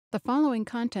The following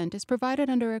content is provided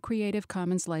under a Creative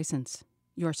Commons license.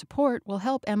 Your support will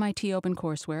help MIT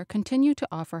OpenCourseware continue to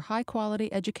offer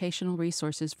high-quality educational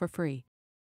resources for free.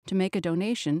 To make a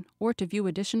donation or to view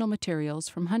additional materials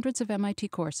from hundreds of MIT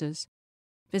courses,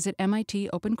 visit MIT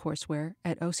OpenCourseware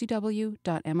at ocw.mit.edu.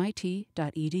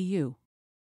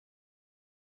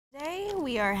 Today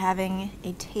we are having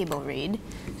a table read,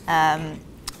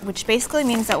 which basically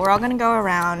means that we're all going to go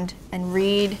around and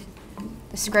read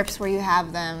the scripts where you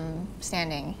have them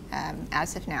standing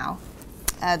as of now.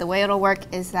 The way it'll work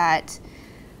is that,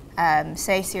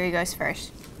 say Siri goes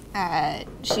first.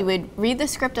 She would read the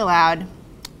script aloud.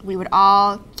 We would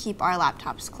all keep our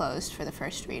laptops closed for the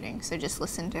first reading, so just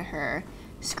listen to her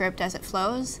script as it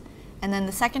flows. And then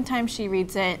the second time she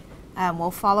reads it,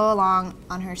 we'll follow along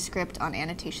on her script on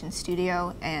Annotation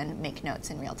Studio and make notes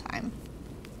in real time.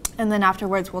 And then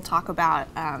afterwards we'll talk about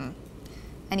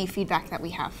any feedback that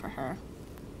we have for her.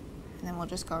 And then we'll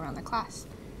just go around the class.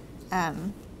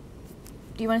 Do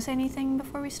you want to say anything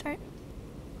before we start?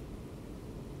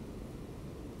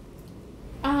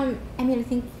 I mean, I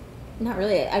think not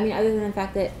really. I mean, other than the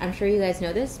fact that I'm sure you guys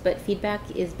know this, but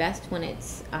feedback is best when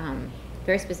it's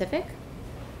very specific.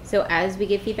 So as we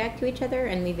give feedback to each other,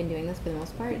 and we've been doing this for the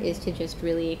most part, is to just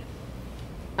really,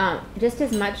 just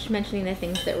as much mentioning the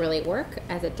things that really work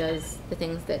as it does the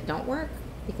things that don't work,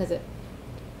 because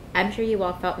I'm sure you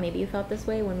all felt, maybe you felt this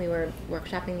way when we were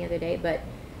workshopping the other day, but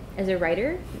as a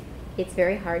writer, it's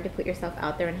very hard to put yourself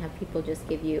out there and have people just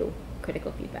give you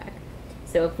critical feedback.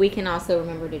 So if we can also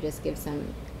remember to just give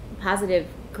some positive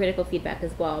critical feedback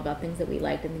as well about things that we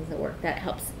liked and things that worked, that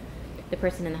helps the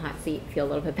person in the hot seat feel a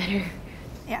little bit better.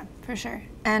 Yeah, for sure.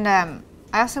 And I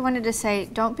also wanted to say,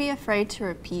 don't be afraid to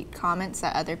repeat comments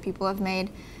that other people have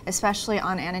made, especially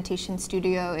on Annotation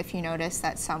Studio. If you notice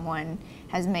that someone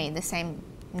has made the same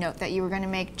note that you were going to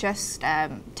make, just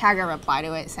tag or reply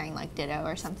to it saying like ditto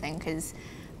or something, because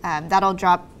that'll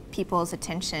drop people's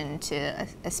attention to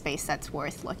a space that's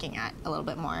worth looking at a little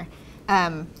bit more.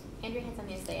 Andrea had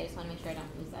something to say. I just want to make sure I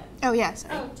don't lose that. Oh, yeah,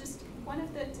 sorry. Oh, just one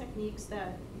of the techniques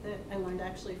that I learned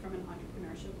actually from an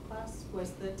entrepreneurship class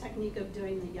was the technique of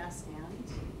doing the yes and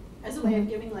as a way of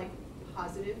giving like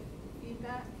positive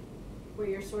feedback, where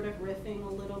you're sort of riffing a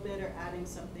little bit or adding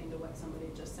something to what somebody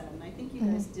just said. And I think you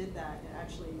guys did that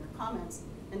actually in your comments,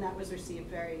 and that was received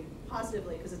very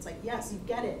positively, because it's like, yes, you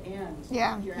get it, and you're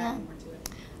adding more to it.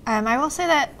 I will say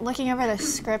that looking over the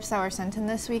scripts that were sent in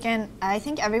this weekend, I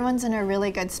think everyone's in a really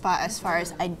good spot as far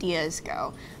as ideas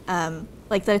go.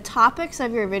 Like the topics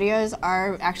of your videos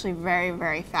are actually very,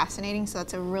 very fascinating, so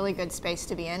that's a really good space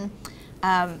to be in.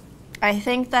 I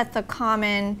think that the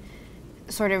common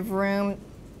sort of room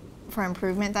for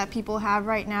improvement that people have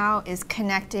right now is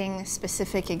connecting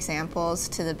specific examples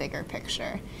to the bigger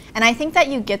picture. And I think that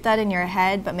you get that in your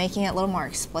head, but making it a little more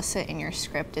explicit in your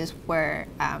script is where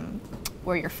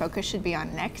your focus should be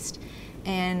on next.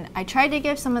 And I tried to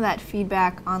give some of that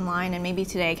feedback online, and maybe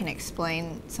today I can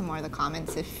explain some more of the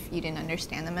comments if you didn't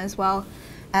understand them as well.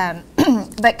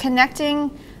 But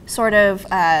connecting sort of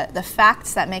the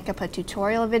facts that make up a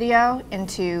tutorial video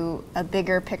into a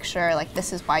bigger picture, like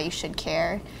this is why you should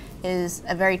care, is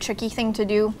a very tricky thing to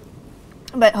do.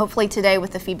 But hopefully today,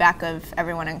 with the feedback of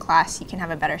everyone in class, you can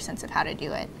have a better sense of how to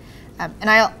do it. And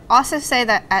I'll also say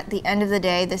that at the end of the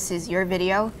day, this is your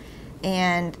video,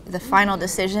 and the final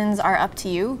decisions are up to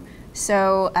you.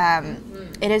 So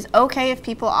it is okay if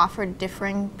people offer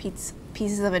differing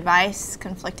pieces of advice,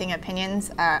 conflicting opinions.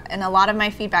 And a lot of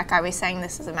my feedback, I was saying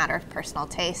this is a matter of personal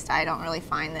taste. I don't really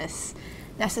find this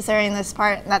necessary in this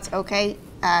part. That's okay.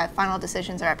 Final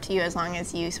decisions are up to you, as long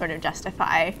as you sort of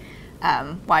justify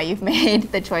why you've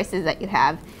made the choices that you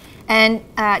have. And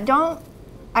I don't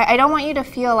want you to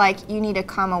feel like you need to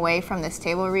come away from this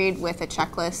table read with a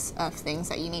checklist of things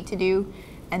that you need to do,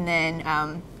 and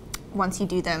then once you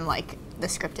do them, like the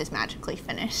script is magically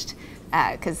finished,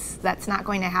 because that's not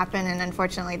going to happen. And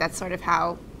unfortunately, that's sort of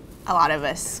how a lot of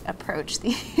us approach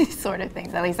these sort of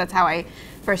things. At least that's how I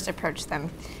first approached them.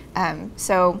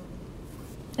 So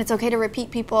it's okay to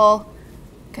repeat people.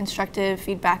 Constructive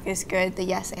feedback is good. The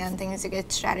yes and thing is a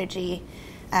good strategy.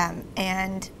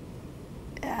 And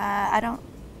I don't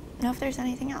know if there's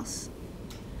anything else.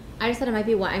 I just thought it might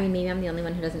be one. I mean, maybe I'm the only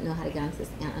one who doesn't know how to get onto this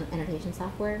annotation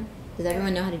software. Does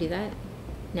everyone know how to do that?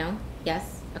 No?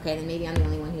 Yes? Okay, then maybe I'm the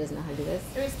only one who doesn't know how to do this.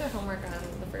 It was their homework on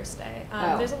the first day.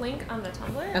 Oh. There's a link on the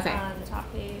Tumblr on the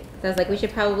top page. So I was like, we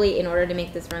should probably, in order to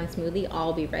make this run smoothly,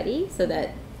 all be ready so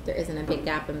that there isn't a big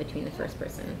gap in between the first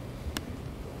person.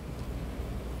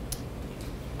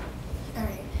 All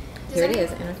right. Here it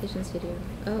is, Annotation Studio.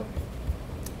 Oh.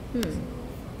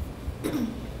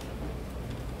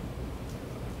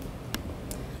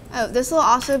 Oh, this will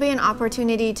also be an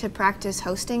opportunity to practice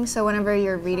hosting, so whenever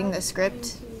you're reading the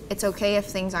script, it's okay if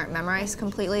things aren't memorized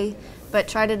completely, but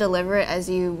try to deliver it as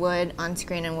you would on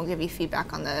screen, and we'll give you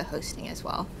feedback on the hosting as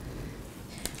well.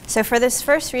 So for this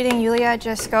first reading, Yuliya,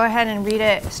 just go ahead and read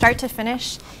it start to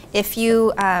finish. If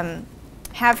you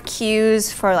have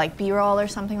cues for like B-roll or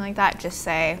something like that, just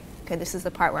say, okay, this is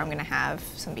the part where I'm gonna have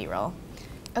some B-roll.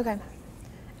 Okay.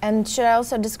 And should I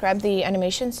also describe the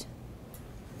animations?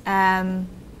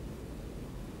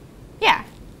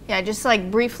 Yeah, just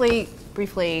like briefly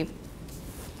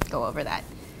go over that.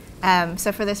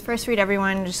 So for this first read,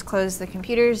 everyone just close the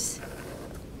computers.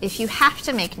 If you have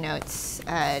to make notes,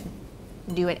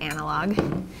 do it analog.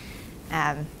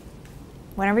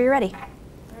 Whenever you're ready.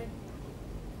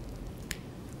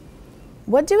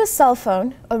 What do a cell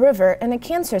phone, a river, and a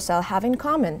cancer cell have in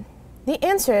common? The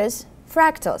answer is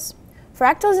fractals.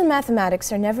 Fractals in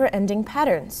mathematics are never-ending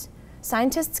patterns.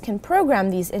 Scientists can program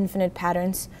these infinite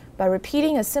patterns by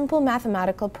repeating a simple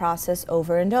mathematical process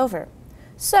over and over.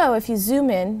 So if you zoom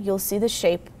in, you'll see the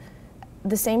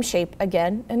same shape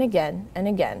again and again and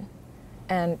again.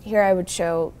 And here I would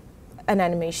show an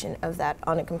animation of that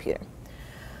on a computer.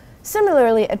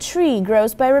 Similarly, a tree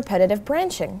grows by repetitive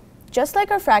branching. Just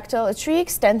like our fractal, a tree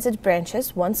extends its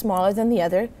branches, one smaller than the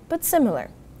other, but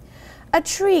similar. A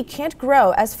tree can't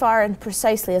grow as far and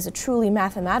precisely as a truly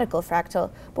mathematical fractal,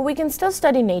 but we can still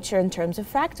study nature in terms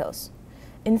of fractals.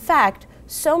 In fact,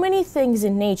 so many things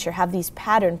in nature have these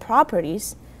pattern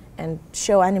properties, and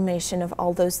show animation of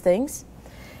all those things.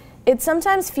 It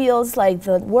sometimes feels like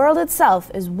the world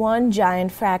itself is one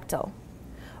giant fractal.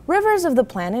 Rivers of the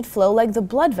planet flow like the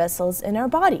blood vessels in our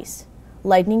bodies.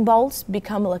 Lightning bolts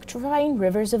become electrifying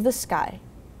rivers of the sky.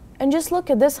 And just look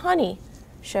at this honey.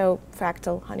 Show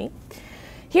fractal honey.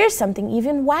 Here's something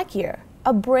even wackier,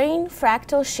 a brain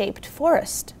fractal-shaped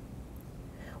forest.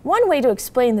 One way to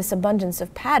explain this abundance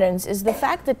of patterns is the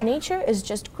fact that nature is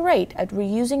just great at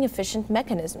reusing efficient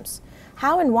mechanisms.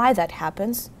 How and why that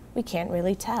happens, we can't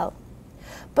really tell.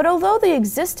 But although the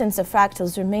existence of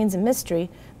fractals remains a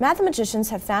mystery, mathematicians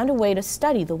have found a way to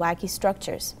study the wacky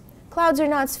structures. Clouds are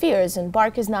not spheres and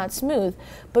bark is not smooth,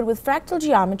 but with fractal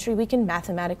geometry we can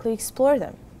mathematically explore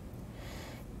them.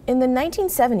 In the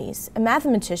 1970s, a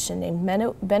mathematician named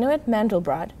Benoit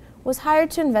Mandelbrot was hired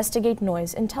to investigate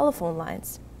noise in telephone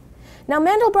lines. Now,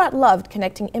 Mandelbrot loved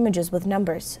connecting images with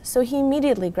numbers, so he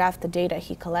immediately graphed the data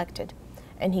he collected,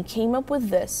 and he came up with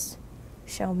this,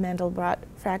 show Mandelbrot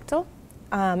fractal,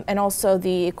 and also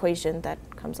the equation that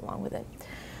comes along with it.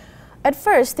 At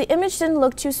first, the image didn't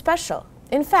look too special.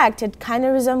 In fact, it kind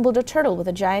of resembled a turtle with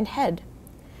a giant head.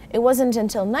 It wasn't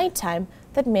until nighttime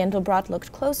that Mandelbrot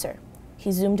looked closer.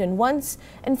 He zoomed in once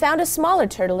and found a smaller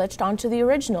turtle etched onto the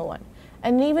original one,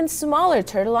 and an even smaller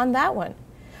turtle on that one.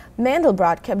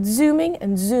 Mandelbrot kept zooming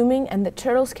and zooming, and the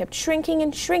turtles kept shrinking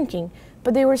and shrinking,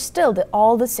 but they were still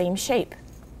all the same shape.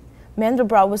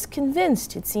 Mandelbrot was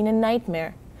convinced he'd seen a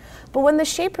nightmare. But when the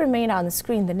shape remained on the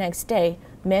screen the next day,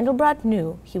 Mandelbrot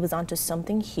knew he was onto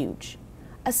something huge.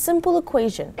 A simple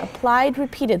equation, applied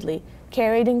repeatedly,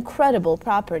 carried incredible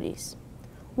properties.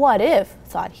 What if,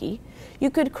 thought he, you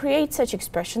could create such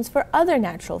expressions for other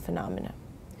natural phenomena?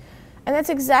 And that's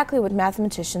exactly what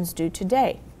mathematicians do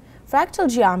today.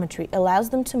 Fractal geometry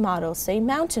allows them to model, say,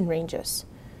 mountain ranges,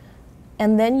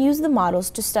 and then use the models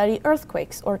to study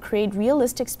earthquakes or create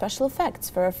realistic special effects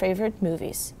for our favorite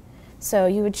movies. So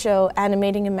you would show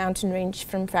animating a mountain range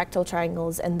from fractal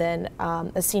triangles and then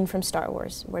a scene from Star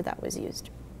Wars where that was used,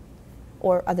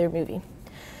 or other movie.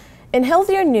 In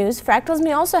healthier news, fractals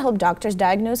may also help doctors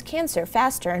diagnose cancer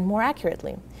faster and more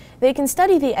accurately. They can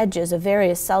study the edges of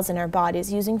various cells in our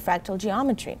bodies using fractal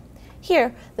geometry.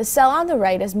 Here, the cell on the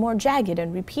right is more jagged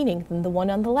and repeating than the one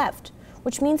on the left,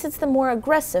 which means it's the more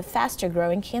aggressive,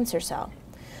 faster-growing cancer cell.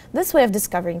 This way of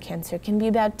discovering cancer can be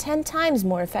about 10 times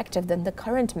more effective than the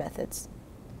current methods.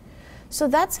 So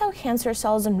that's how cancer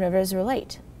cells and rivers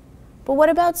relate. But what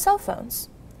about cell phones?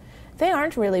 They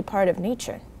aren't really part of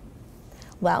nature.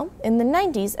 Well, in the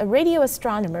 90s, a radio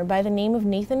astronomer by the name of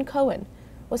Nathan Cohen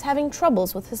was having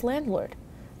troubles with his landlord.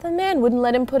 The man wouldn't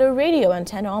let him put a radio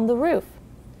antenna on the roof.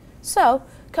 So,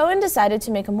 Cohen decided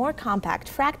to make a more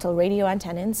compact fractal radio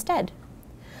antenna instead.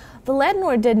 The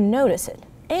landlord didn't notice it,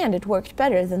 and it worked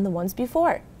better than the ones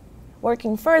before.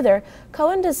 Working further,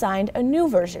 Cohen designed a new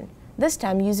version, this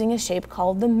time using a shape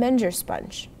called the Menger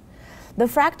sponge. The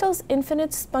fractal's infinite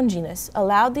sponginess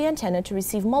allowed the antenna to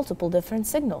receive multiple different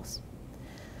signals.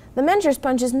 The Menger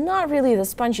sponge is not really the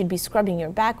sponge you'd be scrubbing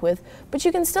your back with, but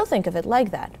you can still think of it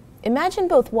like that. Imagine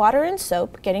both water and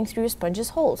soap getting through your sponge's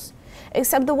holes,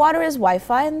 except the water is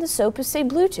Wi-Fi and the soap is, say,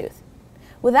 Bluetooth.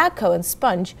 With Echo and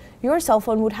Sponge, your cell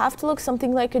phone would have to look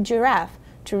something like a giraffe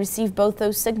to receive both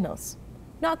those signals.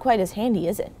 Not quite as handy,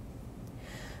 is it?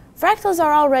 Fractals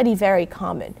are already very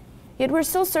common, yet we're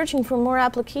still searching for more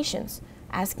applications,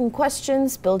 asking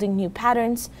questions, building new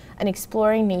patterns, and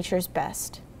exploring nature's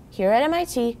best, here at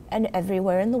MIT and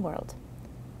everywhere in the world.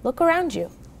 Look around you.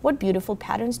 What beautiful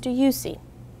patterns do you see?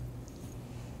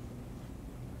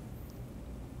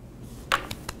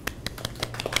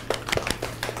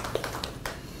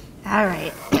 All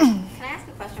right. Can I ask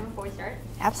a question before we start?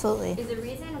 Absolutely. Is the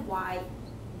reason why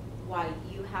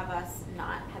you have us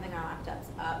not having our laptops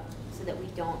up so that we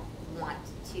don't want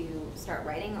to start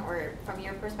writing, or from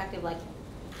your perspective, like,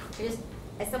 you're just,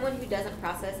 as someone who doesn't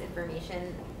process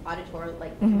information auditorily,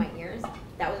 like through my ears,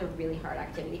 that was a really hard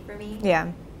activity for me.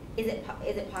 Yeah. Is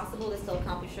it possible to still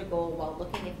accomplish your goal while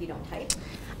looking if you don't type?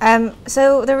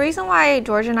 So the reason why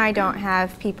George and I don't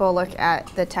have people look at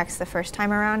the text the first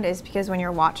time around is because when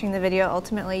you're watching the video,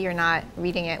 ultimately you're not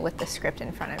reading it with the script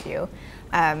in front of you.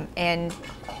 And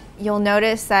you'll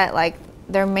notice that, like,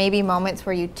 there may be moments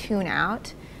where you tune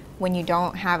out when you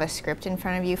don't have a script in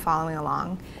front of you following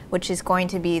along, which is going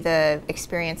to be the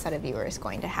experience that a viewer is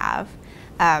going to have.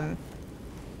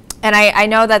 And I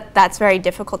know that that's very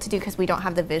difficult to do because we don't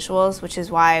have the visuals, which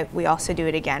is why we also do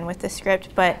it again with the script.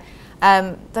 But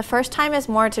the first time is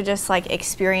more to just like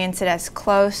experience it as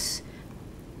close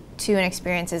to an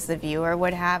experience as the viewer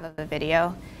would have of the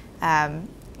video,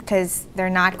 because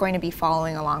they're not going to be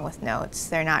following along with notes.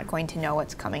 They're not going to know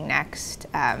what's coming next.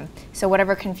 So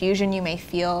whatever confusion you may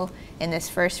feel in this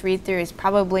first read through is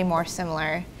probably more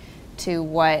similar to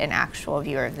what an actual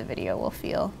viewer of the video will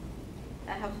feel.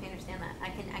 That helps me understand that. I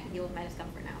can deal with my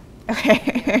discomfort now.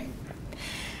 Okay.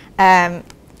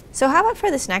 So how about for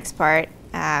this next part,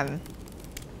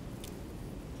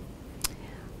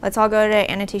 let's all go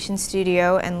to Annotation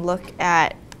Studio and look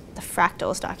at the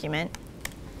fractals document.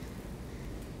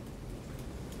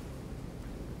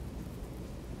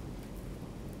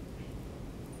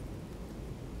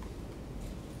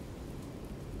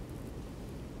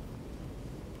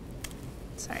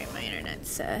 Sorry, my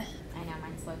internet's I know,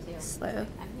 mine's slow too. slow.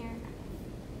 I'm here.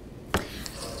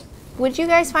 Would you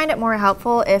guys find it more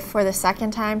helpful if for the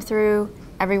second time through,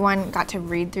 everyone got to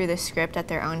read through the script at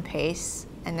their own pace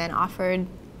and then offered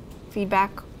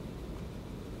feedback?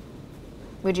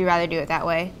 Would you rather do it that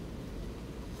way?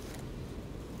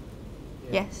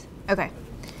 Yeah. Yes? Okay.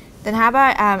 Then how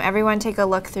about everyone take a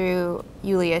look through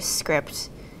Yuliya's script.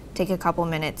 Take a couple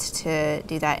minutes to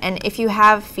do that. And if you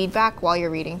have feedback while you're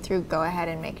reading through, go ahead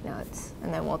and make notes,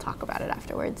 and then we'll talk about it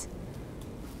afterwards.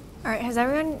 All right, has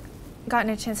everyone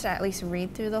gotten a chance to at least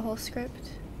read through the whole script?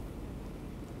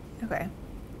 Okay.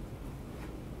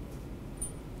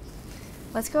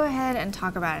 Let's go ahead and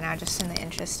talk about it now, just in the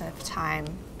interest of time.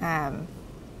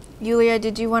 Yuliya,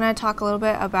 did you want to talk a little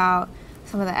bit about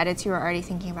some of the edits you were already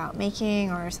thinking about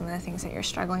making, or some of the things that you're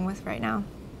struggling with right now?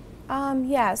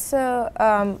 Yeah, so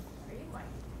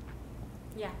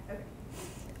Yeah. Okay.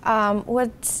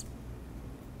 what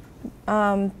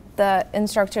the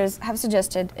instructors have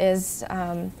suggested is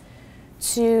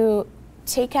to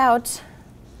take out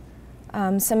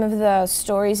some of the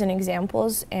stories and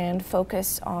examples and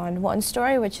focus on one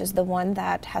story, which is the one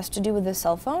that has to do with the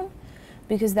cell phone,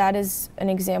 because that is an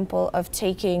example of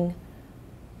taking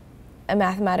a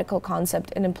mathematical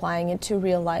concept and applying it to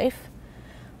real life.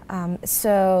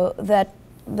 So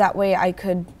that way I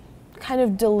could kind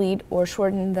of delete or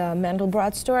shorten the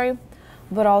Mandelbrot story,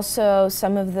 but also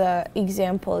some of the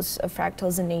examples of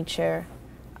fractals in nature,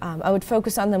 I would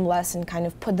focus on them less and kind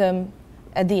of put them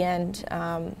at the end,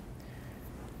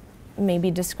 maybe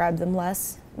describe them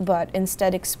less, but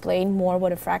instead explain more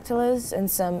what a fractal is and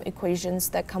some equations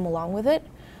that come along with it,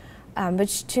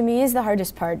 which to me is the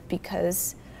hardest part,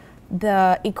 because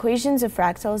the equations of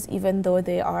fractals, even though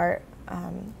they are,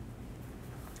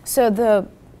 so the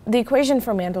equation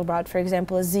for Mandelbrot, for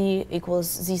example, is z equals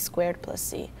z squared plus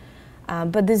c.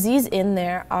 But the z's in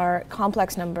there are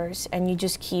complex numbers, and you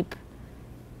just keep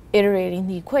iterating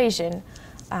the equation.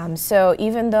 So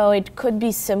even though it could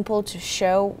be simple to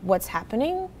show what's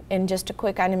happening in just a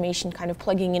quick animation, kind of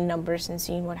plugging in numbers and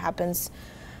seeing what happens,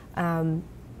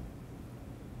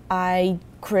 I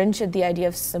cringe at the idea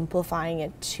of simplifying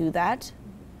it to that,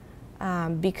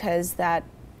 because that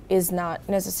is not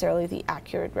necessarily the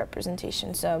accurate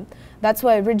representation. So that's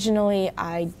why originally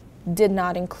I did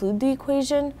not include the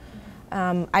equation.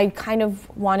 I kind of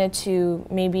wanted to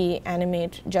maybe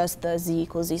animate just the z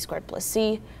equals z squared plus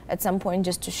c at some point,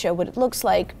 just to show what it looks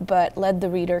like, but let the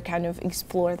reader kind of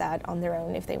explore that on their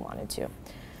own if they wanted to.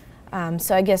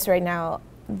 So I guess right now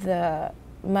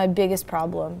my biggest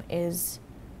problem is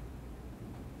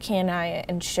can I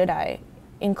and should I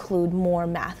include more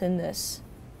math in this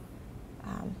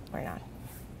or not?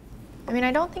 I mean,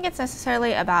 I don't think it's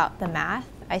necessarily about the math.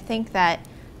 I think that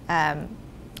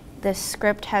the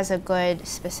script has a good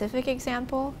specific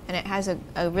example, and it has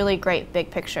a really great big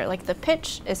picture. Like, the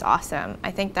pitch is awesome.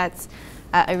 I think that's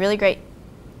a really great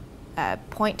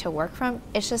point to work from.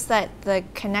 It's just that the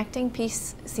connecting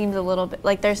piece seems a little bit,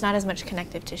 like there's not as much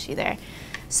connective tissue there.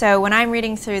 So when I'm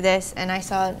reading through this, and I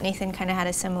saw Nathan kind of had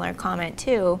a similar comment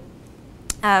too,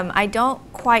 I don't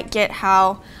quite get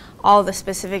how all the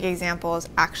specific examples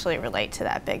actually relate to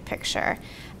that big picture.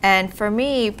 And for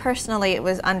me personally, it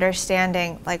was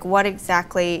understanding like what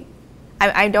exactly,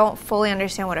 I don't fully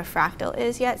understand what a fractal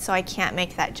is yet, so I can't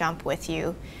make that jump with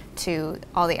you to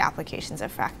all the applications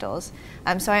of fractals.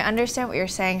 So I understand what you're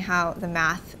saying, how the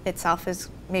math itself is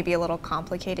maybe a little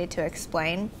complicated to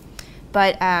explain,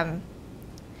 but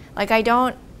like I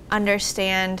don't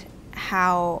understand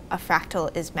how a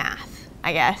fractal is math,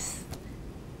 I guess.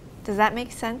 Does that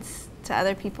make sense to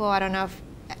other people? I don't know if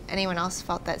anyone else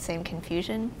felt that same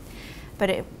confusion, but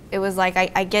it was like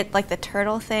I get like the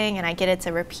turtle thing, and I get it's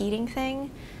a repeating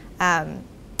thing,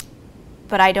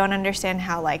 but I don't understand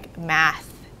how like math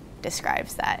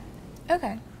describes that.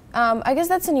 Okay. I guess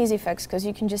that's an easy fix, because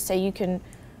you can just say you can,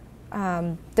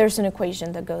 there's an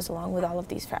equation that goes along with all of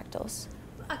these fractals,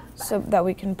 so that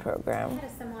we can program. Kind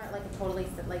of similar, like totally,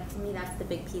 like to me that's the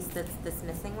big piece that's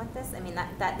missing with this. I mean,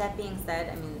 that being said,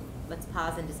 I mean, let's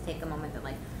pause and just take a moment that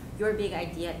like, your big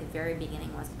idea at the very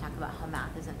beginning was to talk about how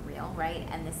math isn't real, right?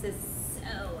 And this is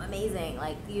so amazing.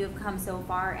 Like, you've come so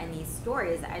far, and these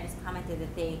stories, I just commented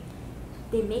that they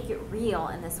make it real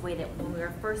in this way that when we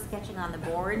were first sketching on the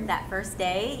board that first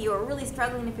day, you were really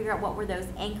struggling to figure out what were those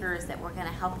anchors that were going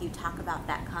to help you talk about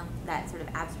that sort of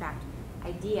abstract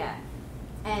idea.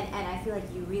 And I feel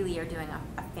like you really are doing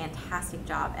a fantastic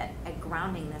job at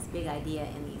grounding this big idea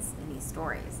in these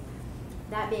stories.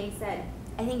 That being said,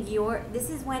 I think this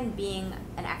is when being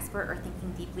an expert or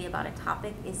thinking deeply about a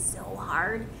topic is so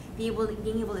hard. Being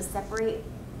able to separate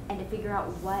and to figure out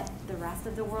what the rest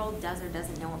of the world does or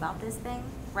doesn't know about this thing,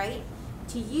 right?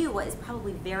 To you, what is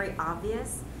probably very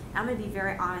obvious, I'm going to be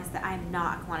very honest that I'm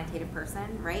not a quantitative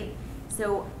person, right?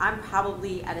 So I'm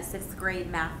probably at a 6th grade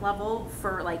math level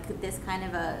for like this kind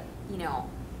of a,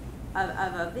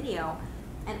 of a video.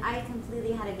 And I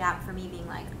completely had a gap for me being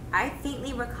like, I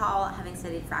faintly recall having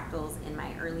studied fractals in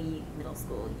my early middle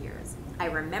school years. I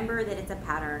remember that it's a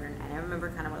pattern, and I remember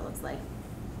kind of what it looks like.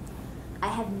 I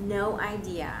have no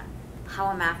idea how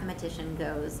a mathematician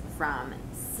goes from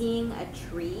seeing a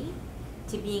tree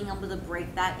to being able to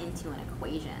break that into an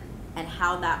equation, and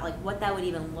how that, like, what that would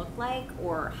even look like,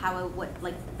 or how it would,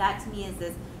 like, that to me is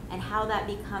this, and how that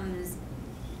becomes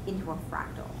into a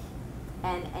fractal.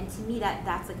 And to me,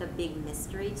 that's like a big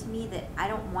mystery to me, that I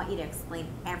don't want you to explain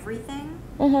everything,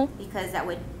 because that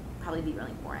would probably be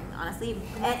really boring, honestly.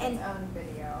 And its own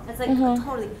video. It's like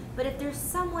totally. But if there's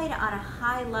some way to, on a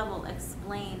high level,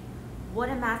 explain what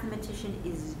a mathematician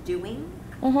is doing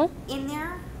in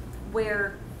there,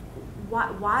 where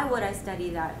why would I study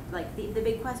that? Like the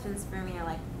big questions for me are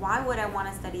like, why would I want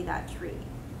to study that tree?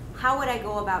 How would I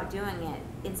go about doing it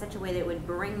in such a way that would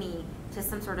bring me to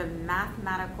some sort of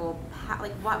mathematical,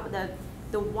 like what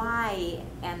the why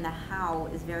and the how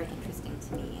is very interesting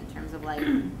to me in terms of like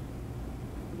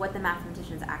what the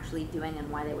mathematician's actually doing and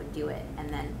why they would do it, and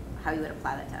then how you would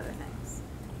apply that to other things.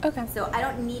 Okay. So I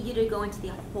don't need you to go into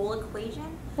the whole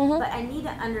equation, but I need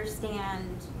to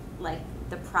understand like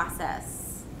the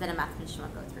process that a mathematician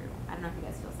would go through. I don't know if you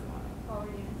guys feel similar.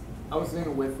 I was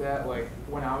thinking with that, like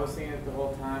when I was seeing it the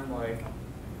whole time, like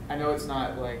I know it's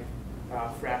not like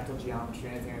fractal geometry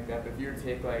or anything like that, but if you were to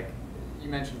take like, you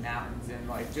mentioned mountains, and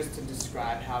like just to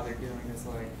describe how they're doing this,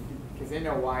 like, because they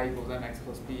know y equals mx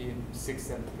plus b in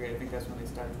 6th, 7th grade. I think that's when they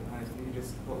started to learn. So you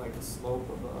just put like the slope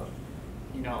of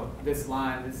this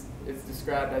line. This it's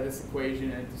described by this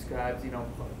equation, and it describes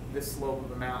this slope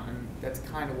of a mountain. That's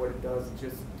kind of what it does,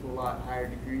 just to a lot higher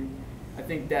degree. I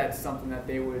think that's something that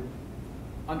they would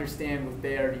understand if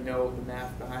they already know the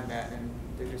math behind that, and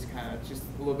they're just kind of just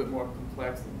a little bit more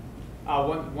complex.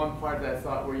 And one part that I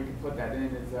thought where you could put that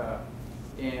in is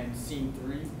in scene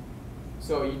 3.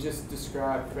 So you just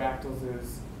describe fractals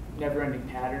as never-ending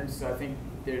patterns. So I think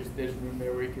there's room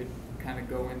there where you could kind of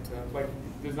go into, like,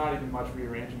 there's not even much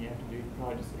rearranging you have to do. You could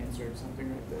probably just insert something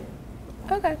right there.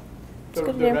 Okay.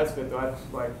 So the rest of it, though,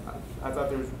 I thought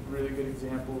there was really good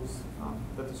examples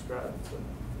that described it. So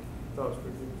I thought it was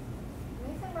pretty good.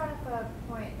 Nathan brought up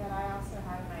a point that I also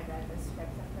had when I read the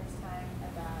script the first time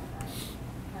about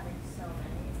having so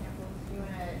many examples. Do you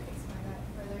want to explain that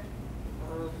further?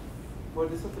 Well,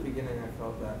 just at the beginning, I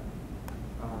felt that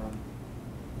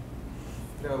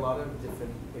there are a lot of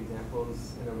different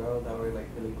examples in a row that were like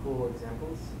really cool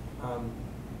examples.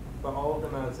 But all of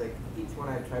them, I was like, each one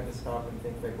I tried to stop and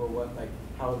think like, well, what, like,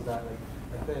 how is that like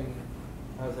a thing?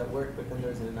 How does that work? But then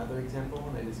there's another example,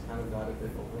 and I just kind of got a bit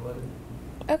overloaded.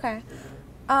 Okay.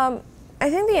 I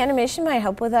think the animation might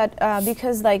help with that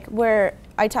because like where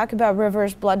I talk about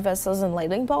rivers, blood vessels, and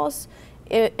lightning balls,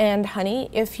 and honey,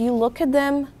 if you look at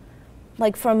them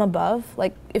like from above,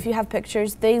 like if you have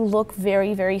pictures, they look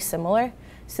very, very similar.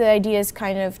 So the idea is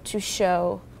kind of to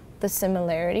show the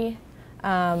similarity.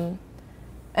 And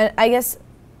I guess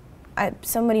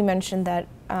somebody mentioned that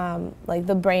like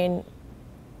the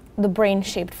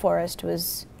brain-shaped forest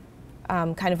was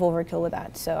kind of overkill with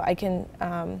that. So I can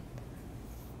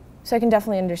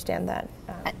definitely understand that.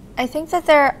 I think that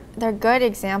they're good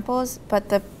examples,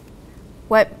 but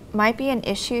what might be an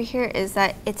issue here is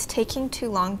that it's taking too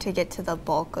long to get to the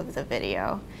bulk of the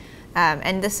video.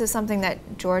 And this is something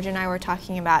that George and I were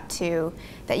talking about too,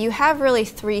 that you have really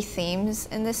 3 themes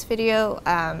in this video,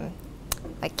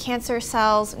 like cancer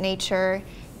cells, nature,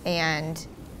 and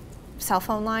cell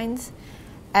phone lines.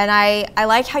 And I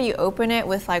like how you open it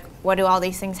with like, what do all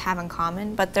these things have in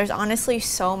common? But there's honestly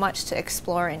so much to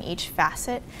explore in each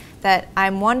facet that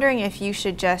I'm wondering if you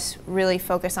should just really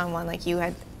focus on one like you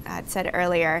had said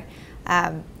earlier,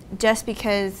 just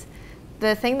because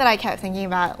the thing that I kept thinking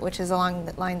about, which is along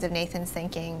the lines of Nathan's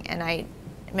thinking, and I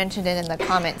mentioned it in the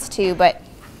comments too, but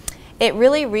it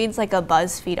really reads like a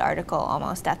BuzzFeed article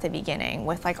almost at the beginning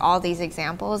with like all these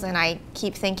examples, and I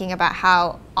keep thinking about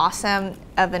how awesome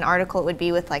of an article it would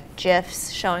be with like GIFs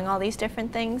showing all these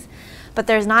different things, but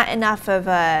there's not enough of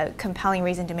a compelling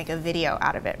reason to make a video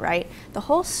out of it, right? The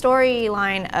whole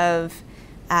storyline of,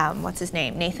 what's his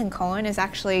name, Nathan Cohen is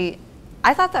actually,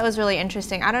 I thought that was really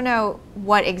interesting. I don't know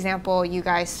what example you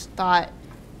guys thought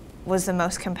was the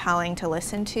most compelling to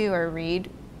listen to or read.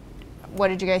 What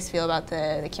did you guys feel about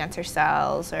the cancer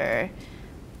cells, or?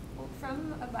 Well,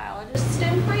 from a biologist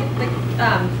standpoint, like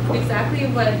exactly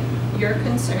what your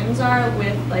concerns are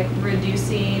with like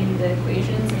reducing the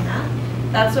equations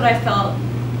and that's what I felt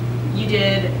you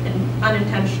did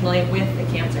unintentionally with the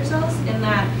cancer cells, in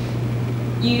that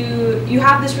you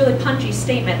have this really punchy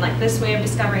statement, like this way of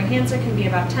discovering cancer can be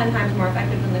about 10 times more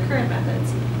effective than the current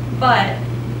methods. But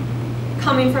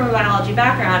coming from a biology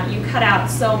background, you cut out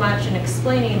so much in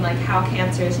explaining like how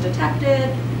cancer is detected,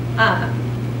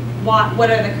 what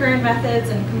are the current methods,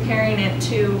 and comparing it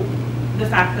to the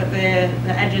fact that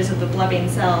the edges of the blobbing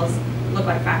cells look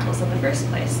like fractals in the first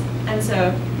place. And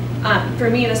so for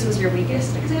me, this was your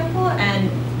weakest example,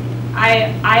 and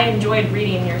I enjoyed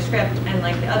reading your script and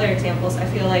like the other examples. I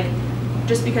feel like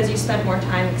just because you spent more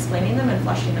time explaining them and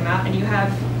fleshing them out, and you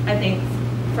have, I think,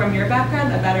 from your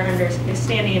background, a better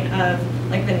understanding of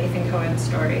like the Nathan Cohen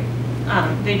story.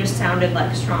 They just sounded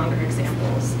like stronger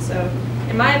examples. So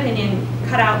in my opinion,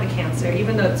 cut out the cancer,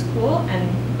 even though it's cool,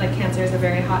 and like cancer is a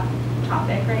very hot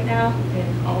topic right now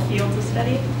in all fields of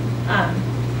study.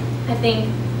 I think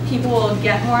people will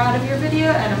get more out of your video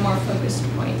at a more focused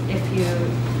point if you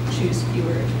choose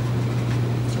fewer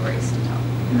stories to tell.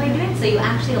 And by doing so, you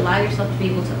actually allow yourself to be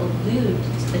able to allude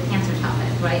to the cancer topic,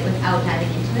 right, without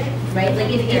diving into it, right?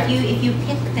 Like if you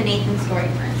pick the Nathan story,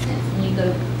 for instance, and you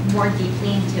go more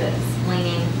deeply into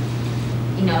explaining,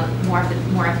 you know, more of the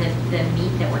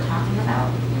meat that we're talking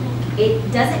about, it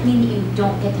doesn't mean that you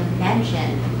don't get to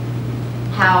mention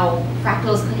how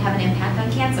fractals could have an impact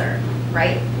on cancer,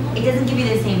 right? It doesn't give you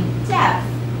the same depth,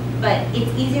 but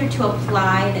it's easier to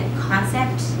apply the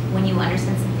concept when you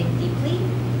understand something deeply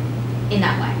in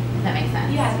that way, if that makes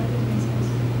sense. Yeah, that makes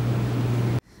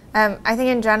sense. I think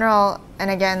in general, and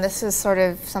again, this is sort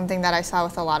of something that I saw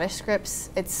with a lot of scripts,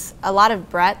 it's a lot of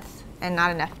breadth and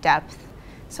not enough depth.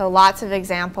 So lots of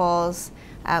examples,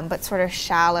 but sort of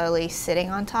shallowly sitting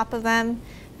on top of them.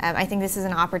 I think this is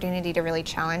an opportunity to really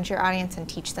challenge your audience and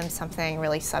teach them something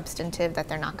really substantive that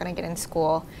they're not going to get in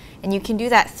school. And you can do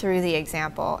that through the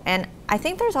example. And I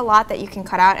think there's a lot that you can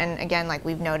cut out, and again, like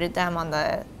we've noted them on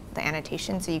the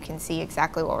annotation so you can see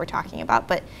exactly what we're talking about.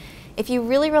 But if you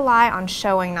really rely on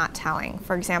showing, not telling,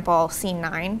 for example, scene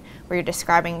 9, where you're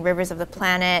describing rivers of the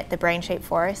planet, the brain-shaped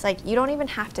forest, like you don't even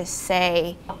have to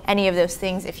say any of those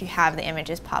things if you have the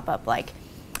images pop up. Like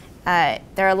there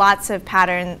are lots of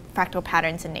fractal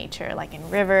patterns in nature, like in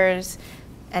rivers,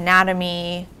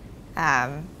 anatomy,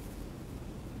 the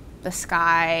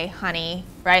sky, honey,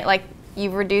 right? Like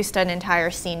you've reduced an entire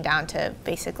scene down to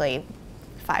basically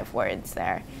 5 words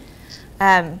there.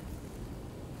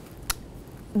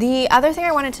 The other thing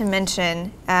I wanted to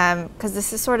mention, because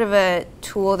this is sort of a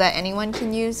tool that anyone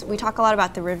can use, we talk a lot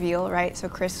about the reveal, right? So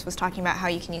Chris was talking about how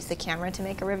you can use the camera to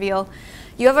make a reveal.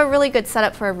 You have a really good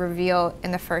setup for a reveal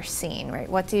in the first scene, right?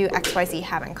 What do XYZ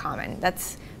have in common?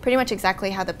 That's pretty much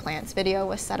exactly how the plants video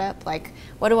was set up. Like,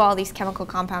 what do all these chemical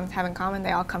compounds have in common?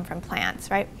 They all come from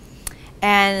plants, right?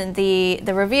 And the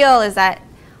reveal is that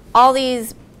all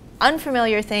these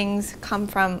unfamiliar things come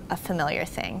from a familiar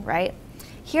thing, right?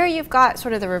 Here you've got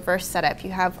sort of the reverse setup.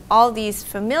 You have all these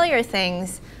familiar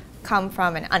things come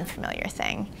from an unfamiliar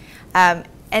thing.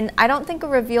 And I don't think a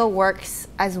reveal works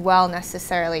as well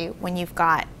necessarily when you've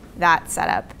got that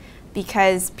setup,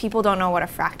 because people don't know what a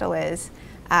fractal is.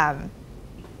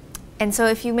 And so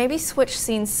if you maybe switch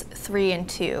scenes 3 and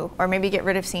 2, or maybe get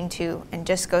rid of scene 2 and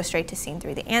just go straight to scene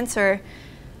 3, the answer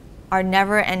are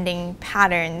never-ending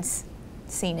patterns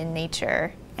seen in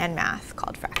nature and math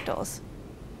called fractals.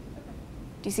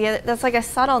 Do you see it? That's like a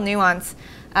subtle nuance,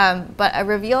 but a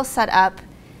reveal set up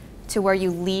to where you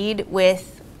lead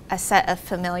with a set of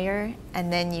familiar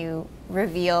and then you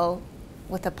reveal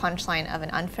with a punchline of an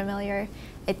unfamiliar.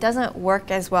 It doesn't work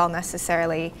as well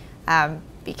necessarily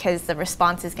because the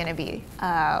response is going to be,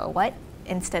 what?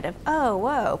 Instead of, oh,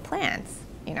 whoa, plants,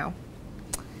 you know.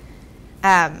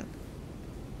 Can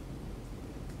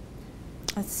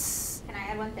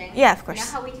I add one thing? Yeah, of course. You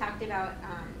know how we talked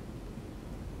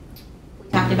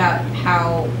about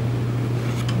how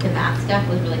the math stuff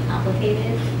was really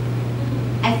complicated?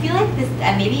 I feel like this,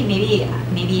 maybe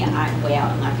I'm way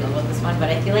out in left field with this one, but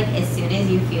I feel like as soon as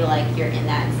you feel like you're in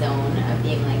that zone of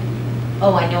being like,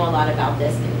 oh, I know a lot about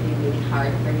this, and it would be really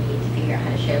hard for me to figure out how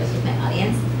to share this with my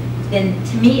audience, then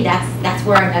to me, that's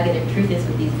where our nugget of truth is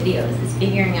with these videos, is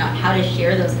figuring out how to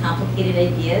share those complicated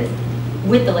ideas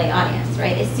with the lay audience,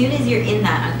 right? As soon as you're in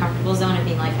that uncomfortable zone of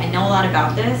being like, I know a lot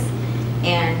about this,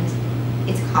 and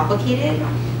it's complicated,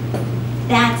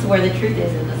 that's where the truth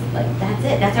is in this, like, that's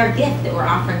it. That's our gift that we're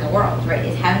offering the world, right?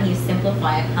 Is having you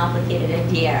simplify a complicated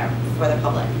idea for the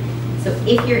public. So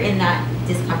if you're in that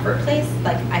discomfort place,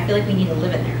 like, I feel like we need to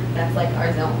live in there. That's like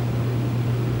our zone.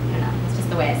 I don't know, that's just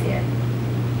the way I see it.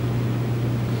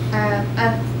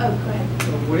 Oh, go ahead.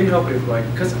 So would it help if, like,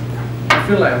 because I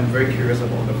feel like I'm very curious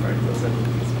about the fractals and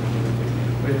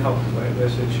would it help, like,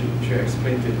 let's say she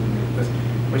explained it to me, because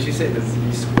when she said the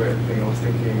Z squared thing, I was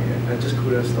thinking, I just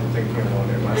couldn't stop thinking about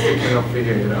it. I still cannot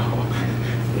figure it out.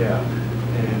 Yeah.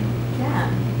 And,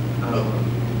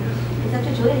 it's up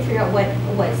to Julia to figure out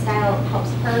what style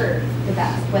helps her the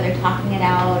best, whether talking it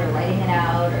out or writing it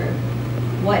out, or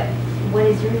what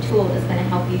is your tool that's going to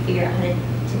help you figure out how to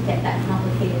get that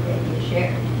complicated idea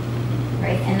shared,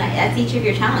 right? And that's each of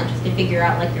your challenges, to figure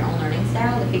out like your own learning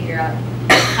style, to figure out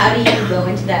how do you go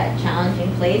into that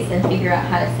challenging place and figure out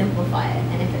how to simplify it.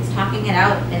 And if it's talking it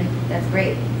out, then that's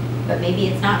great. But maybe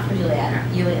it's not for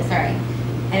Yuliya, sorry.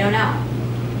 I don't know.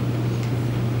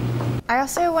 I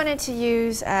also wanted to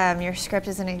use your script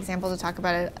as an example to talk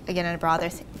about it again in a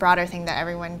broader thing that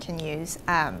everyone can use,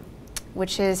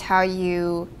 which is how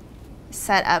you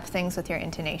set up things with your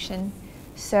intonation.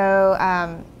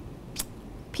 So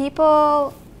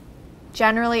people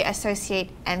generally associate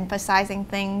emphasizing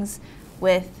things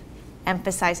with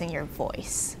emphasizing your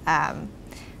voice.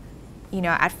 You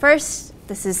know, at first,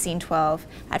 this is scene 12,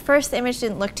 at first the image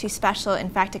didn't look too special. In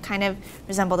fact, it kind of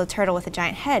resembled a turtle with a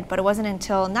giant head, but it wasn't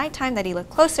until nighttime that he looked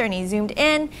closer and he zoomed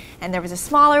in, and there was a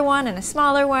smaller one and a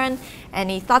smaller one, and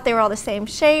he thought they were all the same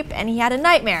shape, and he had a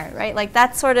nightmare, right? Like,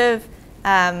 that's sort of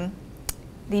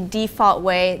the default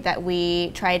way that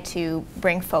we try to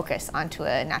bring focus onto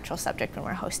a natural subject when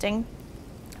we're hosting.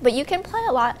 But you can play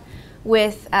a lot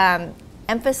with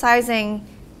emphasizing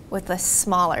with a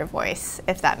smaller voice,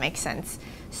 if that makes sense.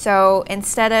 So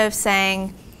instead of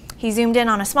saying he zoomed in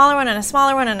on a smaller one and a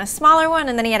smaller one and a smaller one,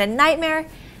 and then he had a nightmare,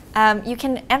 you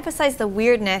can emphasize the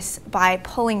weirdness by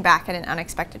pulling back at an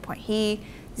unexpected point. He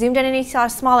zoomed in and he saw a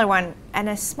smaller one and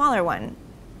a smaller one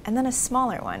and then a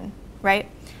smaller one, right?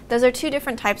 Those are two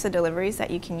different types of deliveries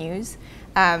that you can use,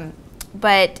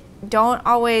 but you don't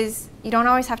always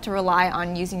have to rely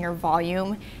on using your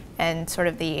volume and sort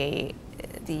of the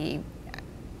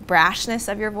brashness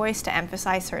of your voice to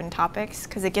emphasize certain topics,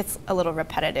 because it gets a little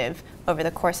repetitive over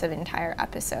the course of an entire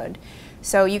episode.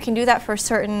 So you can do that for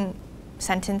certain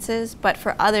sentences, but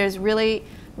for others, really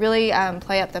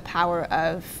play up the power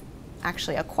of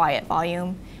actually a quiet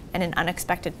volume and an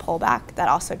unexpected pullback that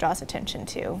also draws attention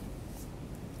too.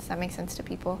 Does that make sense to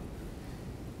people?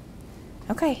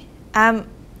 Okay.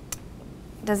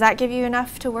 Does that give you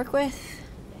enough to work with?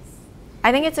 Yes.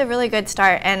 I think it's a really good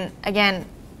start. And again,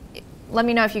 let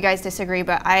me know if you guys disagree,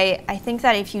 but I think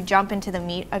that if you jump into the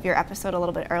meat of your episode a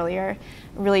little bit earlier,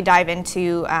 really dive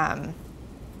into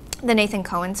the Nathan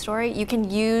Cohen story, you can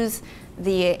use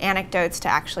the anecdotes to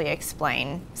actually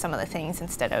explain some of the things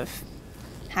instead of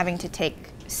having to take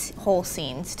whole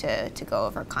scenes to go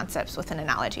over concepts with an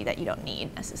analogy that you don't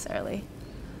need necessarily.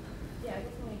 Yeah, I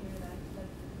definitely hear that.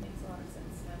 That makes a lot of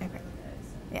sense now. Okay.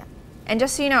 Yeah. And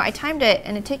just so you know, I timed it,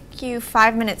 and it took you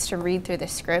 5 minutes to read through the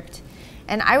script.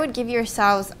 And I would give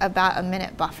yourselves about a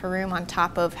minute buffer room on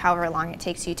top of however long it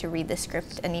takes you to read the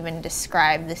script and even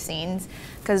describe the scenes.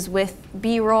 Because with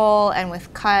B-roll and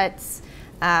with cuts,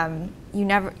 you're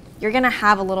going to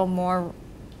have a little more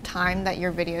time that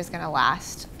your video is going to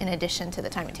last in addition to the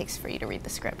time it takes for you to read the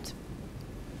script.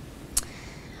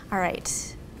 All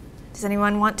right. Does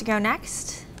anyone want to go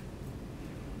next?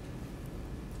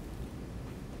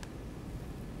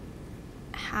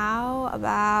 How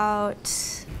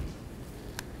about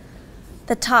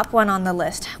the top one on the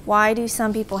list? Why do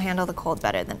some people handle the cold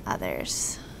better than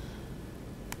others?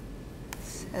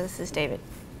 So this is David.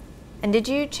 And did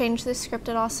you change this script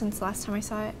at all since last time I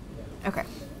saw it? Okay.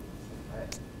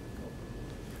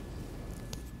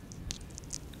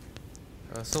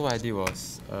 So what I did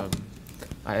was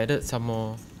I added some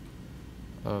more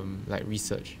like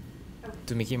research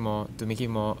to make it more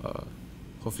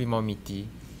hopefully more meaty.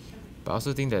 But I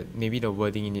also think that maybe the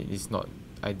wording in it is not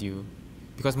ideal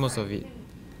because most of it.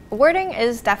 Wording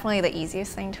is definitely the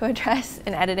easiest thing to address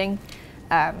in editing.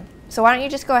 So why don't you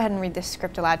just go ahead and read this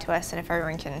script aloud to us, and if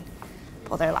everyone can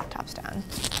pull their laptops down.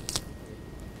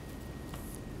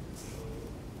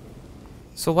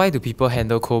 So why do people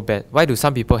handle cold why do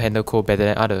some people handle cold better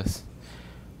than others?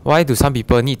 Why do some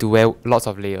people need to wear lots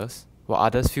of layers while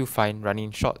others feel fine running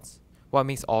in shorts? What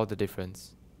makes all the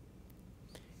difference?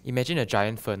 Imagine a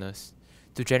giant furnace.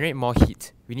 To generate more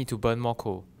heat, we need to burn more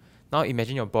coal. Now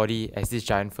imagine your body as this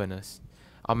giant furnace.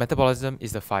 Our metabolism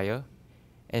is the fire,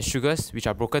 and sugars, which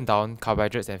are broken down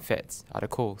carbohydrates and fats, are the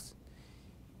coals.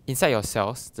 Inside your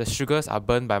cells, the sugars are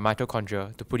burned by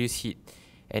mitochondria to produce heat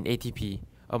and ATP,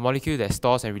 a molecule that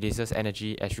stores and releases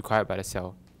energy as required by the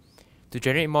cell. To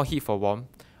generate more heat for warmth,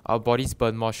 our bodies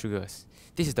burn more sugars.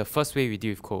 This is the first way we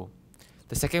deal with cold.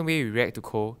 The second way we react to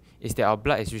cold is that our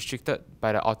blood is restricted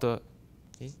by the outer.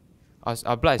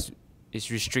 Our blood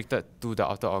is restricted to the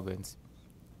outer organs.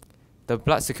 The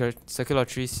blood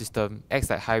circulatory system acts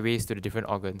like highways to the different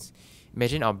organs.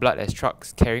 Imagine our blood as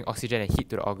trucks carrying oxygen and heat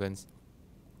to the organs.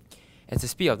 As the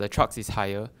speed of the trucks is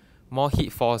higher, more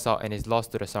heat falls out and is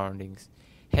lost to the surroundings.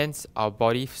 Hence, our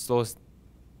body slows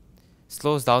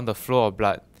down the flow of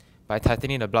blood by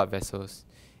tightening the blood vessels.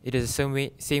 It is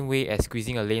the same way as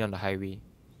squeezing a lane on the highway.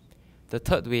 The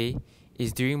third way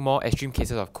is during more extreme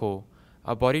cases of cold,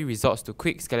 our body resorts to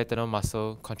quick skeletal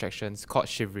muscle contractions called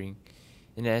shivering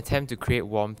in an attempt to create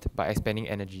warmth by expending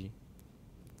energy.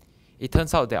 It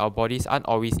turns out that our bodies aren't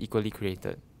always equally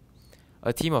created.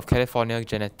 A team of California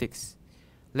genetics,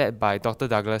 led by Dr.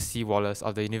 Douglas C. Wallace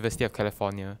of the University of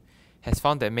California, has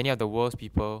found that many of the world's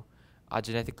people are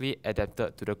genetically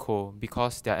adapted to the cold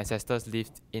because their ancestors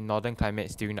lived in northern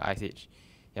climates during the Ice Age.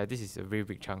 Yeah, this is a very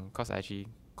big chunk because I actually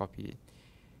copied it.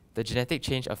 The genetic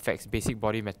change affects basic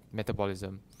body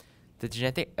metabolism. The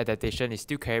genetic adaptation is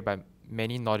still carried by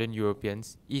many Northern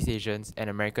Europeans, East Asians, and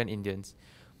American Indians,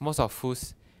 most of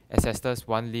whose ancestors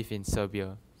once lived in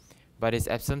Serbia, but is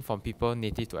absent from people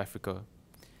native to Africa.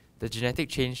 The genetic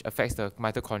change affects the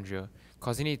mitochondria,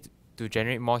 causing it to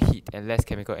generate more heat and less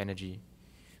chemical energy,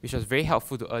 which was very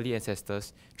helpful to early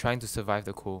ancestors trying to survive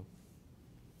the cold.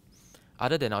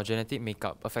 Other than our genetic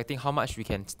makeup affecting how much we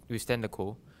can withstand the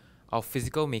cold, our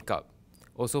physical makeup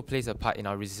also plays a part in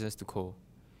our resistance to cold.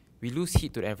 We lose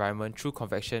heat to the environment through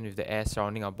convection with the air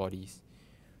surrounding our bodies.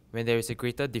 When there is a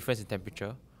greater difference in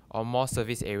temperature or more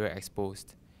surface area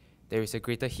exposed, there is a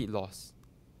greater heat loss.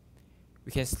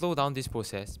 We can slow down this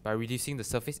process by reducing the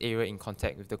surface area in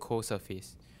contact with the cold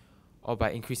surface, or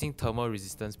by increasing thermal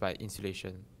resistance by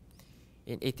insulation.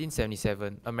 In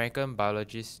 1877, American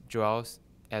biologist Joel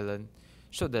Allen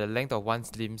showed that the length of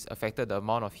one's limbs affected the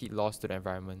amount of heat loss to the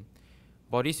environment.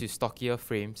 Bodies with stockier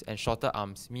frames and shorter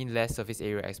arms mean less surface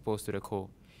area exposed to the cold.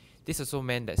 This also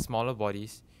meant that smaller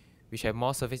bodies, which have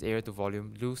more surface area to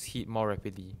volume, lose heat more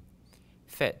rapidly.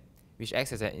 Fat, which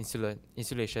acts as an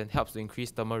insulation, helps to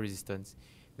increase thermal resistance,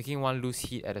 making one lose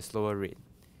heat at a slower rate.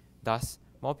 Thus,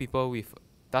 people with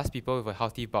a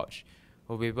healthy bulge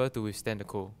will be able to withstand the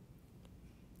cold.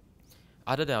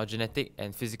 Other than our genetic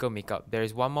and physical makeup, there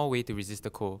is one more way to resist the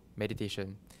cold: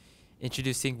 meditation.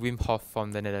 Introducing Wim Hof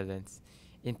from the Netherlands.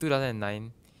 In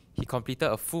 2009, he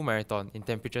completed a full marathon in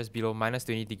temperatures below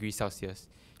 -20 degrees Celsius,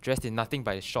 dressed in nothing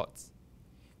but his shorts.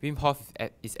 Wim Hof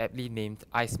is aptly named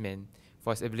Iceman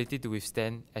for his ability to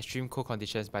withstand extreme cold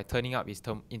conditions by turning up his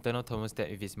internal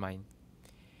thermostat with his mind.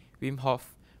 Wim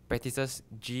Hof practices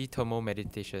geothermal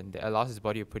meditation that allows his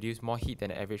body to produce more heat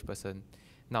than an average person.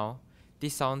 Now,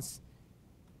 this sounds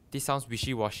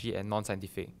wishy-washy and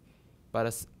non-scientific,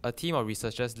 but a team of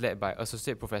researchers led by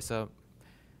Associate Professor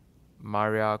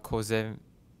Maria Kozem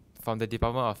from the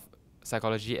Department of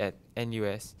Psychology at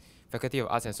NUS, Faculty of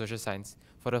Arts and Social Science,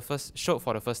 showed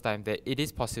for the first time that it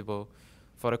is possible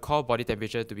for the core body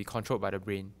temperature to be controlled by the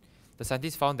brain. The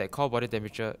scientists found that core body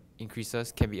temperature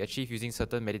increases can be achieved using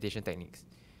certain meditation techniques.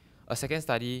 A second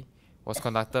study was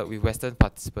conducted with Western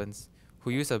participants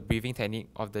who used a breathing technique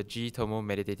of the geothermal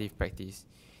meditative practice.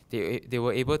 They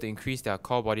were able to increase their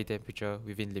core body temperature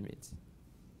within limits.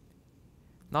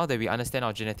 Now that we understand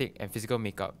our genetic and physical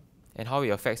makeup and how it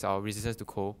affects our resistance to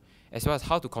cold, as well as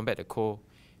how to combat the cold,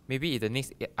 maybe if the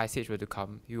next ice age were to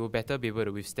come, we will better be able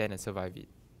to withstand and survive it.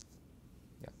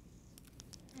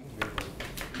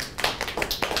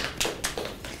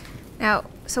 Now,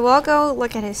 so we'll go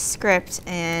look at his script,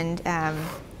 and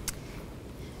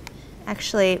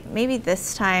actually, maybe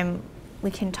this time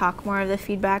we can talk more of the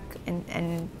feedback,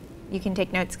 and you can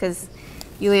take notes, because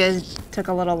Yuliya took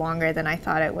a little longer than I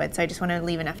thought it would, so I just want to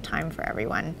leave enough time for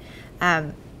everyone.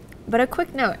 But a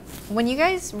quick note, when you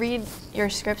guys read your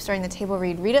scripts during the table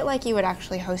read it like you would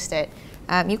actually host it.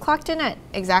 You clocked in at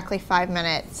exactly 5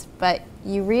 minutes, but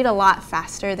you read a lot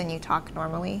faster than you talk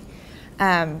normally.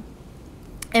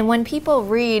 And when people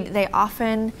read, they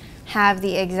often have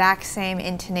the exact same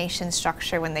intonation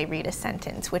structure when they read a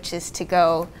sentence, which is to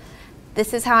go,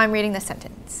 this is how I'm reading the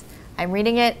sentence. I'm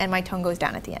reading it and my tone goes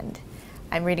down at the end.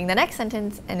 I'm reading the next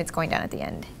sentence and it's going down at the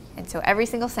end. And so every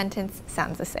single sentence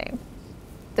sounds the same.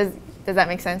 Does that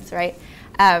make sense, right?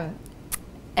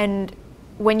 And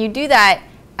when you do that,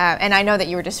 and I know that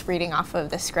you were just reading off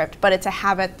of the script, but it's a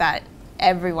habit that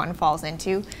everyone falls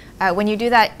into. When you do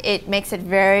that, it makes it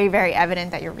very, very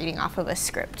evident that you're reading off of a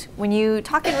script. When you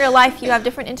talk in real life, you have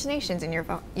different intonations in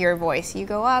your voice. You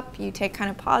go up, you take kind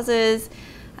of pauses.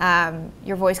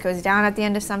 Your voice goes down at the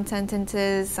end of some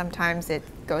sentences. Sometimes it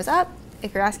goes up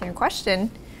if you're asking a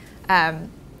question.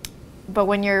 But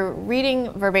when you're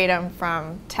reading verbatim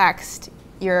from text,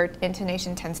 your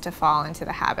intonation tends to fall into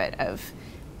the habit of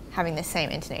having the same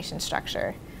intonation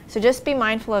structure. So just be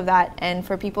mindful of that, and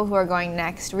for people who are going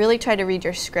next, really try to read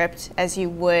your script as you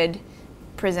would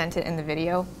present it in the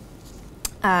video.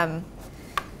 So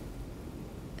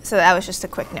that was just a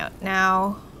quick note.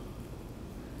 Now,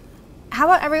 how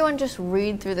about everyone just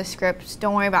read through the script,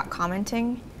 don't worry about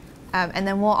commenting, and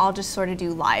then we'll all just sort of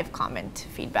do live comment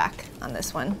feedback on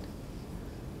this one.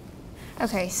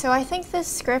 Okay, so I think this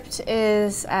script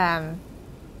is,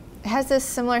 it has this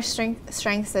similar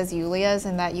strengths as Yuliya's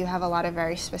in that you have a lot of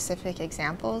very specific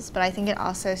examples, but I think it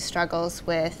also struggles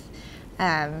with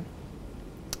having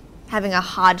a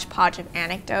hodgepodge of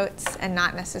anecdotes and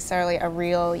not necessarily a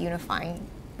real unifying,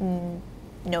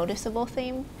 noticeable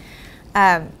theme.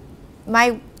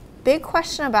 My big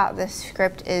question about this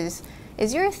script is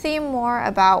your theme more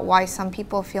about why some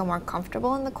people feel more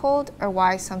comfortable in the cold or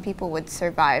why some people would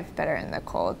survive better in the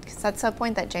cold? Because that's a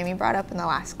point that Jamie brought up in the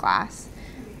last class.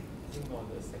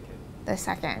 The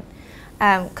second.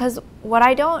 Because what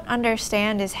I don't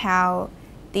understand is how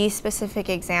these specific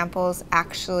examples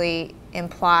actually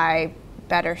imply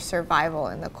better survival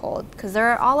in the cold. Because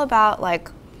they're all about, like,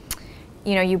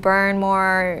 you know, you burn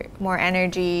more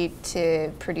energy to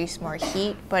produce more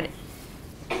heat, but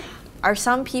are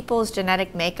some people's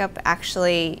genetic makeup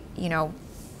actually, you know,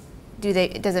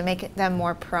 does it make them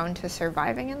more prone to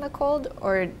surviving in the cold,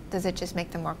 or does it just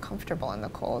make them more comfortable in the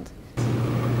cold?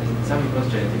 Some people's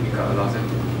genetic makeup allows them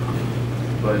to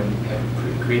burn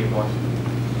and create more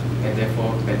heat, and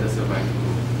therefore better survive,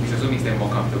 which also makes them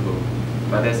more comfortable.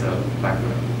 But that's a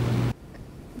byproduct.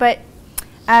 But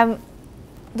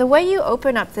the way you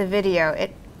open up the video,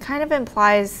 it kind of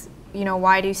implies, you know,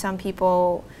 why do some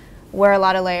people wear a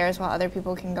lot of layers while other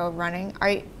people can go running? Are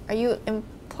you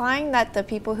implying that the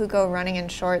people who go running in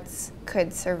shorts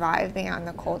could survive being out in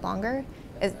the cold longer?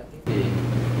 I'm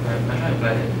trying to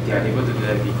imply that they are able to do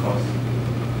that because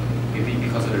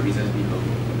of the reasons below.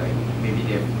 Like maybe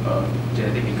they have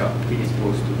genetic makeup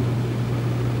predisposed to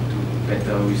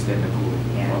better withstand the cold,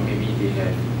 or maybe they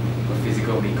have a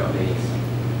physical makeup that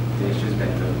is just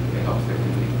better, that helps them to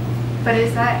do it. But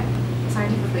is that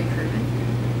scientifically proven?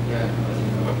 Yeah,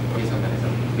 based on that,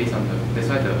 that's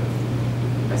why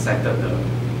I cited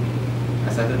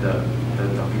the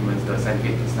documents, the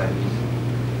scientific studies.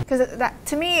 Because that,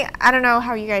 to me, I don't know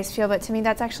how you guys feel, but to me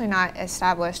that's actually not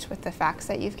established with the facts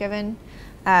that you've given.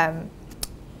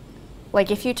 Like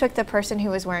if you took the person who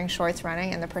was wearing shorts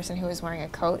running and the person who was wearing a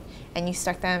coat and you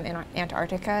stuck them in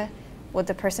Antarctica, would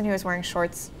the person who was wearing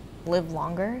shorts live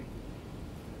longer?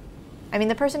 I mean,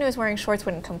 the person who was wearing shorts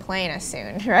wouldn't complain as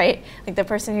soon, right? Like the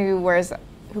person who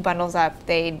bundles up,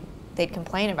 they'd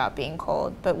complain about being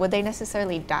cold, but would they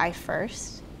necessarily die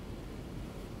first?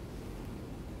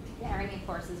 Carrying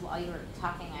courses while you were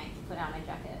talking, I put on my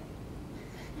jacket.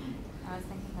 I was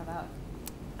thinking about.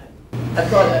 I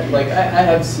thought, like, I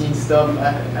have seen stuff,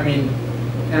 I mean,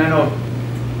 and I know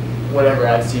whatever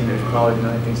I've seen, there's probably a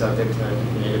million things out there to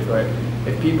create it, but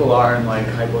if people are in, like,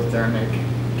 hypothermic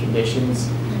conditions,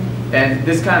 and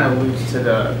this kind of alludes to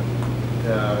the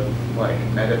like,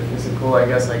 metaphysical, I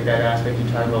guess, like, that aspect you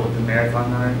talked about with the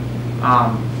marathon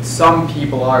runner. Some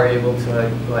people are able to,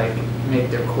 like, make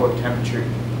their core temperature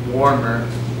warmer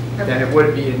than it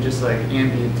would be in just, like,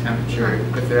 ambient temperature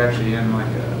if they're actually in, like,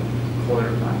 a colder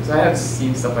environment. Because I have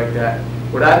seen stuff like that.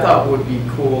 What I thought would be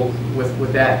cool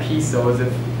with that piece, though, is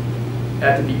if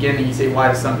at the beginning you say,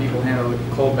 why do some people handle the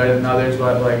cold better than others,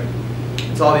 but, like,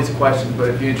 it's all these questions, but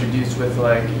if you introduce with,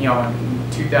 like, you know,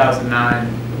 in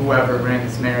 2009, whoever ran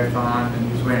this marathon and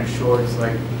he was wearing shorts,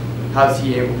 like, how's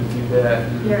he able to do that?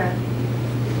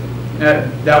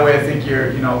 And that way I think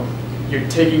you're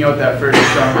taking out that first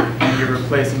chunk and you're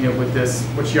replacing it with this,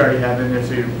 which you already have in there,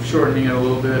 so you're shortening it a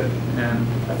little bit, and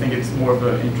I think it's more of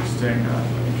an interesting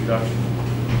introduction.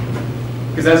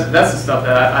 Because that's the stuff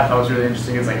that I thought was really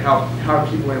interesting, is like how are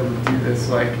people able to do this,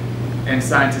 like, and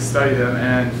scientists study them,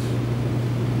 and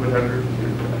whatever.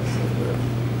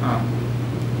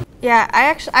 Yeah,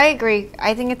 I agree.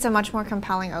 I think it's a much more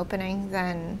compelling opening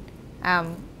than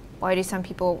why do some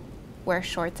people wear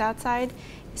shorts outside.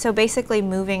 So basically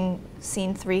moving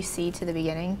scene 3C to the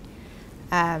beginning.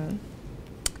 I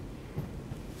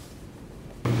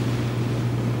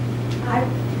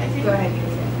think, go ahead,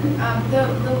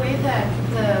 the way that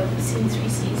the scene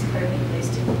 3C is currently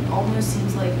placed, it almost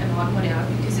seems like an odd one out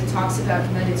because it talks about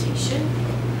meditation.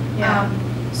 Yeah.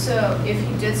 So if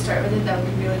you did start with it, that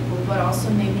would be really cool, but also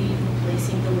maybe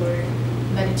replacing the word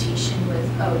meditation with,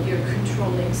 oh, you're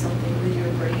controlling something with your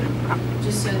brain,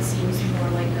 just so it seems more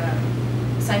like a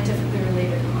scientifically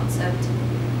related concept.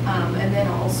 And then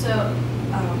also,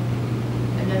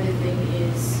 another thing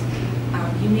is,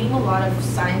 you name a lot of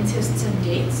scientists and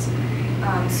dates,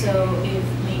 so if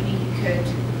maybe you could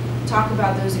talk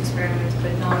about those experiments,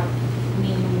 but not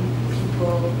name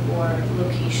people or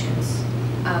locations,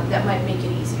 that might make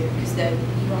it easier, because then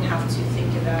you don't have to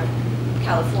think about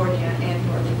California and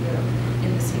Northern Europe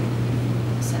in the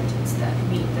same sentence that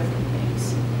mean different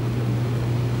things.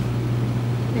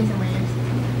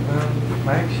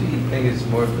 I actually think it's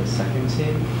more of the second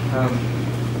scene.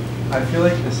 I feel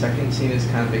like the second scene is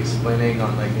kind of explaining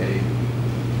on like a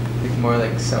more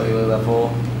like cellular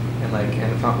level and like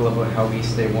anatomical level how we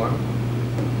stay warm,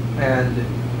 and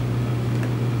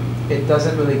it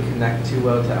doesn't really connect too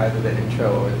well to either the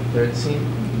intro or the third scene.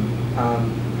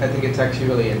 I think it's actually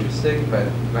really interesting, but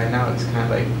right now it's kind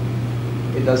of like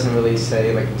it doesn't really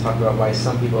say, like, talk about why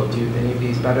some people do any of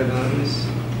these better than others.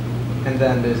 And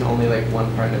then there's only like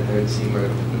one part in the third scene where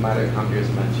the mitochondria is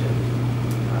mentioned.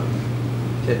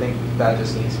 So I think that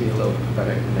just needs to be a little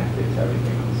better connected to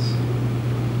everything else.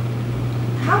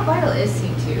 How vital is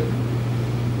scene 2?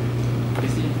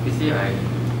 Basically,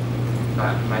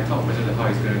 my thought process of how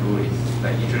it's going to go is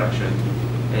like introduction,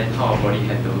 and then how our body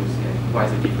handles, and what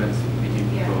is the difference between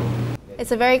people.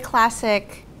 It's a very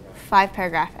classic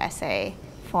 5-paragraph essay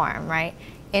form, right?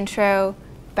 Intro,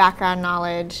 background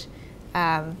knowledge,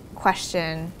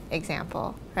 question,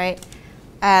 example, right?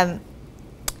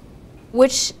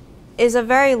 Which is a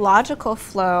very logical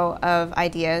flow of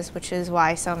ideas, which is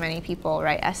why so many people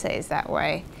write essays that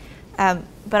way.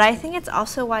 But I think it's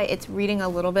also why it's reading a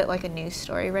little bit like a news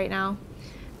story right now.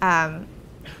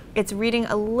 It's reading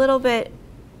a little bit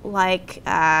like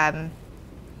a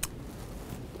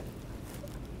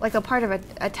part of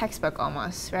a textbook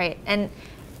almost, right? And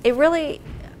it really,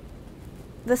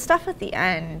 the stuff at the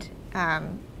end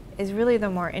is really the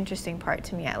more interesting part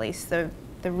to me, at least, the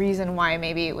reason why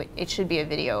maybe it should be a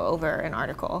video over an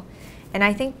article. And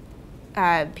I think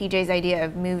PJ's idea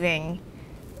of moving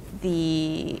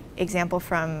the example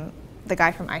from the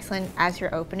guy from Iceland as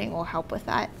your opening will help with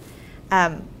that.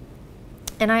 And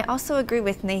I also agree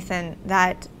with Nathan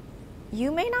that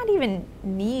you may not even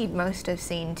need most of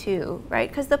scene 2, right?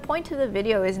 Because the point of the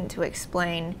video isn't to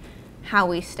explain how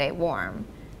we stay warm.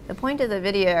 The point of the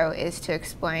video is to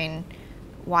explain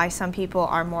why some people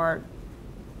are more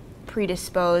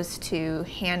predisposed to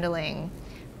handling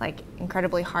like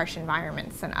incredibly harsh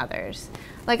environments than others.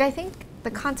 Like, I think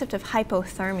the concept of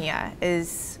hypothermia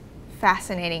is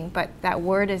fascinating, but that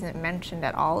word isn't mentioned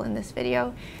at all in this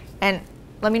video. And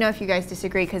let me know if you guys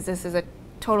disagree, because this is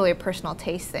totally a personal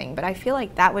taste thing, but I feel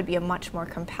like that would be a much more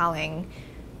compelling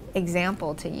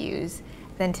example to use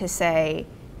than to say,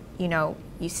 you know,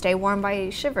 you stay warm by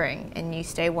shivering and you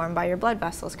stay warm by your blood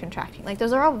vessels contracting. Like,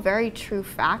 those are all very true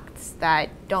facts that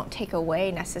don't take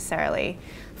away necessarily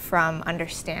from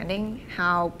understanding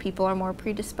how people are more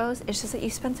predisposed. It's just that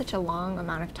you spend such a long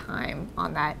amount of time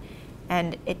on that,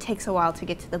 and it takes a while to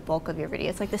get to the bulk of your video.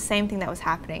 It's like the same thing that was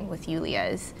happening with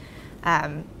Yuliya's.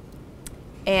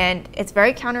 And it's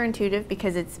very counterintuitive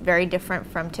because it's very different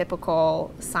from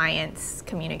typical science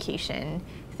communication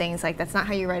things. Like, that's not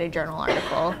how you write a journal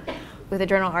article. With a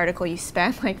journal article, you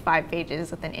spend like 5 pages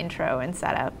with an intro and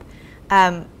setup.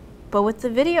 But with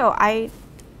the video, I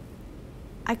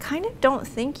kind of don't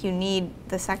think you need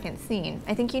the second scene.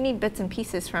 I think you need bits and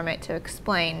pieces from it to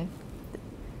explain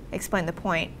the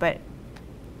point. But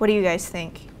what do you guys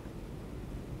think?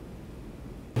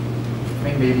 I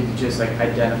think maybe to just like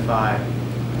identify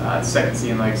the second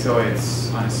scene, like, so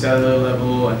it's on a cellular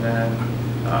level, and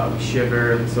then we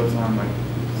shiver, so it's on like,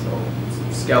 so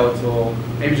it's skeletal,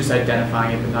 maybe just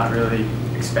identifying it but not really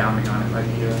expounding on it might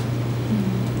be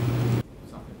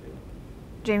something to do.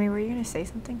 Jamie, were you going to say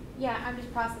something? Yeah, I'm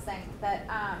just processing that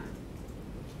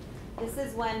this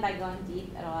is when, by going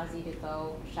deep, it allows you to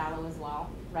go shallow as well,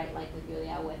 right? Like with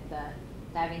Yuliya, with the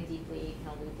diving deeply, you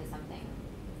can allude to something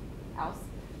else.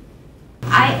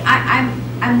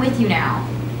 I'm with you now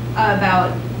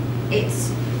about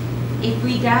it's, if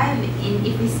we dive in,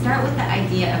 if we start with the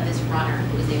idea of this runner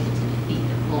who was able to defeat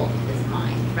the cult of his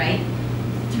mind, right?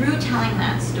 Through telling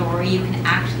that story, you can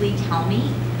actually tell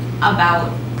me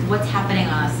about what's happening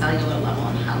on a cellular level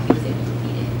and how he was able to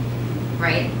beat it,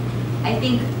 right? I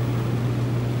think,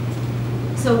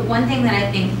 so one thing that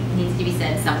I think needs to be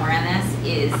said somewhere in this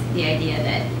is the idea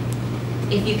that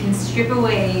if you can strip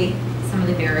away some of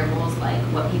the variables, like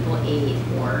what people ate,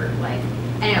 or like,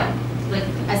 I don't know, like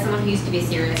as someone who used to be a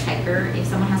serious hiker, if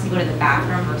someone has to go to the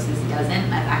bathroom versus doesn't,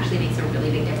 that actually makes a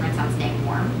really big difference on staying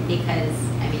warm. Because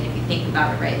I mean, if you think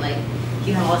about it, right, like if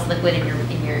you have all this liquid in your,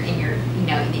 you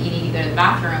know, that you need to go to the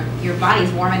bathroom, your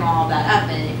body's warming all of that up,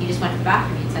 and if you just went to the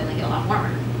bathroom, you'd suddenly get a lot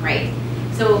warmer, right?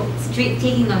 So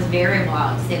taking those variables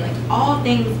out to say, like, all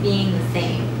things being the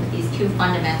same with these two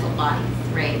fundamental bodies,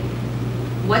 right?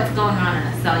 What's going on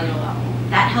a cellular level?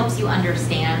 That helps you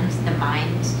understand the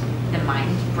mind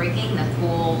breaking, the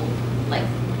cool, like,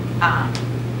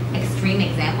 extreme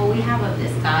example we have of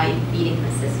this guy beating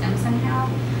the system somehow.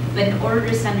 But in order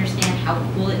just to understand how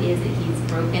cool it is that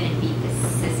he's broken and beat the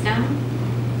system,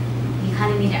 you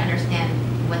kind of need to understand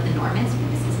what the norm is for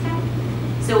the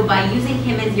system. So by using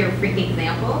him as your freak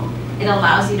example, it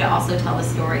allows you to also tell the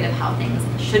story of how things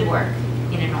should work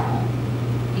in a normal.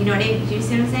 You know what I mean? Do you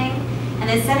see what I'm saying? And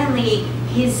then suddenly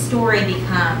his story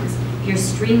becomes your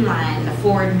streamline, the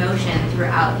forward motion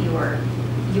throughout your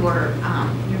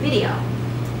video.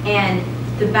 And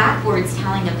the backwards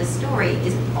telling of the story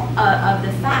is of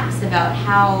the facts about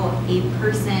how a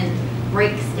person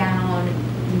breaks down,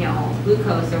 you know,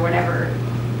 glucose or whatever,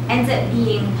 ends up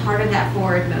being part of that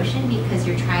forward motion because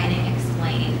you're trying to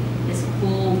explain this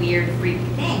cool, weird, freak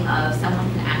thing of someone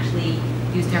can actually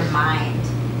use their mind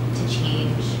to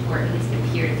change, or at least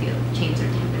appear to change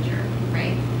their temperature,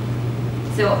 right?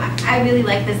 So I really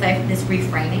like this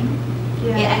reframing.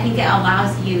 Yeah. I think it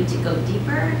allows you to go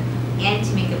deeper and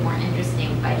to make it more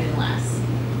interesting by doing less.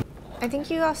 I think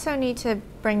you also need to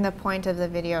bring the point of the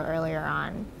video earlier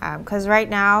on, because right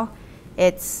now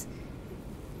it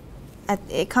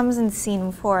comes in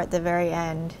scene 4 at the very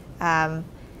end.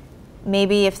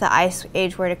 Maybe if the ice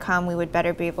age were to come, we would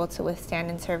better be able to withstand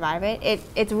and survive it.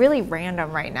 It's really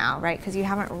random right now, right? Because you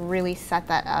haven't really set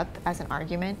that up as an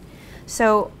argument.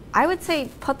 So I would say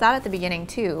put that at the beginning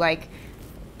too. Like,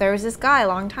 there was this guy a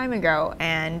long time ago,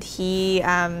 and he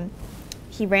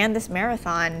ran this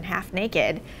marathon half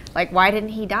naked. Like, why didn't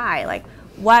he die? Like,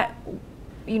 what,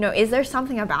 you know, is there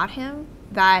something about him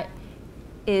that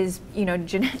is, you know,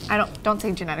 I don't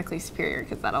say genetically superior,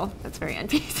 because that's very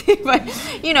NPC,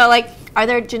 but, you know, like, are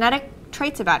there genetic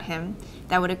traits about him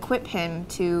that would equip him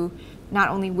to not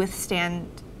only withstand,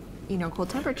 you know, cold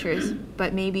temperatures,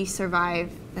 but maybe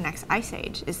survive the next ice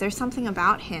age? Is there something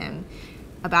about him,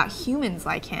 about humans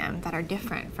like him, that are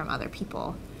different from other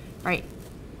people, right?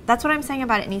 That's what I'm saying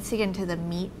about it needs to get into the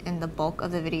meat and the bulk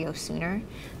of the video sooner,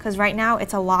 because right now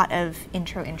it's a lot of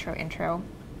intro,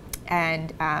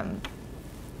 and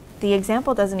the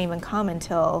example doesn't even come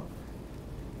until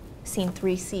scene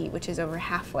 3C, which is over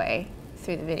halfway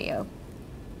through the video.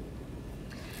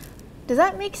 Does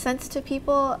that make sense to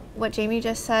people, what Jamie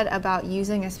just said about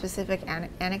using a specific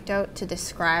anecdote to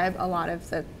describe a lot of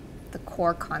the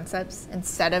core concepts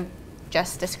instead of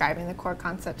just describing the core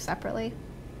concepts separately?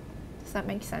 Does that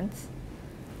make sense?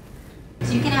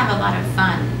 So you can have a lot of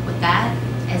fun with that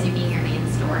as you being your main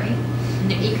story.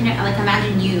 You can, like,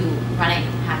 imagine you running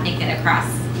half naked across,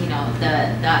 you know,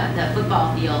 the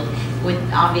football field with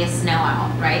obvious snow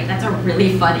out, right? That's a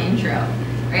really fun intro,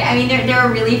 right? I mean, there are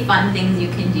really fun things you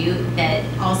can do that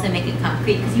also make it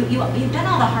concrete, because you've done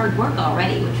all the hard work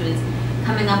already, which was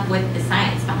coming up with the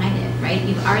science behind it, right?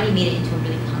 You've already made it into a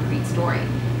really concrete story.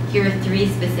 Here are 3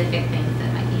 specific things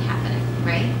that might be happening,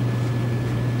 right?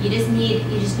 You just need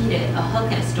a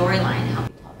hook and a storyline to help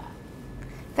you tell that.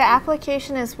 The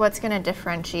application is what's going to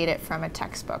differentiate it from a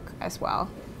textbook as well.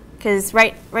 Because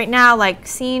right now, like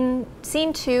scene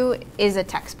 2 is a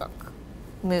textbook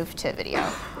moved to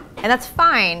video. And that's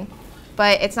fine,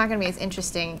 but it's not going to be as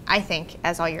interesting, I think,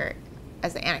 as the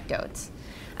anecdotes.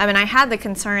 I mean, I had the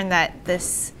concern that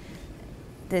this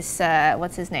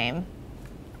what's his name?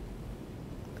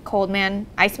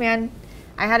 Iceman,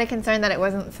 I had a concern that it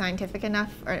wasn't scientific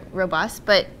enough or robust,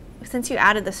 but since you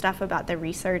added the stuff about the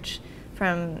research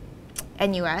from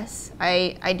NUS,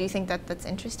 I do think that that's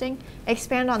interesting.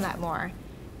 Expand on that more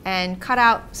and cut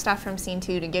out stuff from scene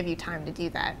 2 to give you time to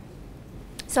do that.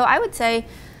 So I would say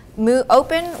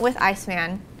open with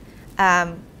Iceman,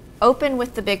 open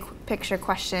with the big picture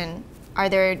question. Are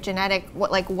there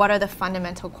what are the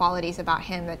fundamental qualities about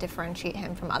him that differentiate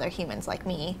him from other humans like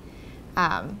me?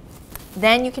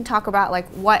 Then you can talk about like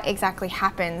what exactly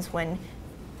happens when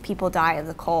people die of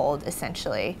the cold,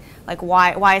 essentially. Like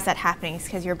why is that happening? It's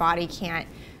because your body can't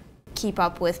keep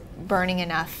up with burning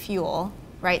enough fuel,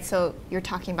 right? So you're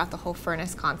talking about the whole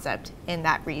furnace concept in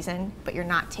that reason, but you're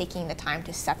not taking the time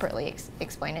to separately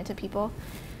explain it to people.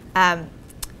 And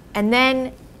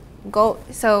then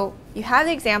so you have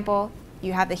the example,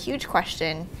 you have the huge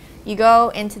question, you go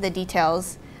into the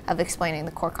details of explaining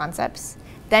the core concepts,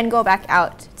 then go back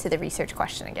out to the research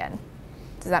question again.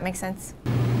 Does that make sense?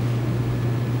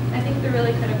 I think the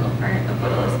really critical part of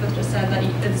what Elizabeth just said that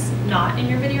is not in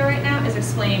your video right now is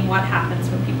explaining what happens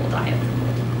when people die of the cold.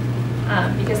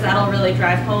 Because that'll really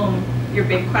drive home your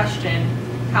big question,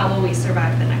 how will we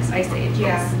survive the next ice age?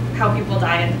 Yeah. Is how people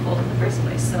die in the cold in the first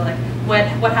place. So like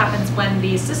what happens when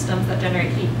these systems that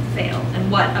generate heat fail,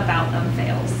 and what about them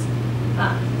fails?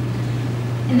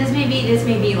 And this may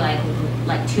be like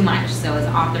too much, so as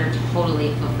author,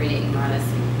 totally feel free to ignore this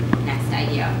next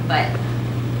idea. But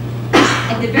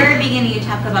at the very beginning, you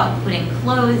talk about putting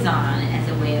clothes on as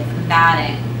a way of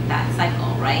combating that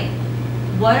cycle, right?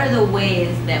 What are the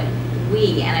ways that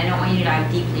we, and I don't want you to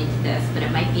dive deeply into this, but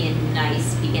it might be a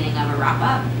nice beginning of a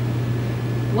wrap-up.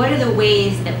 What are the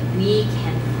ways that we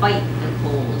can fight the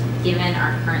cold given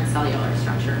our current cellular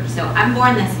structure? So I'm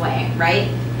born this way, right?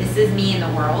 This is me in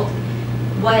the world.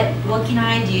 What can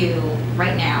I do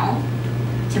right now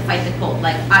to fight the cold?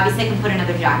 Like, obviously I can put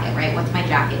another jacket, right? What's my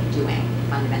jacket doing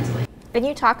fundamentally? And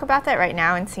you talk about that right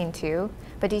now in scene 2,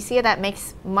 but do you see how that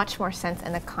makes much more sense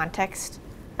in the context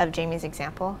of Jamie's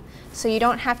example? So you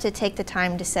don't have to take the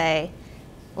time to say,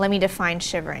 let me define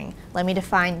shivering, let me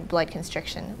define blood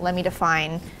constriction, let me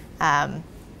define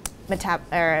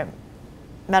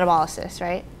metabolysis,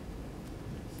 right?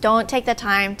 Don't take the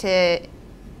time to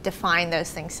define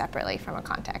those things separately from a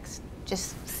context.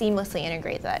 Just seamlessly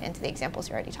integrate that into the examples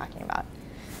you're already talking about.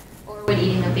 Or would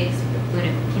eating a big spoon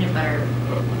of peanut butter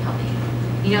help me?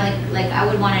 You know, like I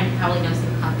would want to probably know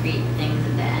some concrete things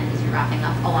at the end as you're wrapping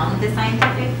up, along with the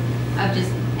scientific of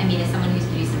just, I mean, as someone who used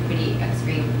to do some pretty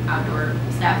extreme outdoor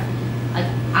stuff, like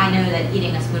I know that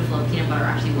eating a spoonful of peanut butter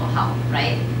actually will help,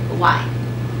 right? But why?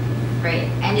 Right?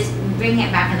 And just bringing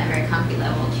it back on that very concrete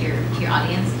level to your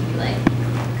audience to be like,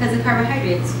 because the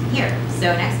carbohydrates here.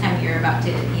 So next time you're about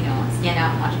to, you know, stand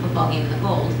out and watch a football game in the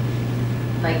cold,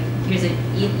 like here's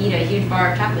eat a huge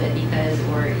bar of chocolate because,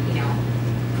 or you know,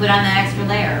 put on that extra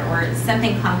layer or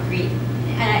something concrete,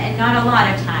 and not a lot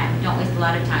of time. Don't waste a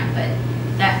lot of time, but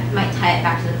that might tie it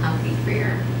back to the concrete for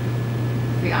your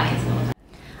audience a little bit.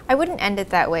 I wouldn't end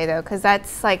it that way though, because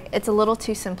that's like it's a little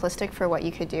too simplistic for what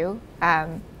you could do.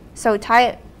 So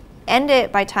end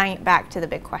it by tying it back to the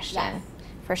big question. Yes.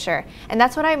 For sure. And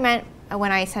that's what I meant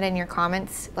when I said in your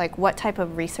comments, like what type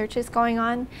of research is going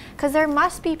on. Because there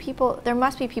must be people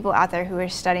out there who are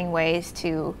studying ways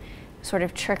to sort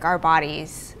of trick our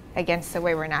bodies against the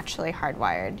way we're naturally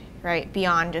hardwired, right?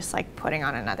 Beyond just like putting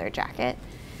on another jacket.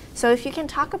 So if you can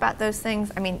talk about those things,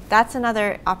 I mean, that's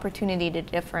another opportunity to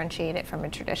differentiate it from a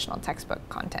traditional textbook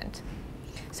content.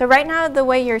 So right now, the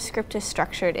way your script is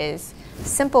structured is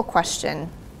simple question,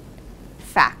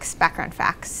 facts, background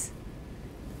facts,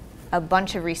 a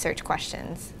bunch of research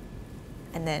questions,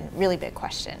 and then really big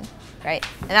question, right?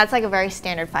 And that's like a very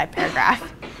standard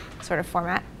 5-paragraph sort of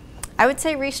format. I would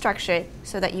say restructure it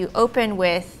so that you open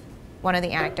with one of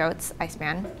the anecdotes,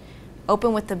 Iceman,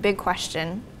 open with the big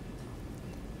question,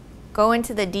 go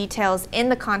into the details in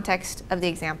the context of the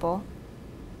example,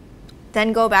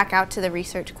 then go back out to the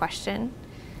research question.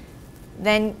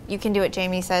 Then you can do what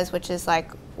Jamie says, which is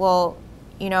like, well,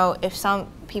 you know, if some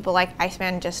people like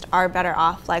Iceman just are better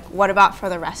off, like what about for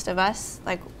the rest of us?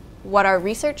 Like what are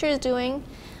researchers doing,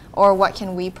 or what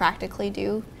can we practically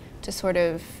do to sort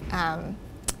of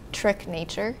trick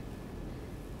nature?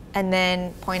 And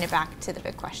then point it back to the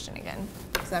big question again.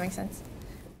 Does that make sense?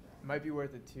 It might be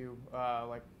worth it too.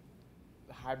 Like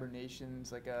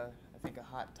hibernation's like I think a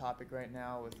hot topic right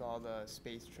now with all the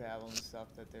space travel and stuff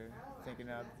that they're thinking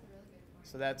of.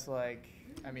 So that's like,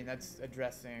 I mean, that's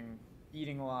addressing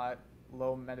eating a lot,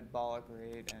 low metabolic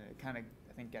rate, and it kind of,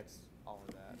 I think, gets all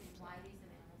of that. So. Why do some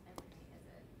animals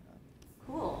hibernate? Is it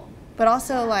cool? But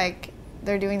also, like,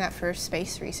 they're doing that for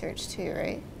space research too,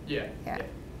 right? Yeah. Yeah.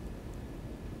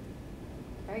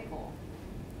 Very cool.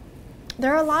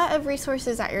 There are a lot of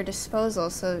resources at your disposal,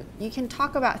 so you can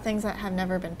talk about things that have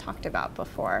never been talked about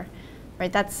before,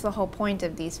 right? That's the whole point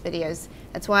of these videos.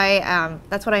 That's why,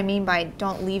 that's what I mean by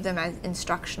don't leave them as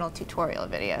instructional tutorial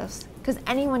videos, because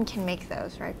anyone can make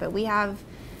those, right? But we have,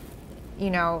 you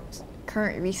know,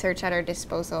 current research at our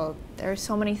disposal. There are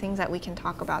so many things that we can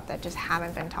talk about that just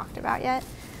haven't been talked about yet.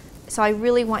 So I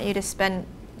really want you to spend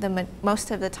the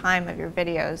most of the time of your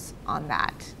videos on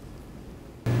that.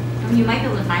 You might be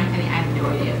able to find, I mean, I have no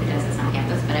idea if it does this on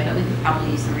campus, but I bet we could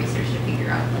probably use some research to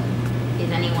figure out, like, is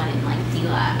anyone in, like,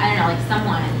 DLA, I don't know, like,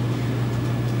 someone,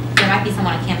 there might be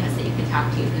someone on campus that you could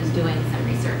talk to who's doing some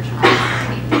research on this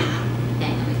thing,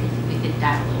 and we could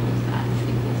dive a little into that, which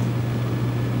would be cool.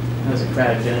 There's a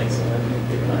cryogenics, so I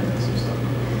think they might know some stuff.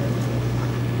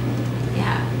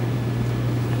 Yeah.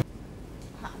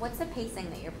 What's the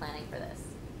pacing that you're planning for this?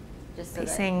 Just so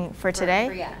Pacing for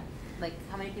today? Yeah. Like,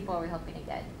 how many people are we hoping to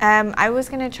get? I was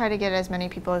going to try to get as many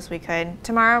people as we could.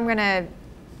 Tomorrow I'm going to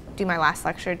do my last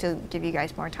lecture to give you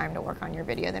guys more time to work on your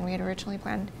video than we had originally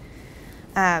planned.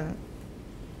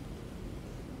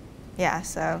 Yeah,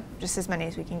 so just as many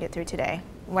as we can get through today.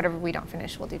 Whatever we don't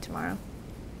finish, we'll do tomorrow.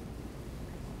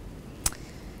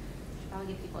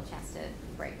 Probably give people a chance to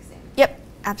break soon. Yep,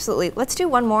 absolutely. Let's do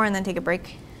one more and then take a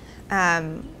break.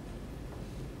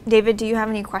 David, do you have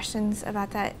any questions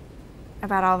about that?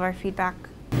 About all of our feedback?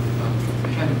 I'm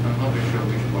not really sure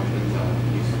which questions are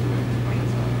used to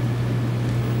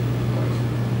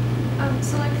it.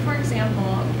 So like for example,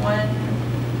 one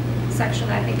section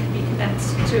I think could be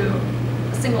condensed to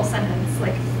a single sentence,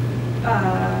 like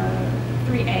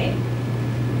 3A.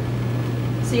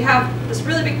 So you have this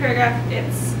really big paragraph,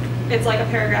 it's like a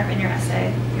paragraph in your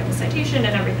essay, you have a citation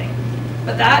and everything.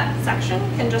 But that section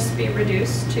can just be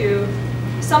reduced to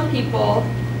some people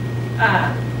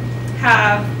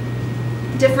have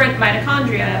different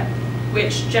mitochondria,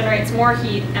 which generates more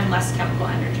heat and less chemical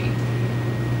energy.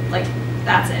 Like,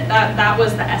 that's it. That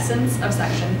was the essence of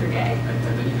section 3A. I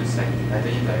don't need to say, I don't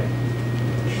need like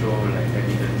show like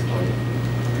evidence for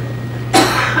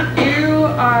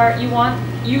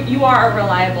it. You are a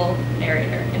reliable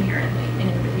narrator inherently in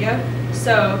your video.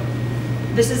 So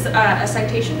this is a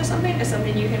citation to something is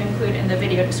something you can include in the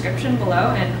video description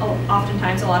below, and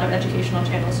oftentimes a lot of educational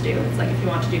channels do. It's like if you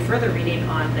want to do further reading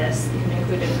on this, you can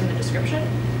include it in the description.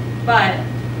 But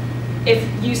if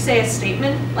you say a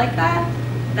statement like that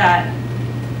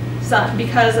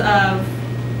because of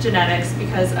genetics,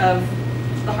 because of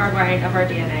the hardwiring of our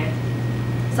DNA,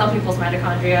 some people's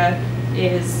mitochondria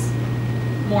is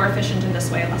more efficient in this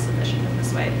way, less efficient in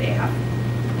this way.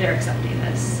 They're accepting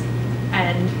this.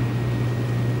 And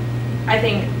I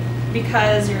think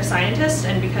because you're a scientist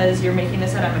and because you're making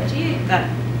this at MIT, that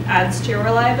adds to your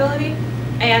reliability.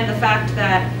 And the fact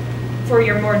that for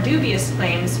your more dubious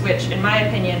claims, which in my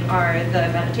opinion are the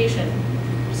meditation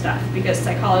stuff, because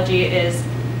psychology is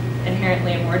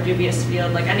inherently a more dubious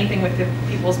field, like anything with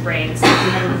people's brains, we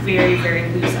have a very, very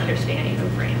loose understanding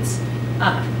of brains.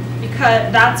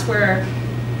 Because that's where,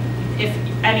 if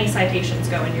any citations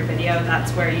go in your video,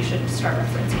 that's where you should start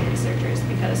referencing researchers,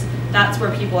 because that's where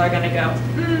people are going to go,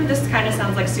 this kind of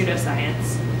sounds like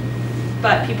pseudoscience.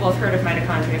 But people have heard of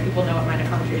mitochondria, people know what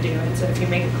mitochondria do, and so if you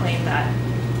make a claim that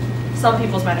some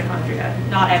people's mitochondria,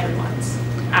 not everyone's,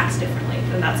 acts differently,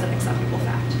 then that's an acceptable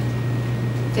fact.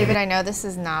 David, I know this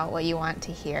is not what you want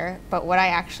to hear, but what I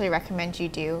actually recommend you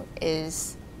do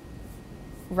is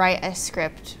write a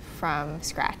script from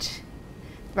scratch.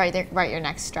 Write your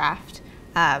next draft.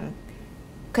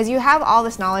 because you have all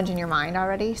this knowledge in your mind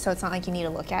already, so it's not like you need to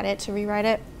look at it to rewrite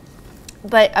it.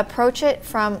 But approach it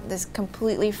from this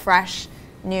completely fresh,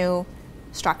 new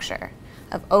structure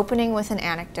of opening with an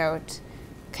anecdote,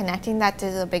 connecting that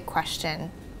to the big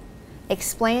question,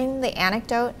 explaining the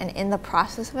anecdote, and in the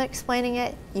process of explaining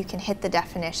it, you can hit the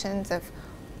definitions of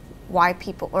why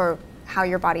people, or how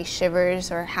your body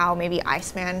shivers, or how maybe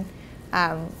Iceman,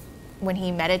 when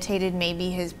he meditated, maybe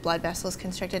his blood vessels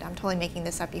constricted. I'm totally making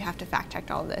this up. You have to fact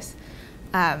check all of this.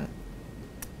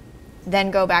 Then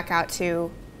go back out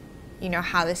to, you know,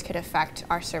 how this could affect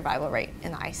our survival rate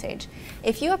in the Ice Age.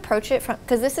 If you approach it from,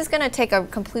 because this is going to take a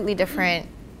completely different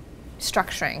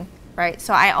structuring, right?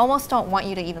 So I almost don't want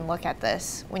you to even look at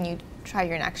this when you try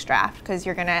your next draft, because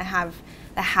you're going to have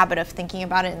the habit of thinking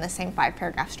about it in the same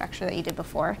 5-paragraph structure that you did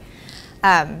before.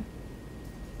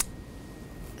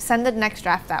 Send the next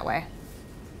draft that way.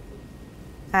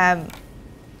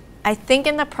 I think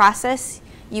in the process,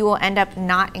 you will end up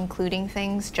not including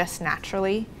things just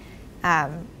naturally.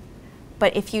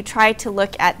 But if you try to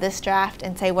look at this draft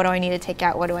and say, what do I need to take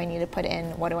out? What do I need to put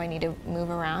in? What do I need to move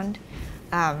around?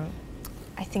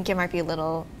 I think it might be a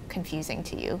little confusing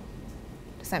to you.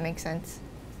 Does that make sense?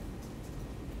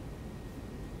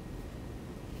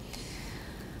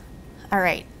 All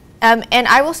right. And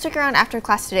I will stick around after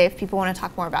class today if people want to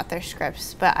talk more about their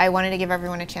scripts, but I wanted to give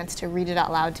everyone a chance to read it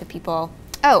out loud to people.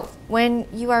 Oh, when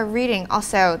you are reading,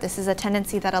 also, this is a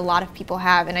tendency that a lot of people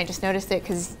have, and I just noticed it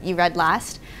because you read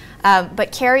last,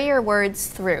 but carry your words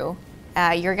through.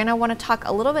 You're going to want to talk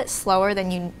a little bit slower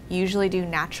than you usually do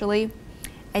naturally,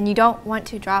 and you don't want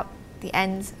to drop the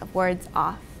ends of words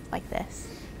off like this,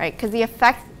 right? Because the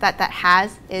effect that that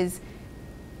has is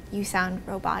you sound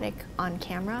robotic on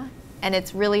camera, and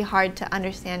it's really hard to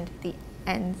understand the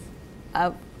ends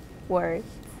of words,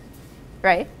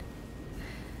 right?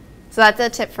 So that's a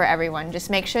tip for everyone. Just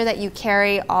make sure that you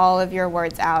carry all of your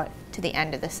words out to the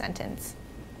end of the sentence.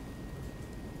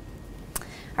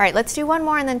 All right, let's do one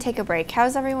more and then take a break.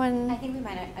 How's everyone? I think we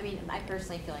might, I mean, I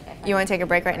personally feel like I find You want to take a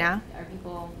break right now? Are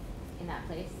people in that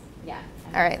place? Yeah.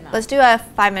 All right, let's do a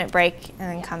 5-minute break and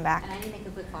then come back. And I need to make a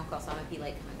quick phone call, so I'm going to be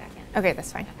like coming back in. Okay,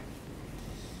 that's fine. Okay.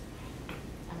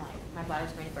 I'm like, my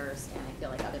bladder's going to burst, and I feel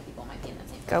like other people might be in that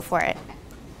same place. Go for it.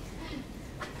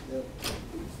 Okay.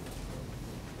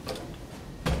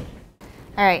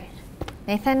 All right,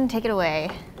 Nathan, take it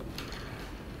away.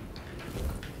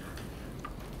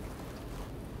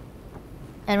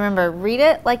 And remember, read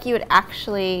it like you would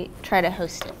actually try to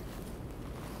host it.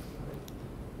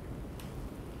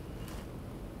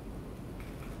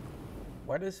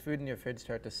 Why does food in your fridge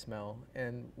start to smell?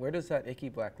 And where does that icky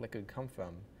black liquid come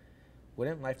from?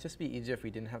 Wouldn't life just be easier if we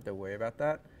didn't have to worry about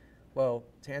that? Well,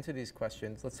 to answer these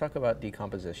questions, let's talk about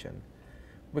decomposition.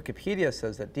 Wikipedia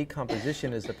says that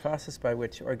decomposition is the process by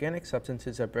which organic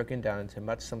substances are broken down into a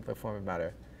much simpler form of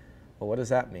matter. Well, what does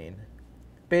that mean?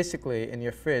 Basically, in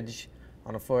your fridge,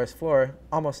 on a forest floor,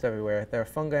 almost everywhere, there are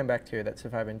fungi and bacteria that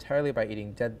survive entirely by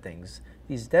eating dead things.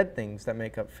 These dead things that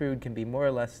make up food can be more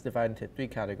or less divided into 3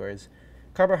 categories.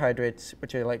 Carbohydrates,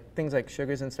 which are like things like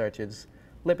sugars and starches,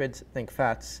 lipids, think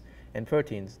fats, and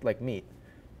proteins, like meat.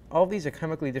 All of these are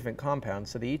chemically different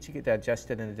compounds, so they each get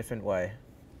digested in a different way.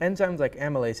 Enzymes like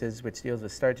amylases, which deals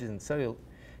with starches, and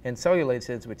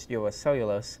cellulases, which deal with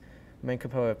cellulose, main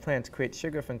component of plants, create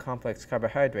sugar from complex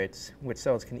carbohydrates, which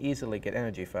cells can easily get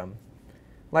energy from.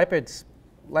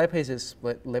 Lipases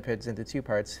split lipids into 2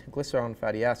 parts, glycerol and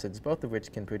fatty acids, both of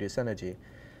which can produce energy.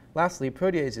 Lastly,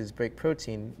 proteases break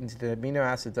protein into the amino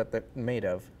acids that they're made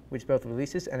of, which both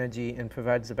releases energy and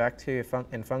provides the bacteria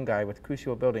and fungi with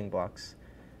crucial building blocks.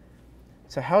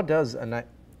 So how does a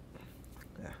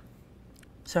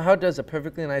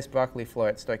perfectly nice broccoli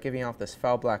floret start giving off this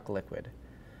foul black liquid?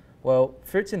 Well,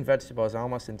 fruits and vegetables are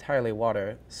almost entirely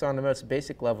water, so on the most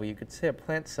basic level you could say a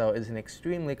plant cell is an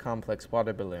extremely complex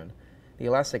water balloon. The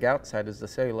elastic outside is the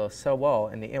cellulose cell wall,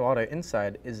 and the water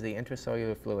inside is the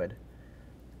intracellular fluid.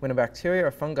 When a bacteria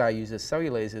or fungi uses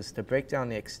cellulases to break down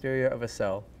the exterior of a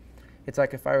cell, it's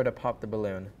like if I were to pop the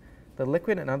balloon. The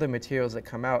liquid and other materials that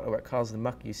come out are what cause the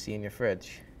muck you see in your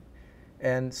fridge.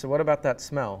 And so what about that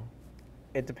smell?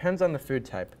 It depends on the food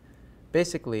type.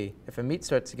 Basically, if a meat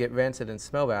starts to get rancid and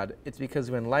smell bad, it's because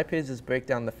when lipases break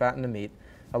down the fat in the meat,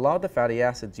 a lot of the fatty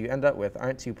acids you end up with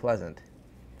aren't too pleasant.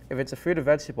 If it's a fruit or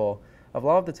vegetable, a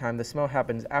lot of the time the smell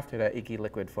happens after that icky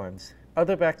liquid forms.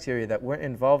 Other bacteria that weren't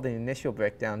involved in the initial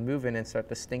breakdown move in and start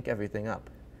to stink everything up.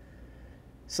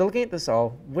 So looking at this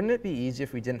all, wouldn't it be easier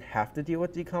if we didn't have to deal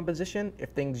with decomposition,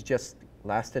 if things just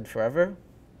lasted forever?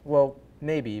 Well,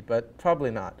 maybe, but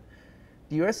probably not.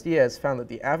 The USDA has found that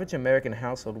the average American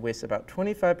household wastes about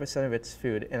 25% of its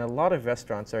food, and a lot of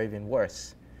restaurants are even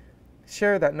worse.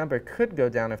 Sure, that number could go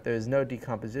down if there is no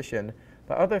decomposition,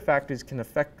 but other factors can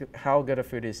affect how good a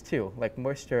food is too, like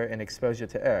moisture and exposure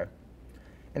to air.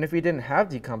 And if we didn't have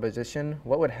decomposition,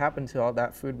 what would happen to all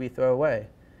that food we throw away?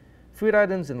 Food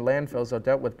items in landfills are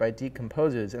dealt with by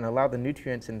decomposers and allow the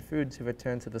nutrients in food to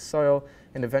return to the soil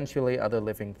and eventually other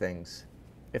living things.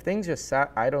 If things just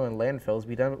sat idle in landfills,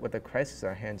 we'd end up with a crisis on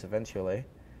our hands eventually.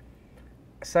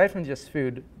 Aside from just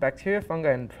food, bacteria,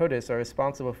 fungi, and protists are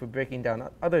responsible for breaking down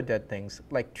other dead things,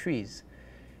 like trees.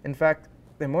 In fact,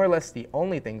 they're more or less the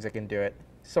only things that can do it.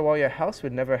 So while your house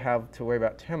would never have to worry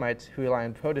about termites who rely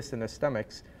on protists in their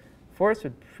stomachs, forests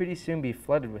would pretty soon be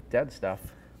flooded with dead stuff.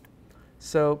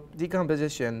 So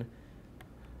decomposition,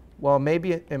 while it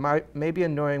may be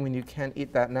annoying when you can't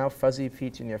eat that now fuzzy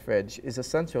peach in your fridge, is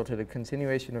essential to the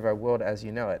continuation of our world as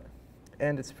you know it.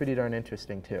 And it's pretty darn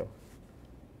interesting too.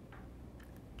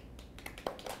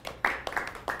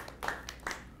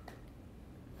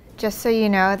 Just so you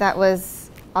know, that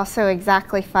was also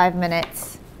exactly 5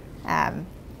 minutes.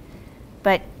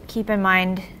 But keep in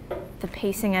mind, the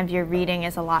pacing of your reading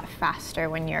is a lot faster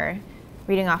when you're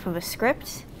reading off of a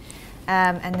script.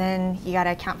 And then you got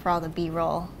to account for all the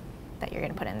B-roll that you're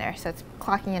going to put in there. So it's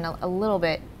clocking in a little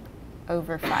bit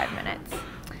over 5 minutes.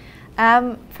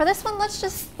 For this one,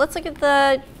 let's look at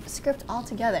the script all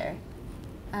together.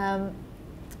 And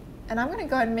I'm going to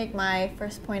go ahead and make my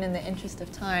first point in the interest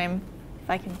of time, if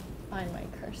I can find my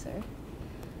cursor,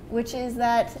 which is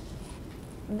that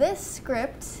this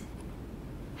script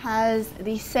has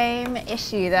the same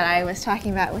issue that I was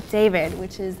talking about with David,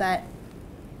 which is that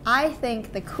I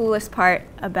think the coolest part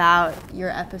about your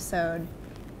episode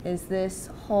is this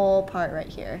whole part right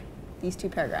here, these 2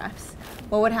 paragraphs.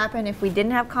 What would happen if we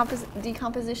didn't have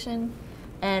decomposition,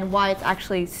 and why it's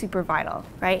actually super vital,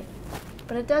 right?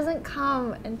 But it doesn't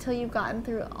come until you've gotten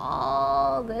through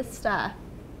all this stuff.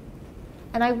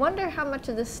 And I wonder how much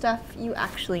of this stuff you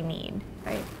actually need,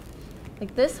 right?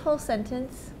 Like this whole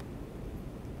sentence,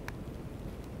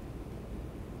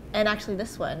 and actually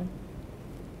this one,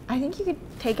 I think you could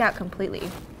take out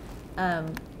completely.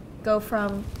 Go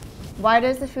from, why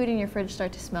does the food in your fridge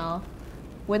start to smell?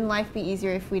 Wouldn't life be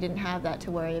easier if we didn't have that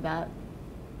to worry about?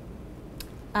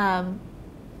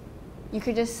 You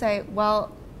could just say,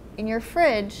 well, in your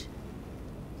fridge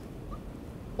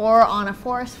or on a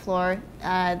forest floor,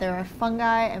 there are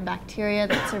fungi and bacteria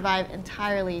that survive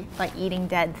entirely by eating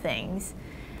dead things.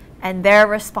 And they're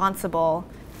responsible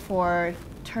for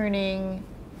turning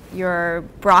your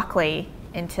broccoli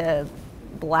into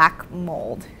black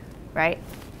mold, right?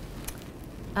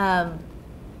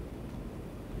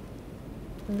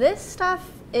 This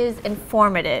stuff is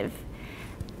informative.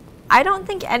 I don't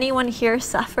think anyone here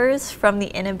suffers from the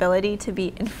inability to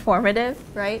be informative,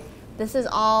 right? This is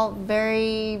all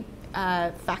very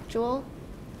factual,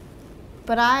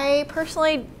 but I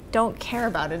personally don't care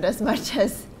about it as much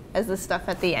as the stuff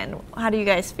at the end. How do you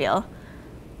guys feel?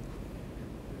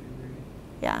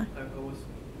 Yeah. I was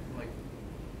like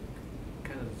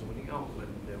kind of zoning out when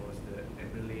there was the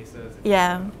amylases.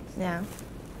 Yeah, yeah.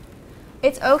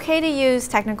 It's okay to use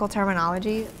technical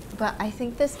terminology, but I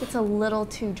think this gets a little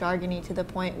too jargony to the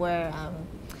point where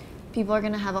people are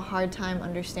going to have a hard time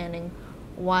understanding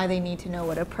why they need to know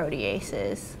what a protease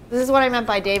is. This is what I meant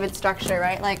by David's structure,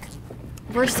 right? Like,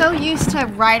 we're so used to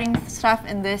writing stuff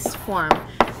in this form,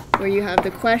 where you have the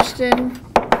question,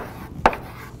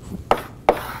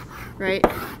 right?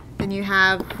 Then you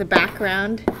have the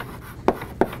background.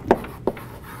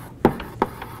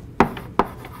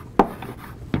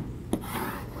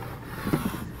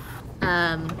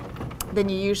 Then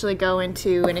you usually go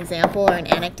into an example or an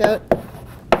anecdote.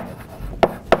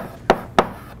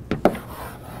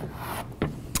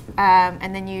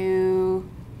 And then you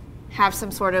have some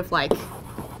sort of like,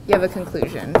 you have a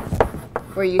conclusion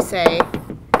where you say,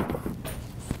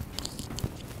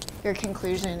 your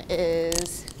conclusion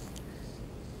is,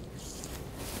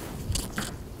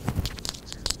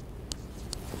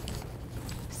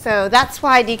 so that's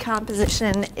why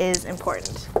decomposition is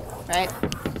important, right?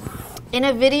 In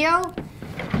a video,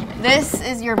 this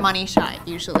is your money shot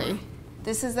usually.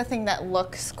 This is the thing that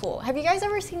looks cool. Have you guys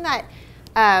ever seen that?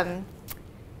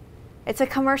 It's a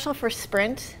commercial for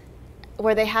Sprint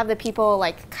where they have the people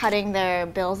like cutting their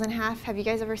bills in half. Have you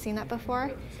guys ever seen that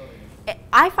before?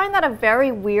 I find that a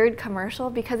very weird commercial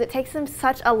because it takes them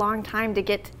such a long time to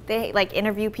get, they like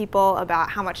interview people about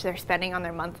how much they're spending on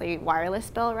their monthly wireless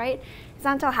bill, right? It's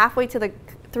not until halfway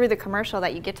through the commercial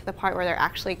that you get to the part where they're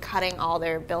actually cutting all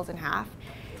their bills in half.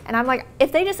 And I'm like,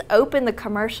 if they just open the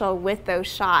commercial with those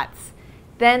shots,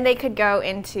 then they could go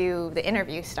into the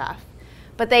interview stuff.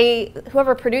 But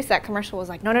whoever produced that commercial was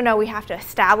like, no, no, no, we have to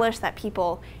establish that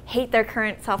people hate their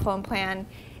current cell phone plan,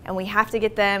 and we have to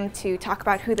get them to talk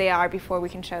about who they are before we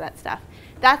can show that stuff.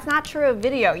 That's not true of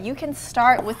video. You can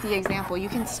start with the example. You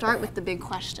can start with the big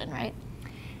question, right?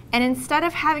 And instead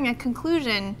of having a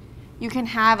conclusion, you can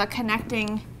have a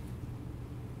connecting,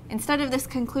 instead of this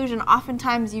conclusion,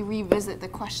 oftentimes you revisit the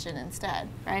question instead,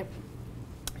 right?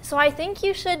 So I think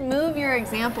you should move your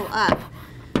example up.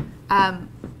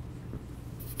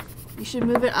 You should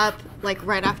move it up like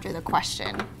right after the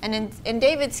question. And in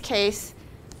David's case,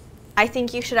 I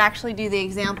think you should actually do the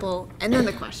example and then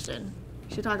the question.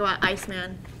 You should talk about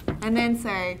Iceman and then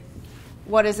say,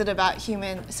 what is it about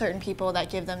certain people that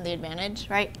give them the advantage,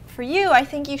 right? For you, I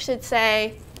think you should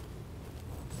say,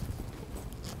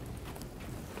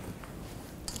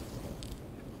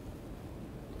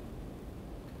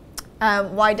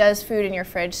 why does food in your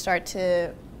fridge start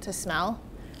to smell?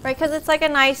 Right, because it's like a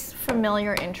nice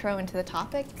familiar intro into the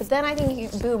topic. But then I think you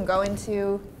can, boom, go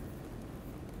into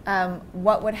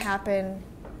what would happen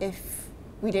if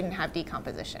we didn't have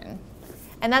decomposition.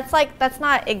 And that's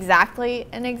not exactly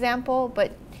an example,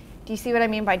 but do you see what I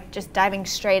mean by just diving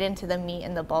straight into the meat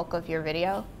and the bulk of your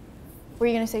video? Were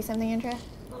you going to say something, Andrea?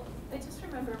 Well, I just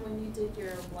remember when you did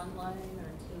your one-line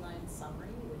or two-line summary,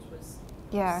 which was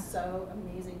so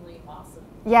amazingly awesome.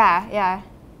 Yeah, yeah.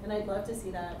 And I'd love to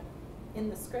see that in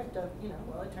the script of,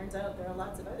 well, it turns out there are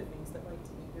lots of other things that like to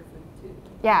eat your food too.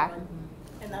 Yeah.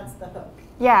 And that's the hook.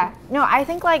 Yeah. No, I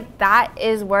think like that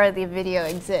is where the video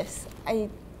exists.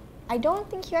 I don't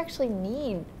think you actually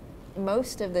need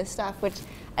most of this stuff, which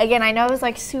again, I know is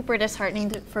like super disheartening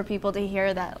for people to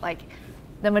hear that like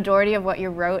the majority of what you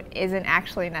wrote isn't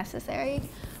actually necessary.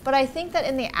 But I think that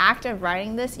in the act of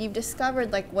writing this, you've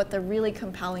discovered like what the really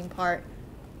compelling part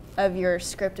of your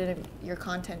script and your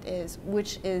content is,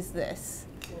 which is this.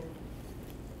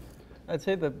 I'd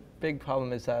say the big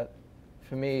problem is that,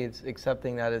 for me, it's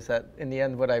accepting that is that in the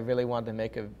end, what I really want to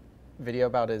make a video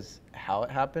about is how it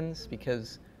happens,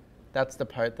 because that's the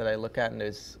part that I look at, and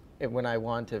when I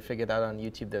want to figure that out on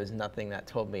YouTube, there's nothing that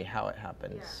told me how it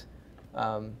happens.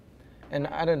 Yeah. And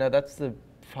I don't know, that's the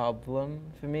problem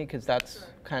for me, because that's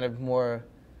kind of more,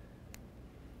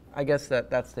 I guess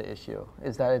that's the issue,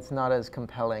 is that it's not as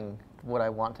compelling what I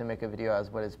want to make a video as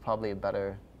what is probably a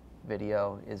better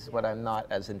video is what I'm not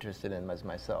as interested in as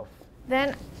myself.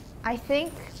 Then I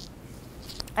think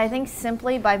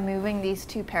simply by moving these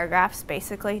two paragraphs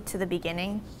basically to the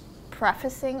beginning,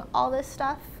 prefacing all this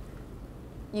stuff,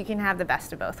 you can have the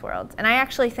best of both worlds. And I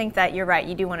actually think that you're right,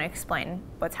 you do want to explain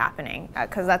what's happening,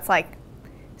 because that's like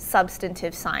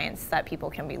substantive science that people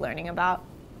can be learning about.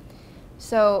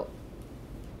 So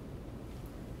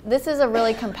this is a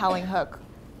really compelling hook.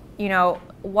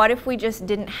 What if we just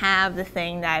didn't have the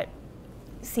thing that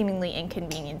seemingly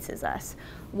inconveniences us?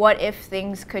 What if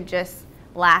things could just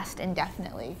last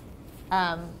indefinitely?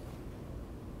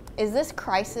 Is this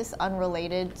crisis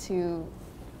unrelated to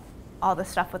all the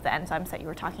stuff with the enzymes that you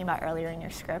were talking about earlier in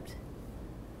your script?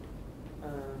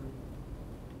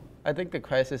 I think the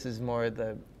crisis is more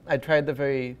I tried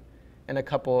in a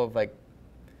couple of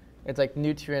it's like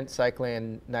nutrient cycling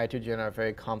and nitrogen are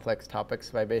very complex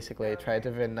topics, so I basically tried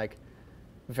to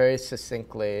very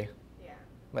succinctly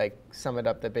sum it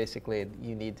up that basically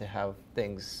you need to have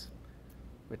things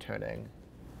returning.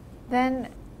 Then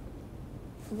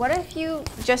what if you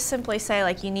just simply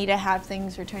say you need to have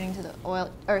things returning to the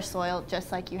oil or soil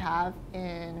just like you have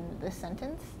in this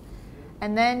sentence?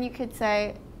 And then you could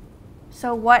say,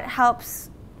 so what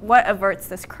averts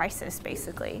this crisis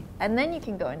basically? And then you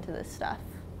can go into this stuff.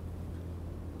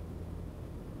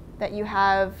 That you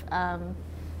have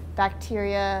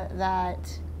bacteria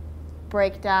that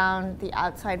break down the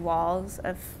outside walls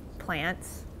of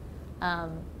plants,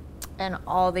 and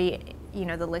all the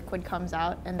liquid comes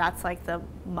out, and that's like the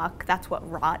muck. That's what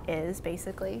rot is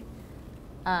basically.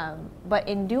 But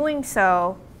in doing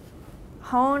so,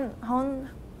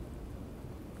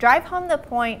 drive home the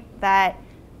point that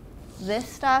this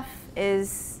stuff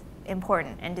is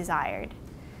important and desired.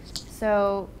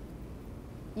 So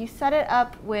you set it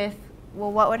up with, well,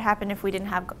 what would happen if we didn't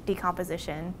have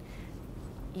decomposition?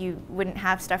 You wouldn't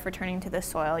have stuff returning to the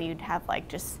soil. You'd have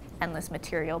just endless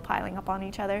material piling up on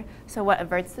each other. So what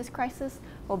averts this crisis?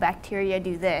 Well, bacteria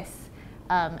do this.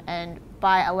 And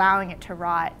by allowing it to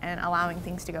rot and allowing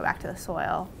things to go back to the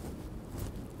soil,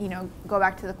 go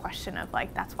back to the question of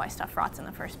that's why stuff rots in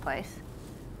the first place.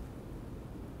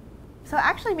 So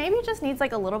actually, maybe it just needs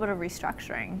a little bit of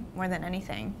restructuring more than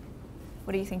anything.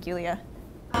 What do you think, Yuliya?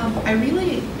 I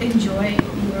really enjoy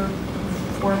your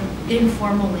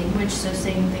informal language, so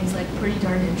saying things like pretty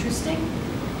darn interesting.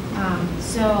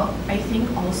 So I think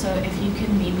also if you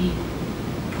can maybe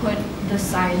put the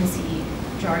science-y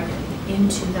jargon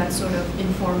into that sort of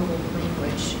informal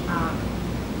language,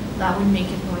 that would make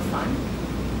it more fun,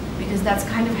 because that's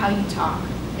kind of how you talk.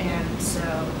 And so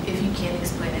if you can't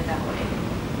explain it that way,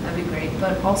 that'd be great.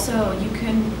 But also you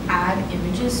can add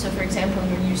images. So for example,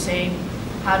 when you're saying,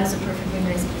 how does a perfectly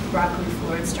nice broccoli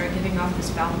floret start giving off this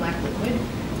foul black liquid?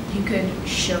 You could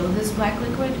show this black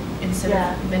liquid instead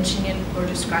of mentioning it or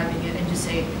describing it, and just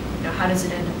say, you know, how does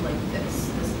it end up like this?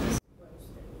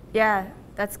 Yeah,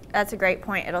 that's a great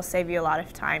point. It'll save you a lot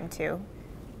of time too.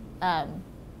 I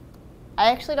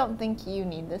actually don't think you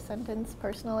need this sentence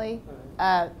personally,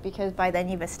 because by then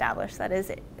you've established that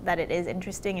it is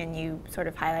interesting, and you sort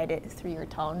of highlight it through your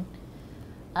tone.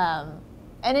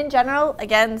 And in general,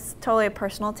 again, it's totally a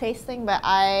personal taste thing, but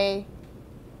I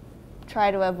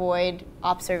try to avoid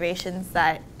observations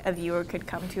that a viewer could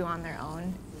come to on their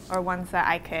own, or ones that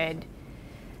I could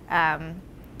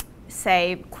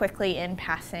say quickly in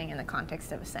passing in the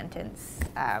context of a sentence.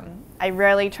 I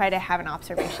rarely try to have an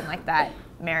observation like that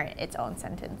merit its own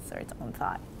sentence or its own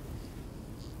thought.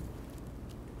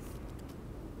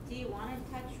 Do you want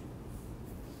to touch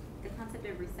the concept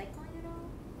of recycling at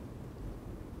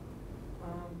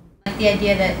all? Like the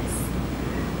idea that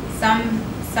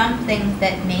some things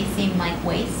that may seem like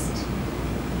waste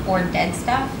or dead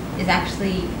stuff is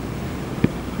actually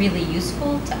really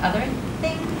useful to other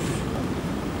things.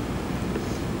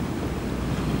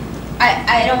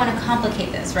 I don't want to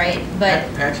complicate this, right? But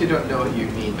I actually don't know what you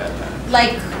mean by that.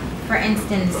 like, for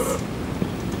instance,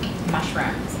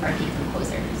 mushrooms are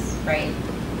decomposers, right?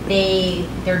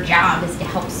 Their job is to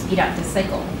help speed up the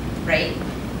cycle, right?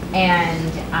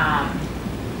 And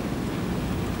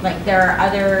like there are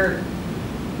other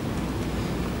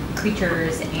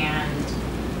creatures and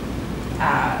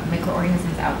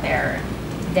microorganisms out there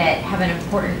that have an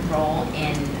important role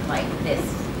in like this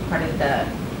part of the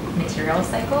material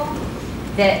cycle,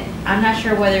 that I'm not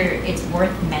sure whether it's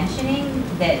worth mentioning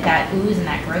that ooze and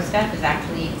that gross stuff is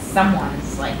actually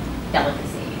someone's like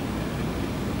delicacy.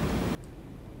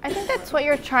 I think that's what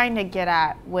you're trying to get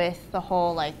at with the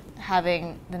whole like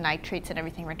having the nitrates and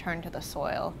everything returned to the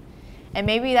soil. And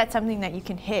maybe that's something that you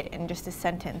can hit in just a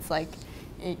sentence, like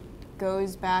it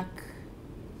goes back,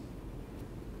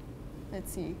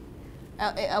 let's see,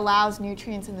 it allows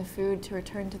nutrients in the food to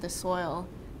return to the soil.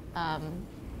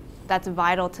 That's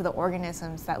vital to the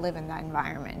organisms that live in that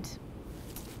environment.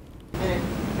 And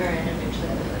eventually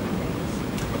other living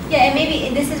things. Yeah, and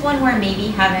maybe this is one where maybe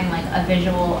having like a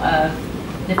visual of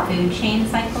the food chain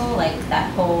cycle, like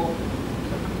that whole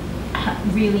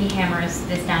really hammers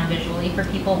this down visually for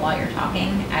people while you're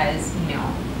talking, as you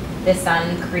know, the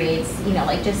sun creates, you know,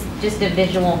 like just a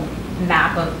visual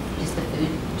map of just the food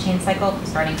chain cycle,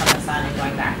 starting from the sun and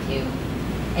going back to,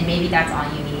 and maybe that's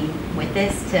all you need with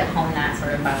this to hone that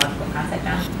sort of biological concept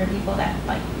down for people, that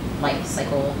like life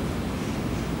cycle.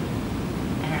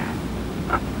 I don't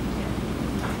know.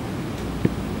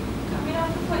 Coming off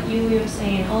of what Yuliya was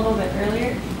saying a little bit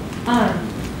earlier,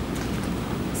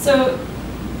 so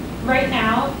right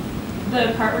now,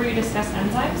 the part where you discuss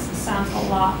enzymes sounds a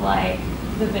lot like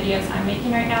the videos I'm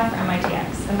making right now for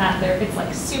MITx, and that it's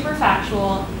like super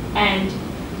factual and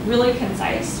really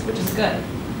concise, which is good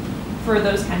for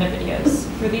those kind of videos.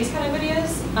 For these kind of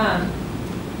videos,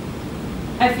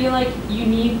 I feel like you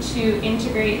need to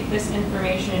integrate this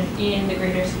information in the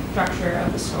greater structure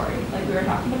of the story, like we were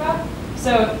talking about.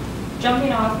 So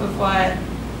jumping off of what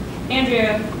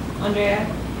Andrea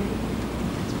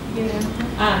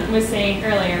was saying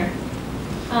earlier,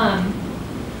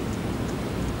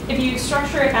 if you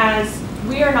structure it as,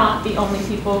 we are not the only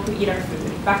people who eat our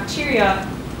food. Bacteria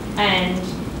and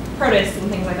protists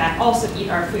and things like that also eat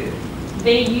our food.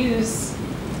 They use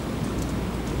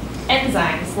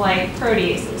enzymes like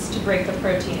proteases to break the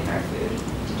protein in our food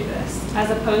to do this,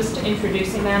 as opposed to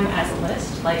introducing them as a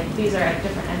list, like these are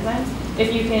different enzymes.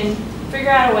 If you can figure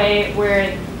out a way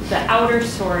where the outer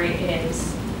story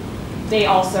is, they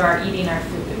also are eating our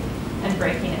food and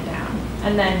breaking it down,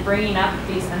 and then bringing up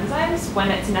these enzymes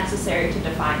when it's necessary to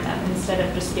define them, instead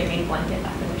of just giving blanket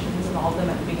definitions of all of them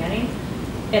at the beginning.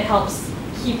 It helps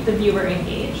keep the viewer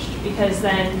engaged, because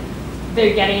then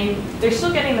they're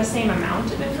still getting the same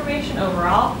amount of information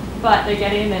overall, but they're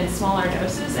getting it in smaller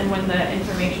doses and when the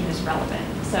information is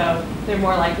relevant. So they're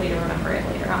more likely to remember it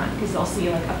later on, because they'll see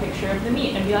like a picture of the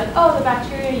meat and be like, oh, the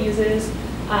bacteria uses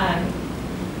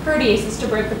proteases to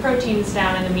break the proteins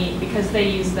down in the meat because they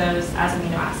use those as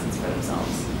amino acids for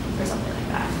themselves, or something like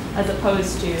that, as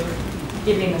opposed to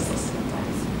giving this list of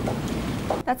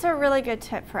enzymes. That's a really good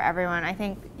tip for everyone. I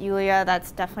think, Yuliya,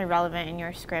 that's definitely relevant in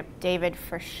your script. David,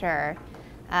 for sure.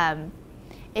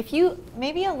 If you,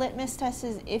 maybe a litmus test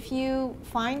is if you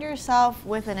find yourself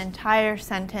with an entire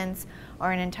sentence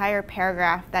or an entire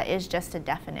paragraph that is just a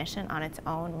definition on its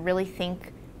own, really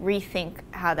rethink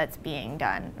how that's being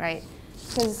done, right?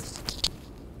 Because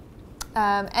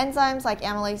enzymes like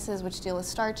amylases, which deal with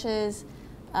starches,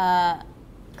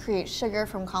 create sugar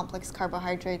from complex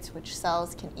carbohydrates, which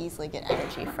cells can easily get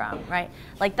energy from, right?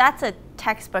 Like that's a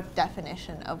textbook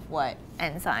definition of what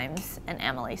enzymes and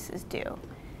amylases do.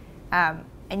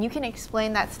 And you can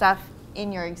explain that stuff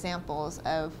in your examples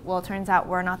of, well, it turns out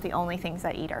we're not the only things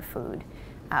that eat our food.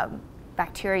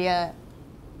 Bacteria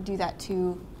do that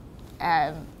too.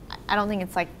 I don't think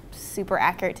it's like super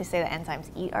accurate to say that enzymes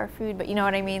eat our food, but you know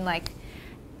what I mean? Like,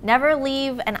 never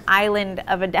leave an island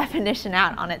of a definition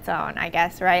out on its own, I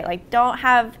guess, right? Like, don't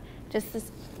have just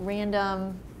this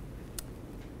random,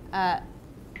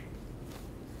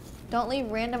 don't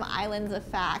leave random islands of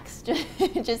facts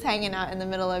just hanging out in the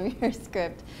middle of your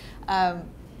script for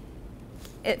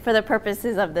the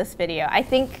purposes of this video. I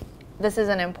think this is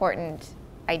an important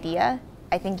idea.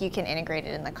 I think you can integrate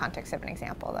it in the context of an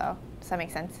example, though. Does that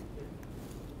make sense?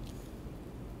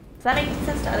 Does that make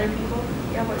sense to other people?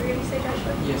 Yeah, what were you going to say,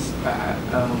 Joshua? Yes,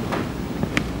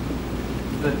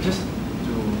 just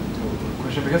to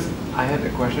question, because I had a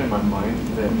question in my mind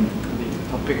that the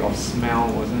topic of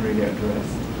smell wasn't really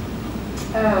addressed.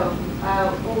 Oh,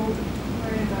 well,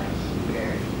 where about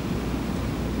here?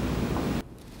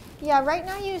 Yeah, right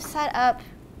now you set up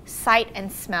sight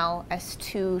and smell as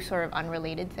two sort of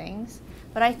unrelated things,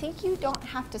 but I think you don't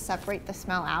have to separate the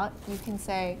smell out. You can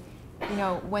say, you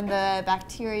know, when the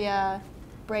bacteria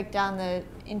break down the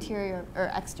interior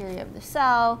or exterior of the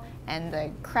cell and the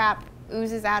crap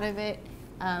oozes out of it,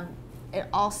 it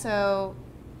also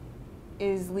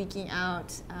is leaking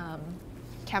out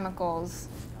chemicals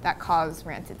that cause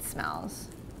rancid smells,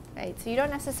 right? So you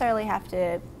don't necessarily have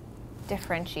to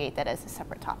differentiate that as a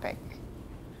separate topic.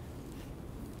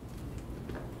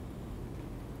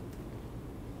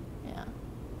 Yeah.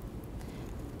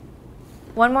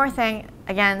 One more thing,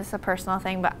 again, this is a personal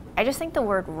thing, but I just think the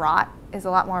word rot is a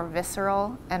lot more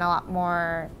visceral and a lot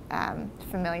more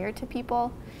familiar to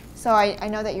people. So I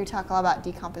know that you talk a lot about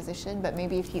decomposition, but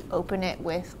maybe if you open it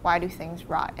with why do things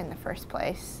rot in the first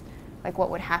place, like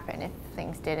what would happen if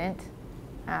things didn't,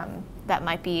 that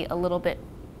might be a little bit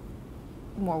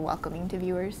more welcoming to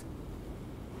viewers.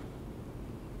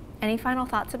 Any final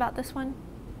thoughts about this one?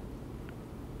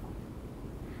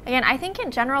 Again, I think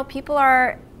in general people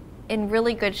are in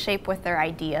really good shape with their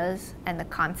ideas and the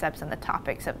concepts and the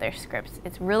topics of their scripts.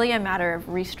 It's really a matter of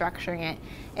restructuring it,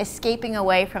 escaping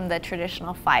away from the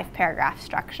traditional 5-paragraph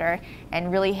structure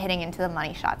and really hitting into the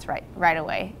money shots right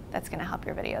away. That's going to help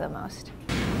your video the most.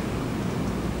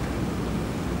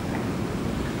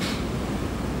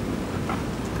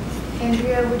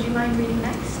 Andrea, would you mind reading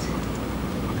next?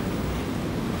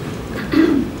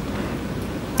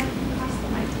 Pass the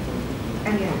mic.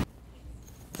 Andrea.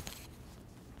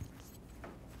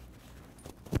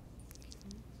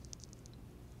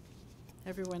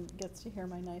 Everyone gets to hear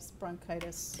my nice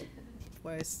bronchitis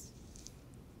voice.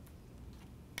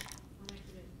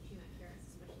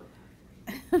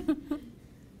 I'm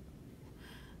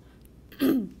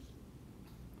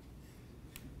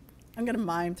going to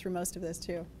mime through most of this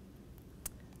too.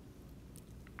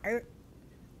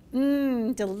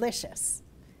 Delicious.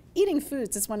 Eating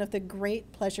foods is one of the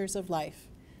great pleasures of life.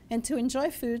 And to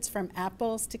enjoy foods from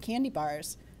apples to candy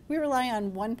bars, we rely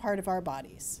on one part of our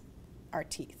bodies, our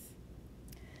teeth.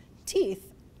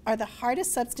 Teeth are the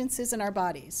hardest substances in our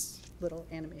bodies, little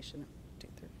animation,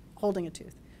 holding a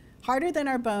tooth, harder than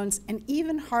our bones and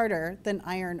even harder than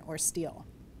iron or steel.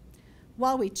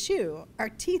 While we chew, our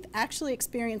teeth actually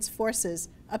experience forces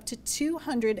up to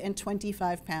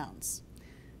 225 pounds.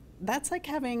 That's like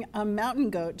having a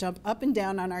mountain goat jump up and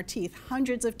down on our teeth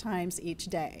hundreds of times each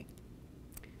day.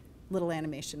 Little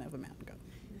animation of a mountain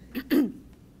goat.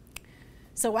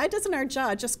 So why doesn't our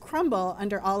jaw just crumble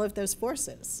under all of those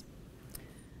forces?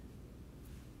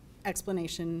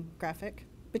 Explanation graphic.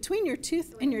 Between your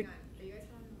tooth and your... Are you guys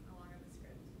along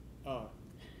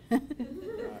the script?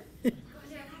 Oh.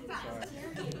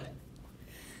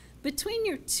 Between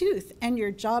your tooth and your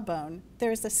jawbone,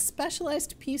 there is a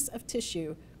specialized piece of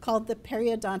tissue called the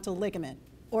periodontal ligament,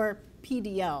 or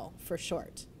PDL for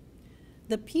short.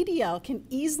 The PDL can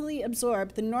easily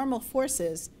absorb the normal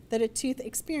forces that a tooth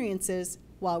experiences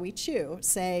while we chew,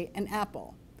 say, an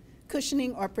apple,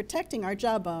 cushioning or protecting our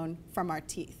jawbone from our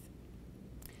teeth.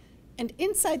 And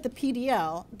inside the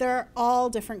PDL, there are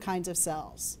all different kinds of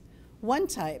cells. One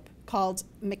type, called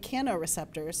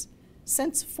mechanoreceptors,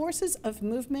 sense forces of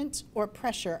movement or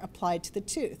pressure applied to the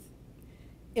tooth.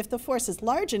 If the force is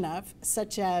large enough,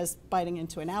 such as biting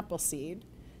into an apple seed,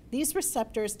 these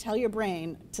receptors tell your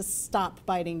brain to stop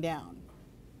biting down.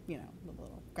 You know, the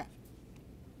little graph.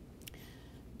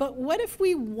 But what if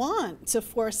we want to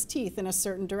force teeth in a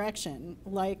certain direction,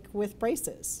 like with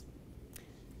braces?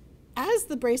 As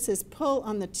the braces pull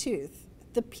on the tooth,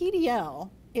 the PDL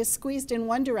is squeezed in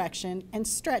one direction and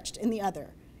stretched in the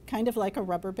other, kind of like a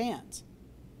rubber band.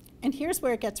 And here's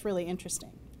where it gets really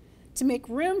interesting. To make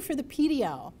room for the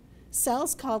PDL,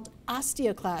 cells called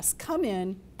osteoclasts come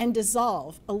in and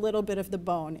dissolve a little bit of the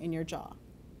bone in your jaw.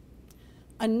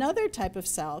 Another type of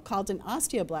cell, called an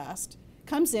osteoblast,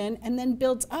 comes in and then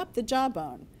builds up the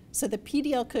jawbone so the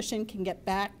PDL cushion can get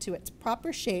back to its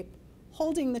proper shape,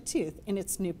 holding the tooth in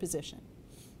its new position.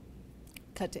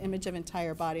 Cut to image of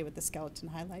entire body with the skeleton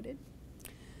highlighted.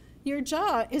 Your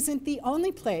jaw isn't the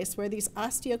only place where these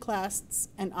osteoclasts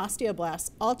and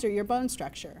osteoblasts alter your bone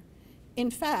structure. In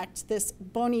fact, this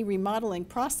bony remodeling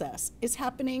process is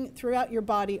happening throughout your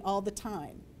body all the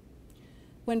time.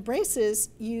 Where braces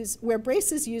use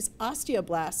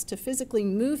osteoblasts to physically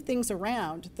move things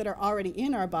around that are already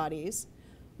in our bodies,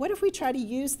 what if we try to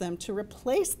use them to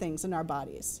replace things in our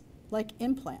bodies, like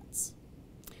implants?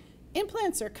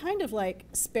 Implants are kind of like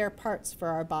spare parts for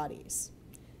our bodies.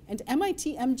 And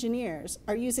MIT engineers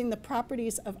are using the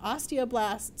properties of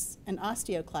osteoblasts and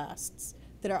osteoclasts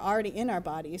that are already in our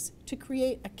bodies to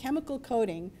create a chemical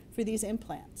coating for these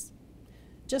implants.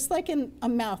 Just like in a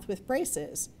mouth with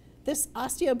braces, this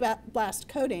osteoblast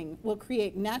coating will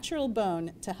create natural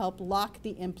bone to help lock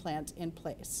the implant in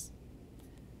place.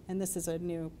 And this is a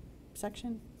new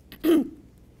section.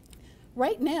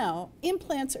 Right now,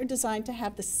 implants are designed to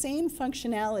have the same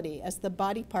functionality as the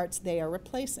body parts they are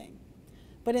replacing.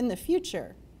 But in the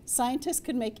future, scientists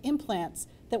could make implants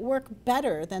that work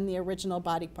better than the original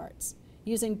body parts,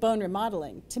 using bone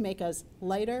remodeling to make us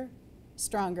lighter,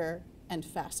 stronger, and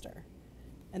faster.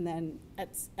 And then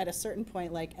at a certain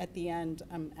point, like at the end,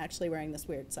 I'm actually wearing this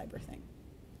weird cyber thing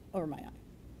over my eye.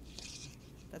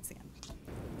 That's the end.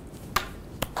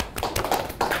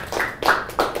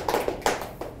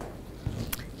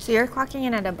 So you're clocking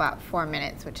in at about 4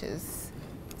 minutes, which is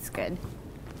good.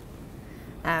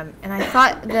 And I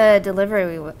thought the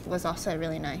delivery was also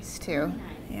really nice too. Really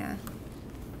nice. Yeah.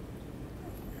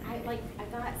 I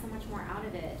got so much more out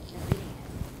of it than reading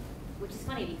it, which is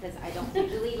funny because I don't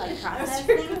usually process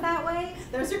things that way.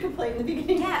 That was your complaint in the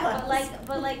beginning. Yeah,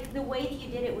 but the way that you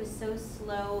did it was so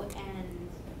slow and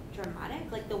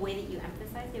dramatic. Like the way that you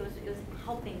emphasized it was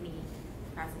helping me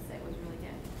process it. It was really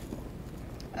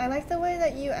good. I like the way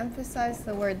that you emphasize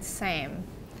the word same.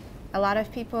 A lot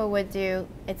of people would do,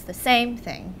 it's the same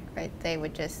thing, right? They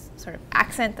would just sort of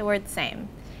accent the word same.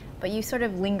 But you sort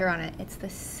of linger on it, it's the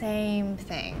same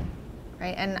thing,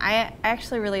 right? And I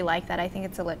actually really like that. I think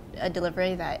it's a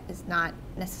delivery that is not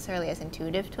necessarily as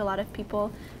intuitive to a lot of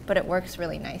people, but it works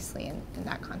really nicely in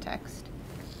that context.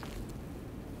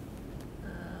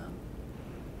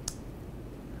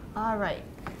 All right.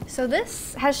 So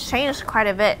this has changed quite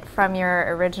a bit from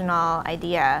your original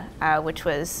idea, which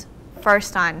was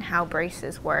first on how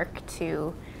braces work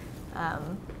to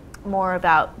more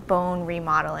about bone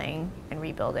remodeling and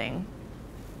rebuilding.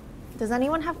 Does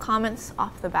anyone have comments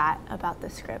off the bat about the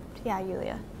script? Yeah,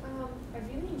 Yuliya. I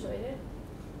really enjoyed it.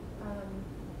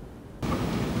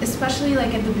 Especially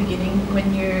like at the beginning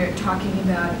when you're talking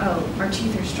about, oh, our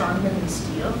teeth are stronger than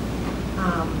steel.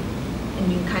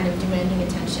 And you kind of demanding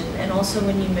attention, and also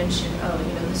when you mention, oh,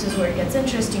 this is where it gets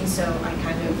interesting, so I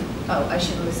kind of, oh, I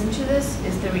should listen to this,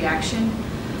 is the reaction.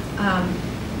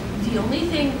 The only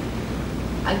thing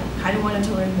I kind of wanted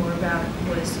to learn more about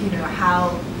was,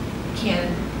 how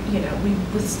can, we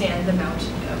withstand the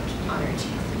mountain goat on our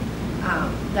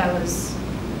teeth. That was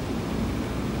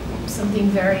something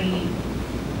very,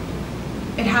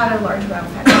 it had a large wow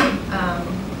factor,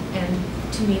 and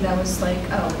to me that was like,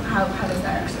 oh, how does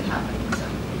that actually happen? So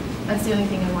that's the only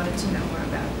thing I wanted to know more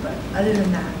about. But other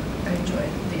than that, I enjoyed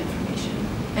the information.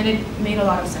 And it made a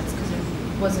lot of sense because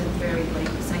it wasn't very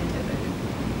scientific,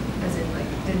 as in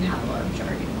didn't have a lot of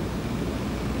jargon.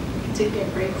 I did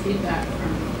get great feedback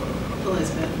from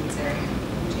Elizabeth and Sarah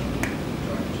and Jamie and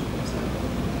George. So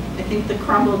I think the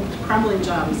crumbling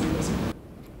job is Elizabeth.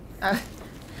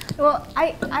 Well,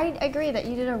 I agree that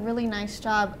you did a really nice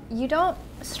job. You don't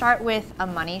start with a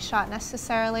money shot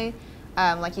necessarily.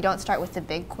 You don't start with the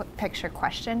big picture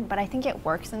question, but I think it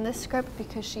works in this script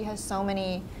because she has so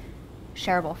many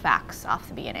shareable facts off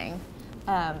the beginning.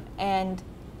 And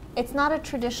it's not a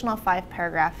traditional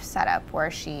 5-paragraph setup where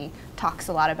she talks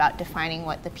a lot about defining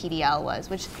what the PDL was,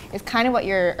 which is kind of what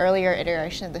your earlier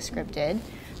iteration of the script did.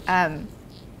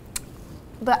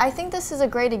 But I think this is a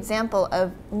great example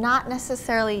of not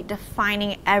necessarily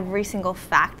defining every single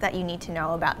fact that you need to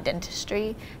know about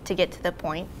dentistry to get to the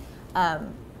point.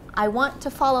 I want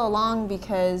to follow along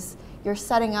because you're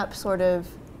setting up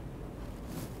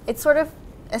it's sort of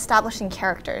establishing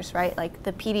characters, right? Like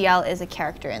the PDL is a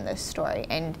character in this story,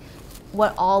 and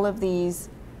what all of these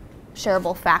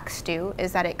shareable facts do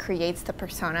is that it creates the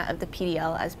persona of the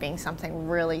PDL as being something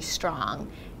really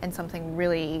strong and something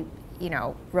really,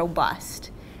 robust.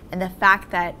 And the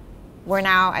fact that we're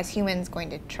now, as humans,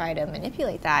 going to try to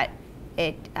manipulate that,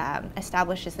 it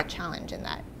establishes the challenge in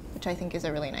that, which I think is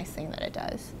a really nice thing that it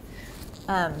does.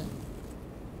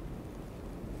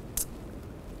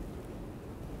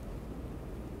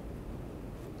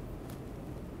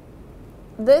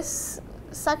 This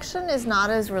section is not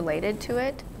as related to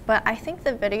it, but I think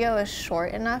the video is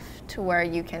short enough to where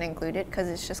you can include it because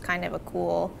it's just kind of a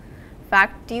cool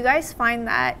fact. Do you guys find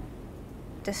that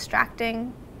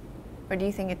distracting, or do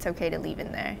you think it's okay to leave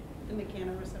in there? The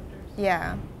mechanoreceptors?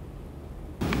 Yeah.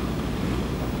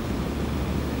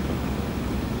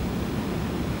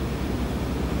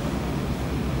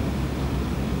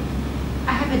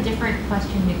 I have a different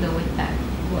question to go with that,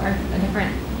 or a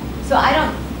different. So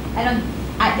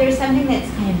there's something that's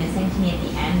kind of missing to me at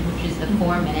the end, which is the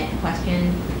 4-minute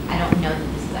question. I don't know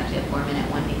that this is actually a 4-minute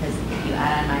one because if you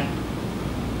add on my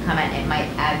comment, it might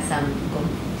add some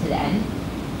to the end.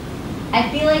 I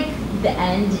feel like the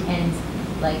end ends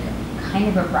like kind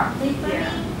of abruptly for me.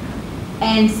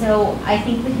 And so I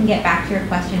think we can get back to your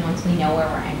question once we know where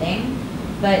we're ending.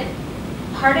 But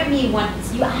part of me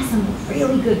wants, you ask some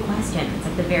really good questions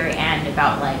at the very end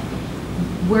about like,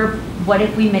 what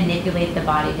if we manipulate the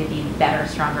body to be better,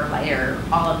 stronger, lighter,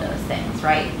 all of those things,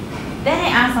 right? Then I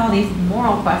ask all these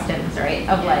moral questions, right,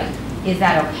 of like, is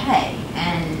that okay?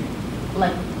 And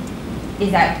like,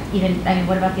 is that even,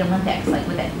 what about the Olympics? Like,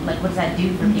 what does that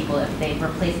do for people if they've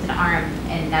replaced an arm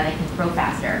and now they can throw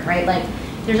faster, right? Like,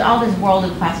 there's all this world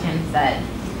of questions that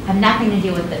have nothing to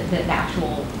do with the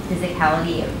actual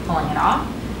physicality of pulling it off,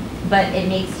 but it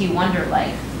makes you wonder,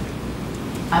 like,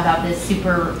 about this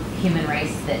superhuman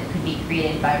race that could be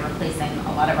created by replacing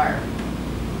a lot of our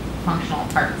functional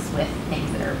parts with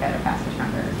things that are better, faster,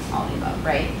 stronger, all of the above,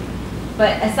 right?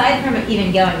 But aside from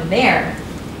even going there,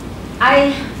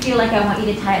 I feel like I want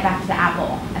you to tie it back to the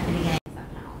apple at the beginning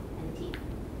somehow, and the teeth.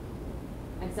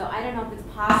 And so I don't know if it's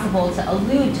possible to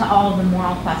allude to all of the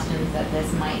moral questions that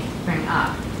this might bring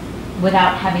up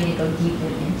without having to go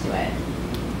deeply into it,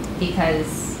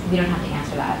 because we don't have to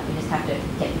answer that. We just have to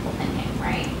get people thinking,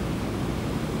 right?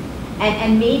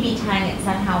 And maybe tying it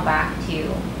somehow back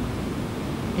to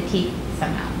the teeth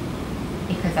somehow,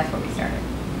 because that's where we started.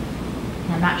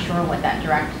 And I'm not sure what that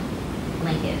direct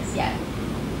link is yet.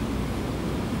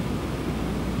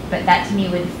 But that to me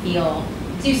would feel,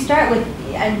 so you start with,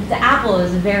 the apple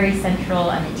is very central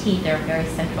and the teeth are a very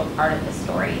central part of the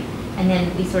story. And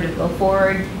then we sort of go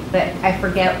forward, but I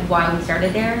forget why we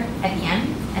started there at the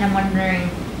end. And I'm wondering,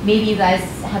 maybe you guys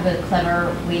have a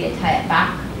clever way to tie it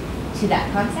back to that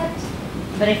concept,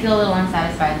 but I feel a little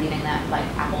unsatisfied leaving that like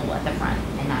apple at the front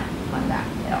and not going back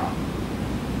at all.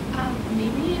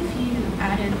 Maybe if you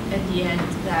added at the end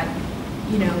that,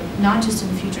 not just in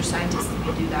the future scientists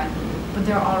will do that, but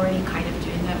they're already kind of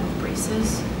doing that with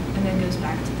braces, and then goes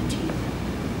back to the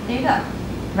teeth. There you go.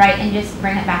 Right, and just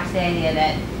bring it back to the idea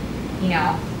that,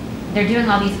 they're doing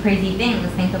all these crazy things.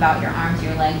 Think about your arms,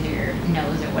 your legs, or your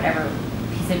nose, or whatever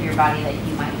piece of your body that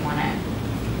you might want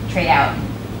to trade out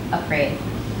and upgrade.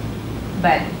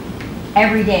 But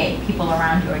every day, people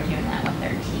around you are doing that with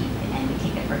their teeth, and we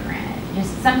take it for granted.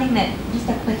 Just something that, just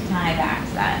a quick tie back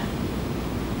to that.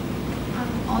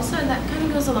 Also, that kind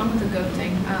of goes along with the goat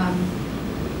thing.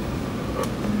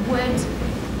 Would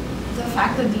the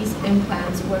fact that these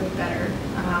implants work better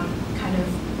kind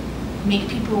of make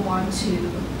people want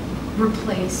to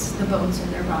replace the bones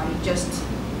in their body? Just,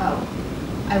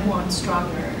 I want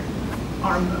stronger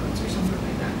arm bones or something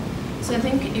like that. So I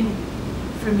think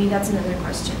for me, that's another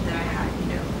question that I had,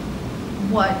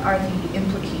 what are the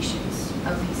implications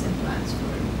of these implants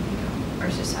for,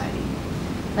 our society?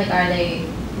 Like, are they,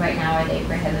 right now, are they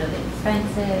prohibitively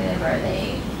expensive? Are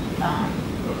they,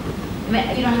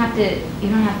 you don't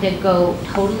have to go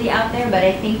totally out there, but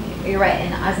I think you're right.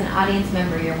 And as an audience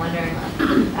member, you're wondering like,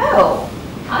 oh,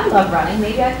 I love running.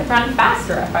 Maybe I could run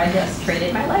faster if I just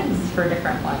traded my legs for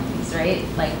different ones, right?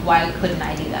 Like, why couldn't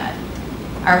I do that?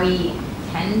 Are we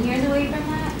 10 years away from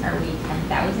that? Are we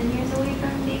 10,000 years away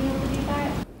from being able to do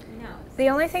that? No. The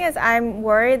only thing is I'm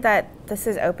worried that this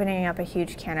is opening up a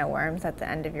huge can of worms at the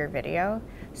end of your video.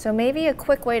 So maybe a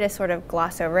quick way to sort of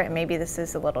gloss over it, and maybe this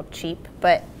is a little cheap,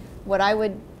 but what I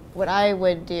would what I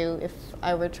would do if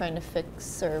I were trying to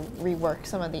fix or rework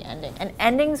some of the ending. And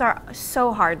endings are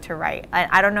so hard to write.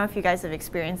 I don't know if you guys have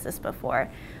experienced this before,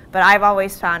 but I've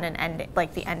always found an ending,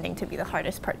 like the ending, to be the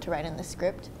hardest part to write in the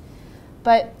script.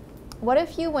 But what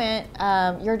if you went,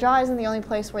 your jaw isn't the only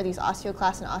place where these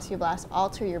osteoclasts and osteoblasts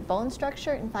alter your bone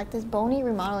structure. In fact, this bony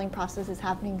remodeling process is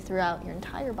happening throughout your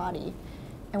entire body.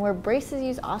 And where braces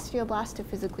use osteoblasts to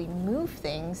physically move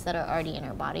things that are already in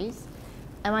our bodies,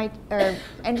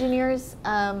 engineers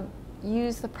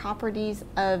use the properties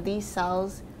of these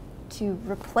cells to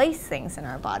replace things in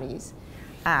our bodies.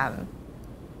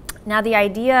 Now, the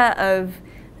idea of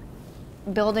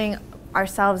building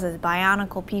ourselves as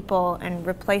bionicle people and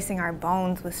replacing our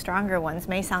bones with stronger ones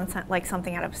may sound like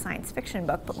something out of a science fiction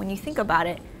book, but when you think about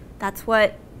it, that's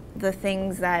what the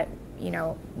things that, you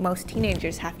know, most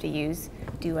teenagers have to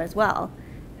do as well.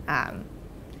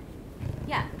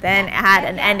 Then add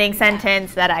an ending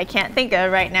sentence that I can't think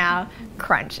of right now,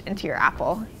 crunch into your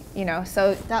apple, you know,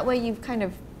 so that way you've kind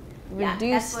of reduced.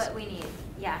 Yeah, that's what we need.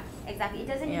 Yeah, exactly. It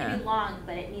doesn't need to be long,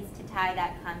 but it needs to tie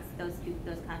those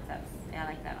concepts. Yeah, I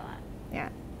like that a lot. Yeah,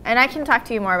 and I can talk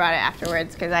to you more about it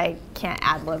afterwards because I can't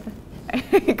ad-lib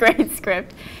a great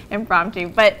script impromptu,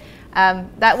 but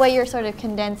that way you're sort of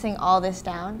condensing all this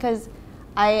down, because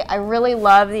I really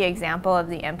love the example of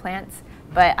the implants,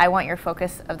 but I want your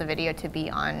focus of the video to be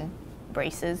on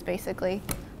braces, basically.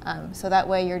 So that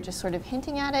way you're just sort of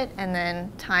hinting at it and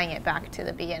then tying it back to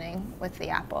the beginning with the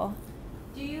apple.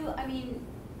 I mean,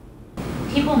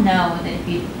 people know that if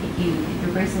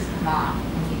your braces come off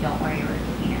and you don't wear your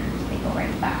retainers, they go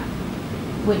right back.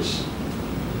 Which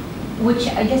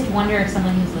I just wonder if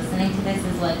someone who's listening to this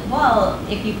is like, well,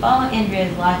 if you follow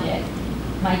Andrea's logic,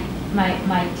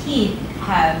 my teeth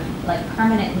have like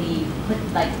permanently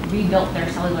rebuilt their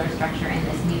cellular structure in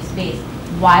this new space.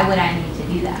 Why would I need to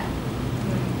do that?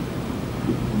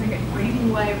 What do you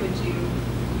mean? Why would you?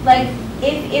 Like,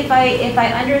 if I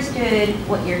understood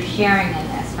what you're sharing in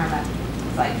this from a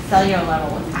like cellular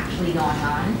level, what's actually going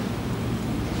on,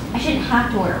 I shouldn't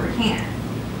have to wear a retainer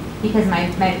because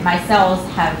my cells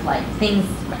have like things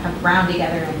have ground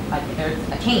together and like there's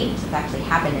a change that's actually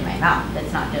happened in my mouth.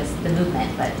 That's not just the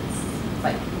movement, but it's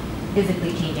like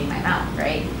physically changing my mouth,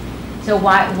 right? So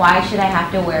why should I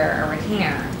have to wear a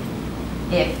retainer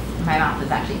if my mouth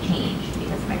is actually changed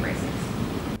because of my braces?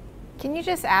 Can you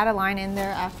just add a line in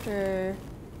there after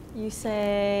you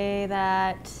say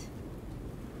that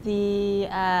the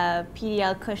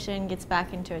PDL cushion gets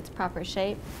back into its proper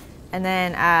shape, and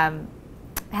then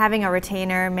having a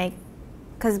retainer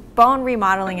because bone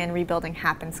remodeling and rebuilding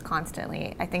happens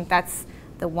constantly. I think that's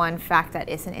the one fact that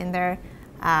isn't in there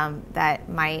that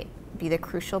might be the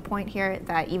crucial point here,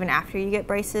 that even after you get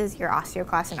braces, your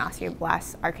osteoclasts and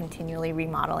osteoblasts are continually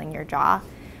remodeling your jaw.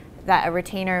 That a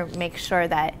retainer makes sure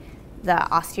that the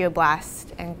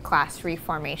osteoblast and clast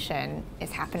reformation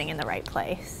is happening in the right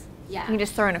place. Yeah. You can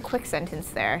just throw in a quick sentence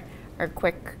there, or a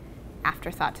quick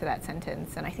afterthought to that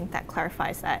sentence, and I think that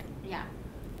clarifies that. Yeah.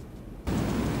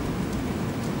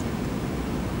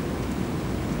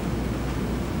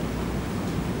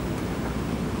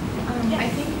 I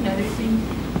think another thing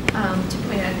to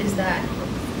point out is that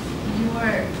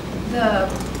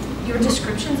your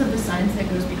descriptions of the science that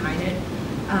goes behind it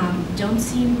don't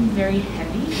seem very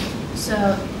heavy. So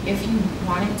if you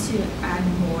wanted to add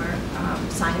more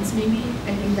science, maybe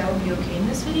I think that would be okay in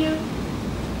this video.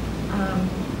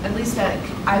 At least that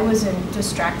I wasn't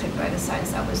distracted by the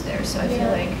science that was there. So I feel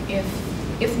like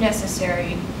if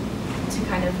necessary, to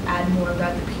kind of add more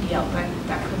about the PDL,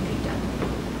 that could be done.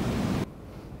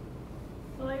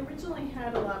 Well, I originally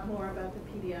had a lot more about the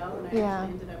PDL, and I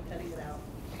actually ended up cutting it out.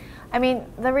 I mean,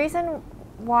 the reason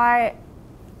why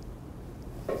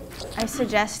I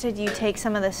suggested you take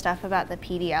some of the stuff about the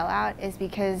PDL out is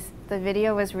because the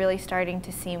video was really starting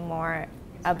to seem more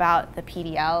about the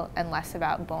PDL and less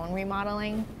about bone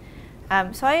remodeling.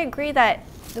 So I agree that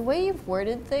the way you've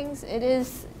worded things,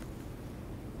 it's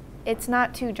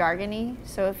not too jargony.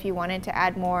 So if you wanted to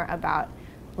add more about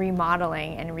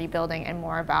remodeling and rebuilding and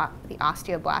more about the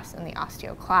osteoblasts and the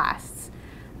osteoclasts,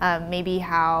 maybe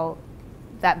how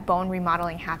that bone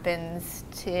remodeling happens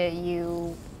to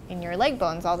you in your leg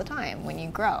bones all the time when you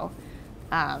grow.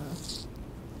 I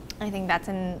think that's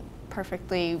a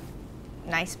perfectly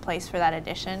nice place for that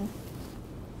addition.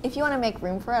 If you want to make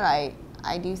room for it,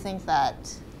 I do think that,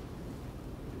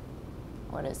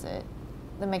 what is it?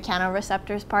 The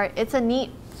mechanoreceptors part, it's a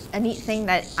neat thing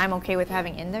that I'm okay with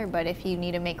having in there, but if you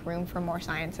need to make room for more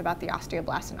science about the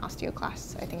osteoblasts and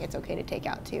osteoclasts, I think it's okay to take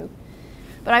out too.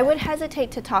 But I would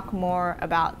hesitate to talk more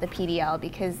about the PDL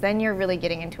because then you're really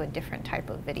getting into a different type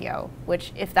of video,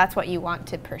 which if that's what you want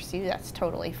to pursue, that's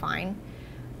totally fine.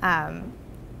 But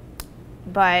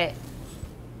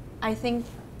I think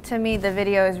to me the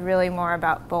video is really more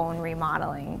about bone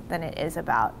remodeling than it is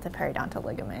about the periodontal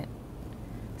ligament.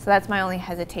 So that's my only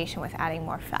hesitation with adding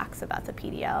more facts about the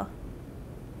PDL.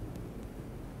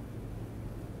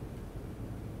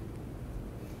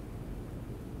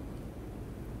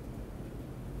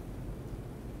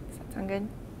 Does that sound good?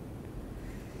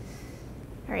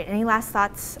 All right, any last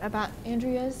thoughts about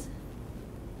Andrea's?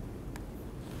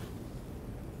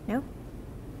 No?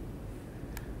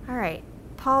 All right,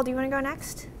 Paul, do you want to go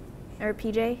next? Or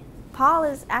PJ? Paul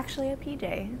is actually a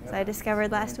PJ, as I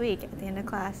discovered last week at the end of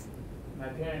class. My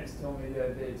parents told me the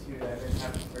other day too that I didn't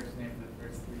have a first name for the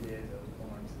first 3 days I was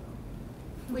born, so.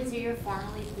 Wait, so you're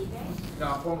formally PJ?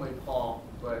 No, I'm formerly Paul,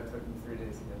 but it took me 3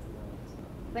 days to get to that. So.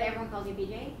 But everyone calls you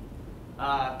PJ?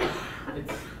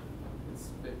 It's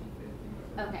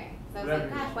 50-50. Okay. So I was like,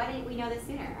 gosh, why didn't we know this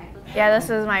sooner? I feel Yeah, this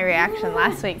was my reaction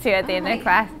last week too at the end of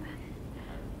class.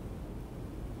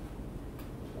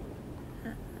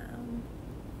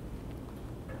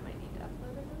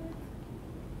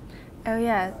 Oh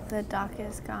yeah, the doc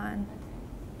is gone.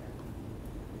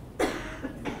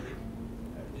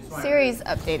 Siri's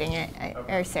updating it,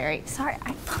 or Siri. Sorry,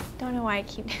 I don't know why I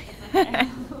keep doing that.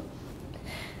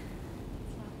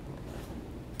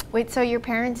 Wait, so your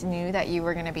parents knew that you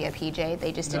were going to be a PJ?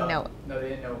 They just didn't know? No, they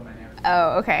didn't know what my name was.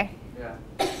 Oh, okay. Yeah.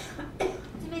 It's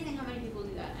amazing how many people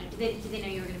do that. Did they know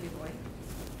you were going to be a boy?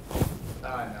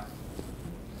 No.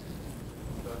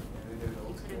 But, yeah, they did it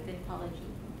old You could have been Paula G.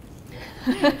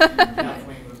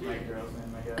 Kathleen was my girl's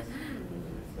name, I guess.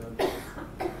 So.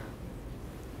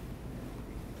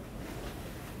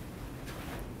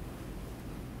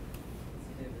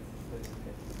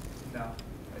 No, I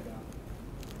don't.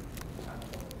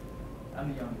 I'm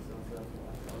the youngest, so that's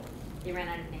why. You ran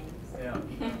out of names. Yeah.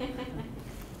 Okay,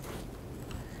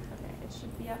 it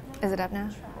should be up now. Is it up now?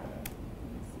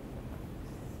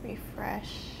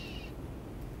 Refresh.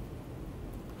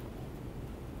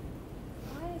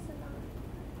 Why is it not?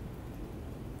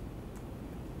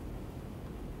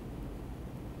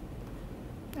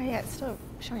 Oh yeah, it's still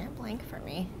showing a blank for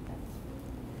me.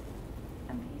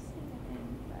 I'm pasting it in,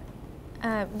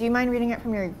 but Do you mind reading it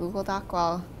from your Google Doc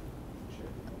while Sure.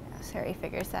 Siri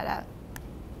figures that out?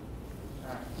 All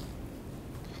right.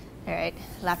 All right,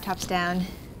 laptop's down.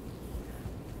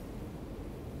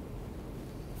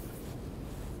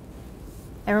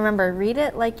 And remember, read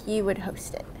it like you would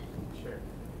host it. Sure.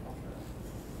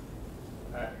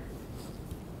 All right.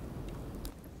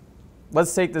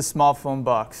 Let's take this small foam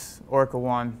box, Orca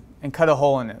 1, and cut a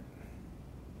hole in it.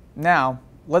 Now,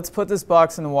 let's put this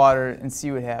box in the water and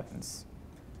see what happens.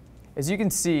 As you can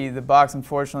see, the box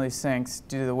unfortunately sinks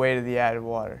due to the weight of the added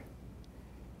water.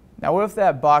 Now, what if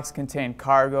that box contained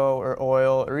cargo or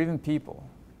oil or even people?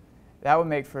 That would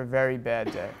make for a very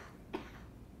bad day.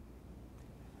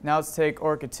 Now let's take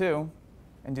Orca 2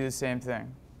 and do the same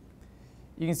thing.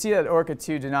 You can see that Orca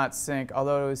 2 did not sink,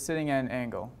 although it was sitting at an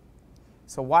angle.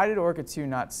 So why did Orca 2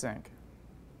 not sink?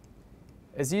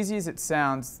 As easy as it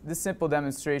sounds, this simple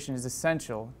demonstration is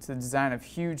essential to the design of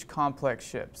huge, complex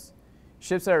ships.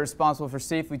 Ships that are responsible for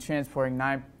safely transporting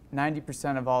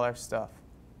 90% of all our stuff.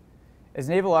 As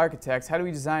naval architects, how do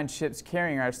we design ships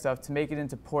carrying our stuff to make it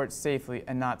into port safely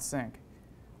and not sink?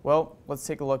 Well, let's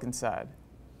take a look inside.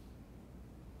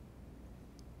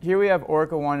 Here we have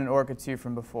Orca 1 and Orca 2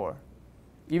 from before.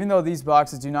 Even though these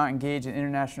boxes do not engage in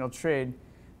international trade,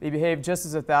 they behave just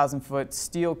as a 1,000-foot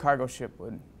steel cargo ship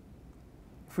would.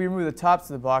 If we remove the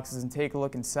tops of the boxes and take a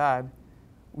look inside,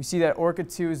 we see that Orca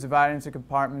 2 is divided into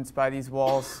compartments by these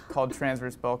walls called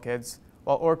transverse bulkheads,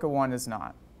 while Orca 1 is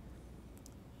not.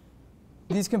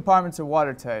 These compartments are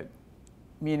watertight,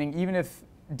 meaning even if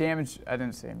damage, I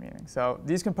didn't say meaning, so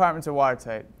these compartments are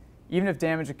watertight. Even if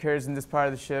damage occurs in this part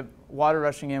of the ship, water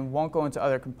rushing in won't go into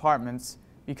other compartments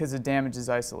because the damage is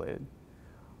isolated.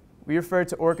 We refer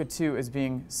to Orca 2 as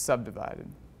being subdivided.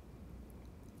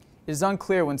 It is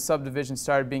unclear when subdivision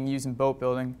started being used in boat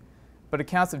building, but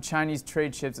accounts of Chinese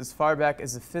trade ships as far back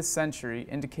as the 5th century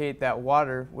indicate that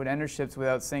water would enter ships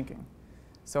without sinking.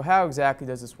 So how exactly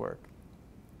does this work?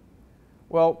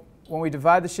 Well, when we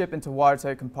divide the ship into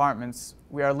watertight compartments,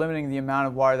 we are limiting the amount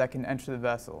of water that can enter the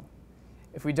vessel.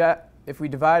 If we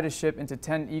divide a ship into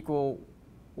 10 equal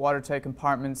watertight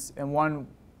compartments and one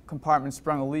compartment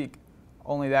sprung a leak,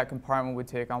 only that compartment would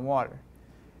take on water.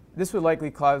 This would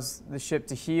likely cause the ship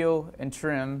to heel and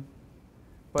trim,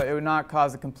 but it would not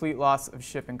cause a complete loss of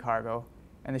shipping cargo,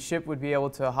 and the ship would be able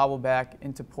to hobble back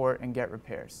into port and get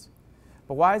repairs.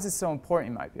 But why is this so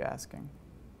important, you might be asking?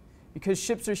 Because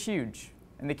ships are huge,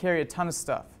 and they carry a ton of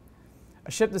stuff.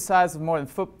 A ship the size of more than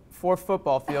 4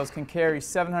 football fields can carry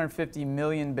 750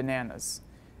 million bananas.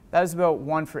 That is about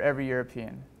 1 for every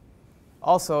European.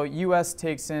 Also, U.S.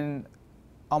 takes in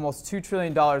almost $2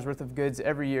 trillion worth of goods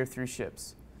every year through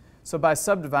ships. So by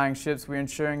subdividing ships, we're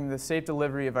ensuring the safe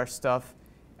delivery of our stuff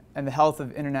and the health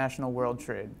of international world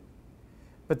trade.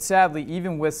 But sadly,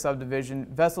 even with subdivision,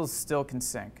 vessels still can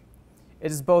sink.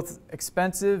 It is both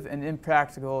expensive and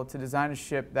impractical to design a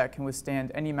ship that can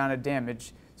withstand any amount of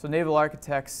damage, so naval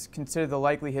architects consider the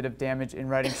likelihood of damage in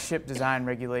writing ship design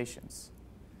regulations.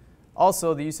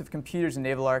 Also, the use of computers in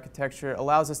naval architecture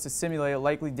allows us to simulate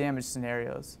likely damage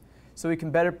scenarios, so we can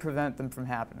better prevent them from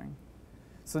happening.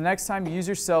 So the next time you use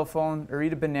your cell phone or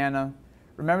eat a banana,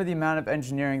 remember the amount of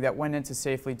engineering that went into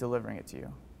safely delivering it to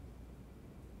you.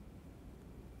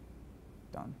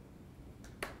 Done.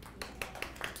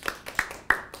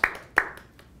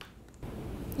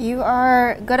 You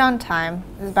are good on time.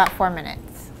 It's about 4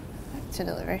 minutes to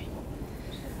deliver.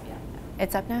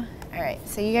 It's up now? All right,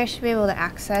 so you guys should be able to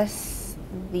access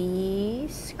the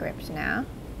script now.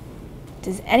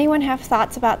 Does anyone have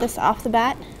thoughts about this off the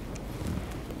bat?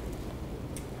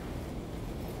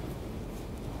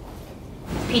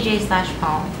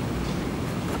 PJ/Paul.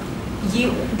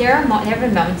 There have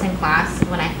been moments in class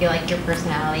when I feel like your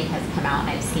personality has come out, and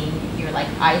I've seen your like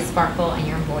eyes sparkle and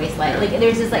your voice like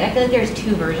there's this like I feel like there's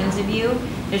 2 versions of you.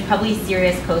 There's probably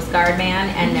serious Coast Guard man,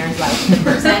 and there's like the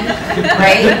person,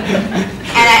 right?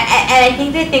 And I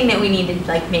think the thing that we need to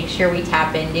like make sure we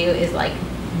tap into is like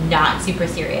not super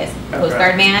serious Coast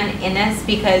Guard man in this,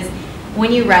 because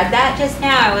when you read that just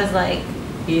now, I was like,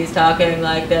 he's talking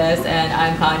like this, and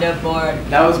I'm kind of bored.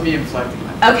 That was me inflecting.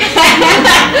 Okay.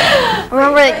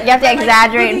 Remember, you have to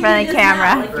exaggerate in front of the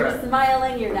camera. Like you're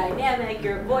smiling, you're dynamic,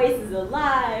 your voice is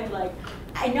alive. Like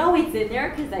I know it's in there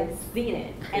because I've seen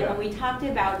it. And when we talked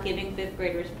about giving 5th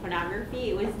graders pornography,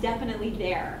 it was definitely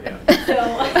there. Yeah.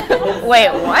 So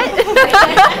wait, what?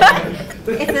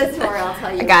 It's a story. I'll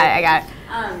tell you. I got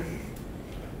it.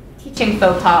 Teaching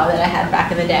faux pas that I had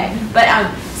back in the day. But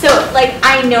so like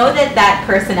I know that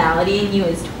personality in you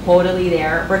is totally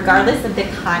there, regardless of the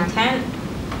content.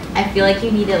 I feel like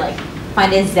you need to like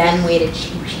find a zen way to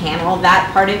channel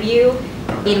that part of you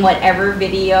in whatever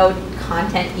video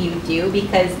content you do,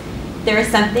 because there is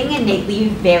something innately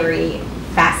very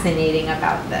fascinating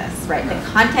about this, right? The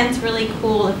content's really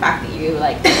cool, the fact that you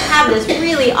like have this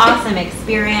really awesome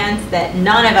experience that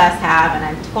none of us have, and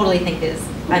I totally think is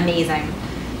amazing.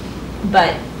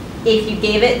 But if you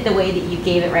gave it the way that you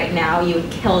gave it right now, you would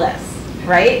kill this,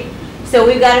 right? So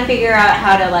we've got to figure out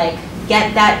how to like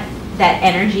get that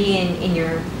energy in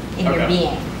your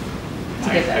being to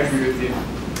give this. I agree with you.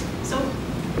 So,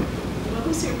 what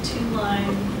was your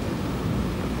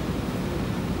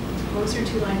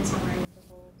 2-line summary?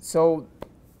 So,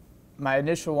 my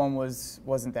initial one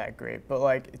wasn't that great, but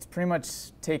like it's pretty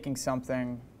much taking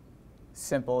something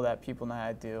simple that people know how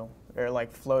to do, or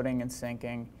like floating and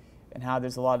sinking, and how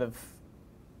there's a lot of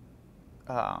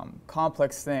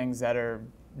complex things that are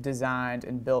designed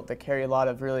and built that carry a lot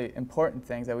of really important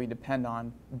things that we depend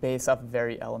on based off of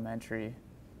very elementary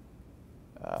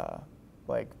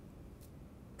like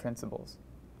principles.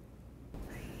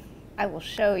 I will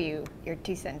show you your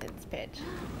 2-sentence pitch.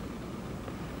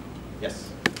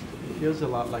 Yes. It feels a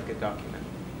lot like a document.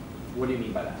 What do you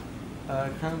mean by that?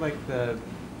 Kind of like the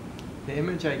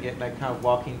image I get, like kind of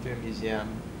walking through a museum.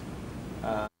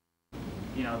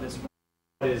 You know, this one.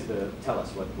 What is tell us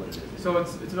what it is. So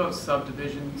it's about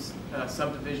subdivision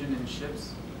in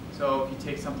ships. So if you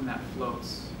take something that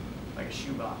floats, like a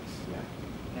shoebox,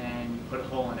 and you put a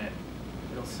hole in it,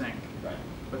 it'll sink. Right.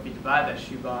 But if you divide that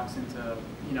shoebox into,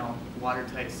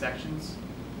 watertight sections,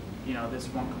 this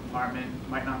one compartment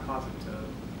might not cause it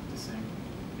to sink.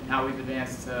 And how we've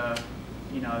advanced to,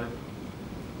 the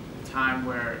time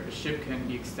where a ship can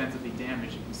be extensively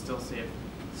damaged, it can still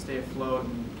stay afloat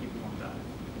and people won't die.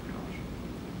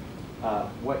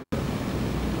 What?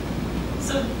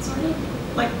 So sort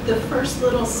of like the first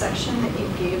little section that you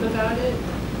gave about it,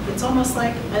 it's almost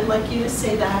like I'd like you to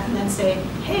say that and then say,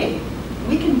 hey,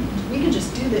 we can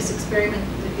just do this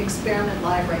experiment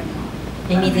live right now.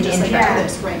 It needs an just intro. like do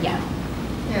this right now.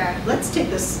 Yeah. Let's take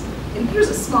this, and here's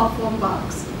a small foam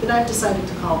box that I've decided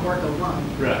to call Work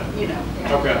 01. Right.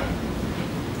 Okay.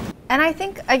 And I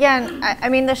think, again, I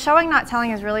mean, the showing not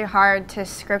telling is really hard to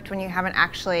script when you haven't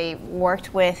actually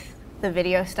worked with the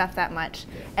video stuff that much.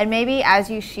 And maybe as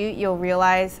you shoot, you'll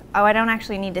realize, oh, I don't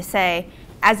actually need to say,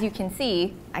 as you can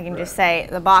see, I can just say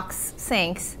the box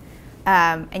sinks,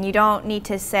 and you don't need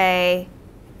to say,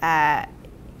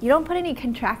 you don't put any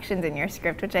contractions in your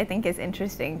script, which I think is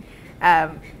interesting.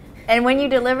 And when you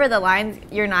deliver the lines,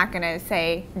 you're not going to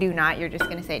say do not, you're just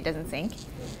going to say it doesn't sync.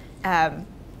 I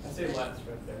say let's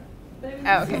right there.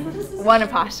 Oh, okay. One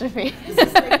apostrophe. This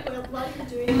is like, while you're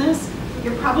doing this,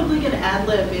 you're probably going to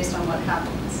ad-lib based on what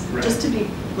happens. Right. Just to be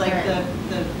like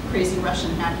the crazy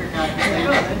Russian hacker guy saying,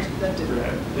 oh, that didn't.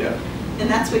 Right. Yeah. And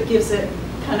that's what gives it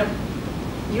kind of,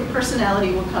 your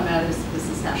personality will come out as this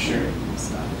is happening. Sure.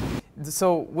 Stuff.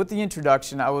 So with the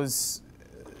introduction,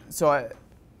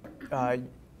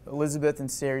 Elizabeth and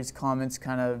Sari's comments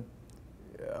kind of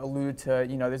alluded to,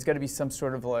 there's got to be some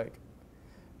sort of like,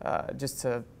 just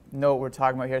to know what we're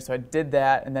talking about here. So I did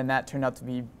that, and then that turned out to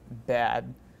be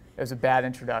bad. It was a bad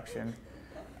introduction.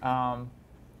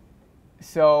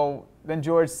 So then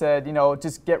George said,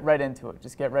 just get right into it.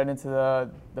 Just get right into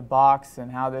the box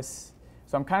and how this.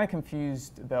 So I'm kind of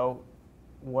confused about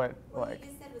what you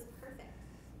just said was perfect.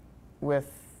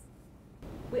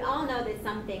 We all know that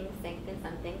some things sink and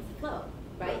some things float,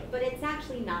 right? But it's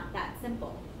actually not that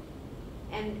simple.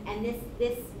 And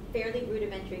this fairly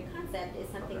rudimentary concept is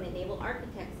something that naval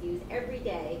architects use every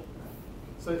day.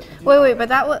 So wait, but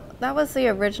that was the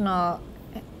original.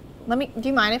 Do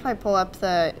you mind if I pull up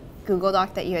the Google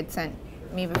Doc that you had sent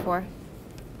me before?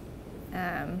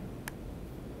 I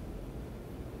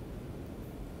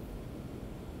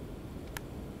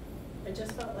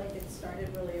just felt like it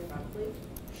started really abruptly.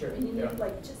 Sure. And you need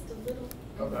like just a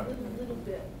little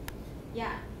bit.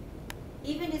 Yeah.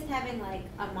 Even just having like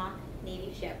a mock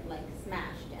Navy ship like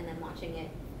smashed and then watching it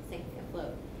sink and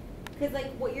float. Because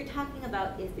like what you're talking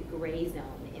about is the gray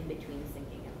zone in between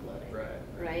sinking and floating.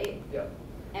 Right? Yep.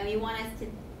 And we want us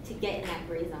to get in that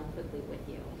gray zone quickly with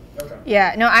you. Okay.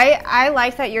 Yeah, no, I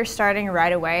like that you're starting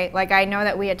right away. Like I know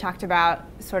that we had talked about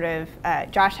sort of,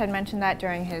 Josh had mentioned that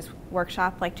during his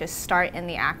workshop, like just start in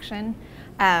the action.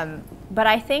 But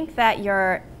I think that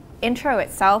your intro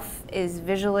itself is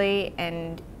visually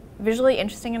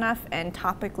interesting enough and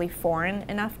topically foreign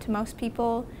enough to most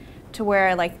people to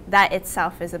where like that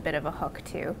itself is a bit of a hook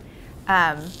too.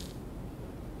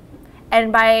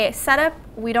 And by setup,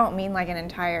 we don't mean like an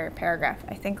entire paragraph.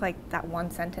 I think like that one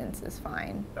sentence is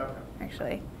fine,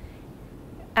 actually.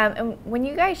 And when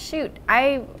you guys shoot,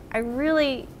 I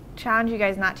really challenge you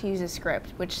guys not to use a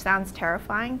script, which sounds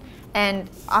terrifying. And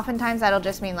oftentimes that'll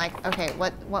just mean like, okay,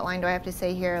 what line do I have to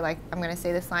say here? Like, I'm gonna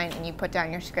say this line, and you put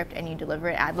down your script and you deliver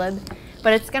it ad lib.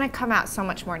 But it's gonna come out so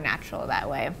much more natural that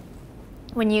way.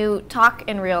 When you talk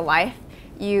in real life,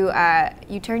 you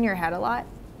turn your head a lot,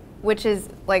 which is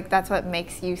like that's what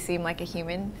makes you seem like a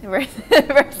human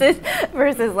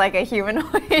versus like a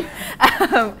humanoid.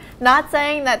 Not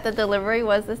saying that the delivery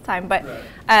was this time, but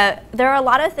there are a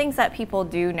lot of things that people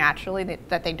do naturally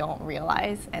that they don't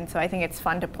realize, and so I think it's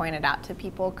fun to point it out to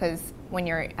people because when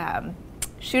you're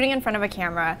shooting in front of a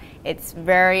camera, it's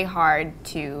very hard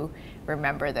to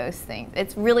remember those things.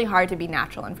 It's really hard to be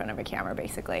natural in front of a camera,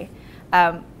 basically.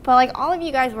 But like all of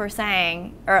you guys were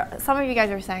saying, or some of you guys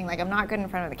were saying, like I'm not good in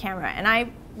front of the camera, and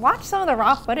I watched some of the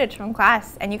raw footage from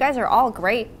class, and you guys are all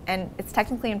great, and it's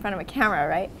technically in front of a camera,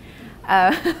 right?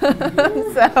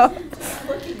 So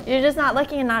you're just not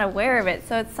looking and not aware of it.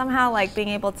 So it's somehow like being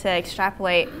able to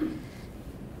extrapolate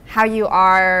how you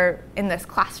are in this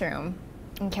classroom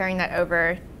and carrying that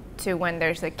over to when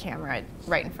there's a camera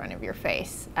right in front of your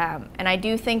face. And I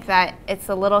do think that it's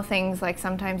the little things like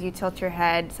sometimes you tilt your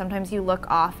head, sometimes you look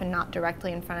off and not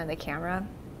directly in front of the camera.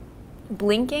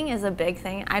 Blinking is a big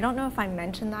thing. I don't know if I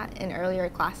mentioned that in earlier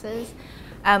classes,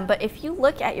 but if you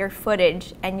look at your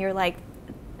footage and you're like,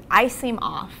 I seem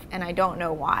off and I don't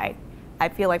know why. I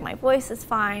feel like my voice is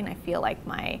fine, I feel like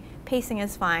my pacing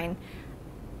is fine.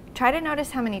 Try to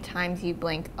notice how many times you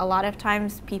blink. A lot of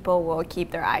times people will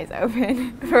keep their eyes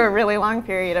open for a really long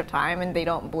period of time and they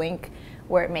don't blink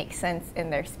where it makes sense in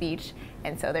their speech,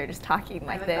 and so they're just talking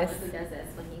like this. I have a fellow who does this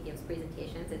when he gives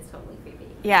presentations. It's totally creepy.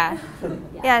 Yeah.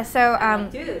 Yeah, so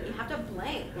like, dude, you have to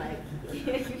blink.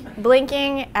 Like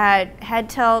blinking, head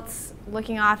tilts,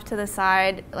 looking off to the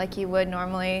side like you would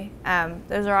normally.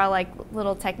 Those are all like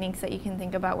little techniques that you can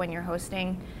think about when you're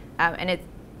hosting, and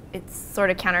it's sort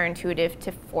of counterintuitive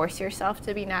to force yourself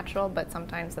to be natural, but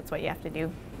sometimes that's what you have to do.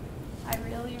 I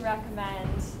really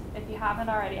recommend, if you haven't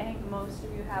already, I think most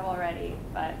of you have already,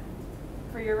 but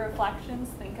for your reflections,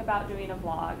 think about doing a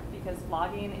vlog, because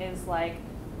vlogging is like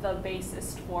the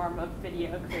basest form of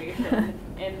video creation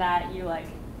in that you like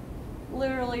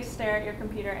literally stare at your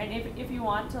computer, and if you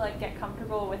want to like get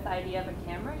comfortable with the idea of a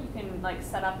camera, you can like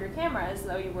set up your camera as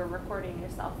though you were recording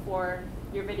yourself for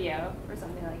your video or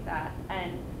something like that,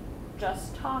 and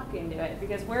just talk into it,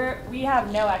 because we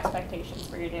have no expectations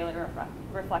for your daily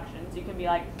reflections. You can be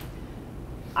like,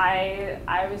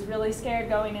 I was really scared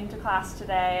going into class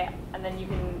today, and then you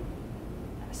can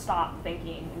stop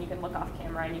thinking and you can look off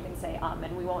camera and you can say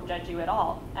and we won't judge you at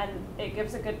all. And it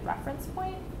gives a good reference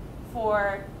point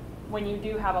for when you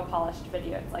do have a polished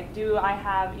video. It's like, do I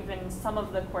have even some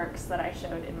of the quirks that I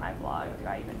showed in my vlog? Do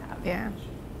I even have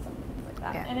some things like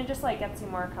that? And it just like gets you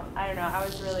more, I don't know, I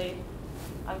was really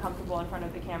uncomfortable in front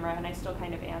of the camera, and I still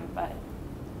kind of am, but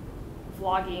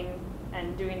vlogging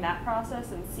and doing that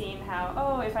process and seeing how,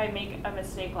 oh, if I make a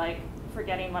mistake like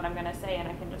forgetting what I'm going to say and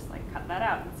I can just like cut that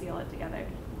out and seal it together,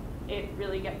 it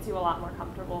really gets you a lot more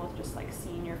comfortable with just like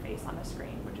seeing your face on a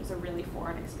screen, which is a really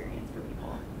foreign experience for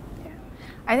people. Yeah.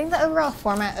 I think the overall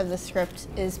format of the script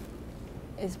is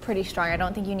pretty strong. I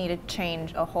don't think you need to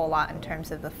change a whole lot in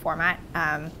terms of the format.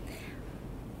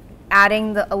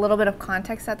 Adding a little bit of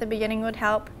context at the beginning would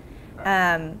help.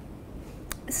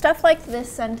 Stuff like this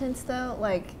sentence though,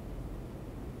 like,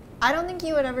 I don't think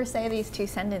you would ever say these two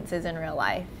sentences in real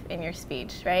life in your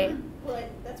speech, right? Well,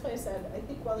 that's why I said, I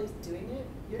think while he's doing it,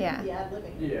 you're going to be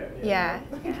ad-libbing. Yeah.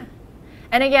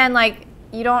 And again, like,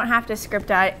 you don't have to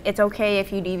script out. It's okay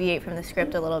if you deviate from the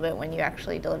script a little bit when you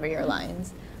actually deliver your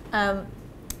lines.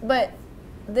 But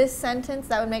this sentence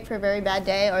that would make for a very bad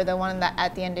day, or the one that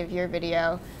at the end of your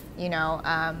video, you know,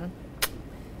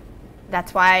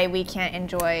 that's why we can't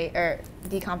enjoy, or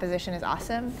decomposition is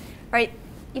awesome, right?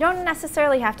 You don't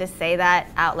necessarily have to say that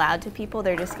out loud to people.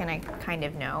 They're just going to kind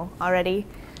of know already.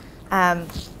 The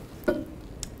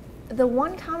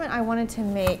one comment I wanted to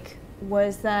make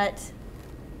was that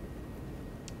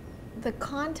the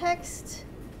context,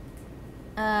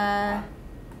 I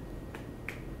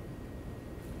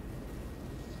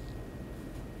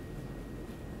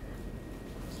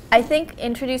think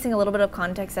introducing a little bit of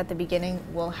context at the beginning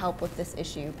will help with this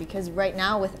issue, because right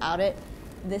now without it,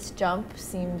 this jump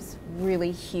seems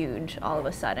really huge all of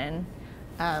a sudden.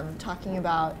 Talking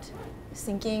about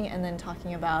sinking and then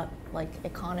talking about like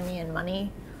economy and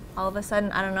money all of a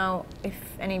sudden. I don't know if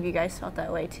any of you guys felt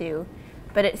that way too,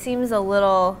 but it seems a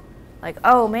little like,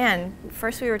 oh man,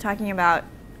 first we were talking about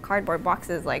cardboard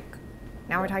boxes, like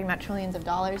now we're talking about trillions of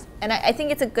dollars. And I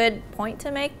think it's a good point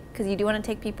to make, because you do want to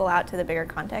take people out to the bigger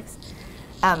context.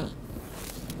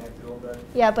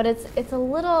 Yeah, but it's a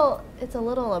little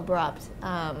abrupt.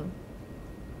 And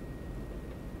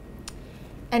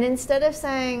instead of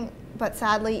saying, but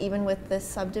sadly, even with this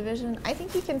subdivision, I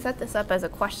think you can set this up as a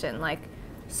question, like,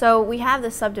 so we have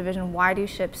this subdivision, why do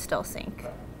ships still sink?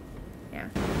 Yeah.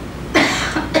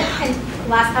 And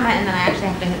last comment, and then I actually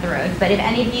have to hit the road, but if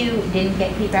any of you didn't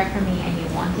get feedback from me and you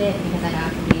want it, because I know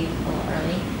it can be a little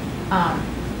early,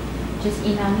 just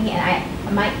email me,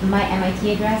 and my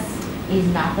MIT address is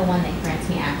not the one that grants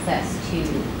me access to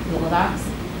Google Docs.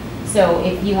 So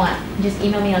if you want, just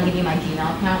email me and I'll give you my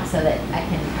Gmail account so that I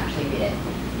can actually read it.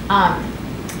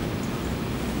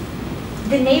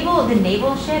 The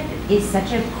naval ship is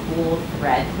such a cool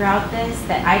thread throughout this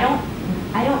that I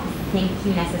don't think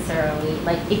you necessarily,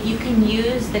 like, if you can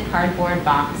use the cardboard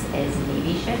box as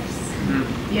Navy ships,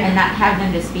 and not have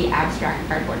them just be abstract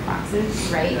cardboard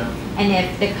boxes, right? Yeah. And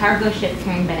if the cargo ship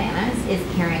carrying bananas is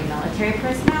carrying military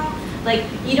personnel, like,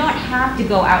 you don't have to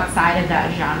go outside of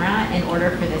that genre in order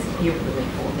for this to be a really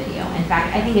cool video. In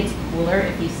fact, I think it's cooler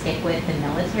if you stick with the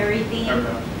military theme,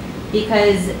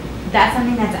 because that's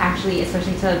something that's actually,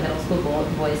 especially to middle school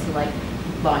boys who like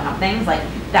blowing up things, like,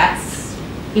 that's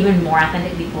even more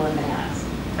authentically cool than bananas,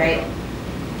 right?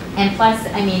 And plus,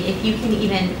 I mean, if you can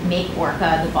even make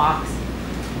Orca, the box,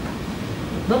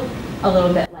 look a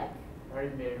little bit like. I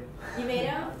already made him. You made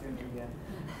him?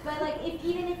 But like,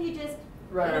 even if you just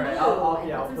put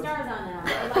some stars on them,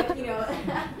 and like, you know,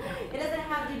 it doesn't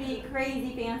have to be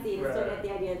crazy fancy to still get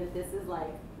the idea that this is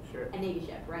like a Navy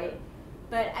ship, right?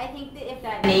 But I think that if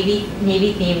that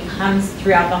Navy theme comes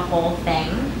throughout the whole thing,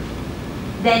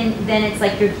 then it's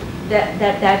like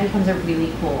that becomes a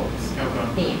really cool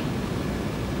theme.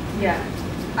 Yeah.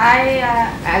 I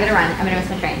gotta run. I'm gonna miss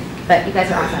my train. But you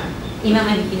guys are awesome. Email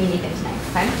me if you need anything tonight.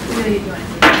 Okay?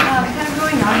 Kind of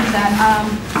going on to that,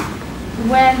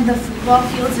 when the football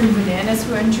fields and bananas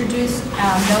were introduced,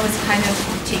 that was kind of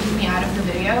taking me out of the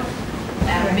video,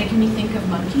 making me think of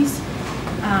monkeys.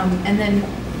 And then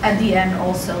at the end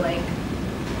also, like,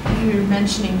 you were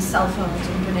mentioning cell phones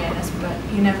and bananas, but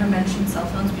you never mentioned cell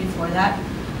phones before that.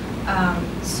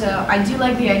 So I do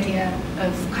like the idea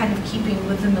of kind of keeping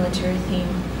with the military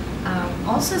theme.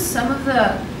 Also, some of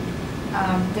the,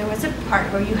 there was a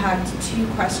part where you had two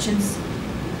questions,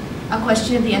 a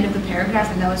question at the end of the paragraph,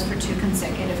 and that was for 2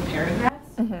 consecutive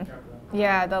paragraphs. Mm-hmm.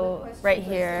 Yeah, right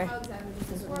here. How exactly does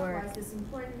this work? Why is this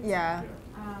important? Yeah.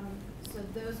 So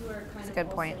those were kind That's of a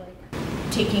good point. Like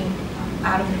taking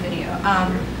out of the video.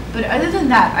 But other than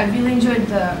that, I really enjoyed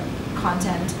the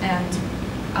content,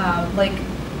 and like,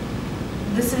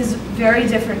 this is very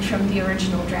different from the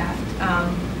original draft.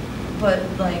 But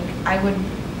like, I would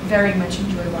very much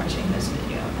enjoy watching this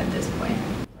video at this point.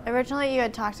 Originally you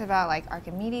had talked about like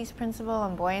Archimedes' principle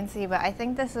and buoyancy, but I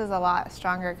think this is a lot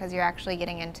stronger because you're actually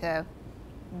getting into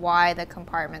why the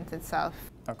compartment itself.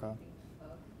 Okay.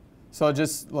 So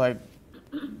just like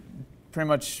pretty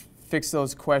much fix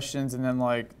those questions and then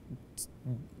like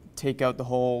take out the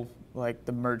whole like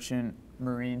the merchant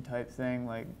marine type thing,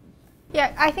 like.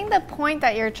 Yeah, I think the point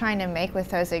that you're trying to make with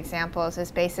those examples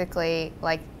is basically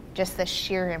like just the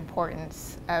sheer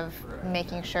importance of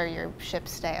making sure your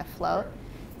ships stay afloat.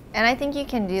 And I think you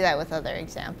can do that with other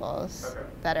examples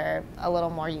that are a little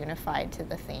more unified to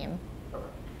the theme.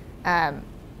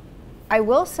 I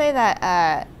will say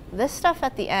that this stuff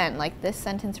at the end, like this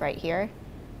sentence right here,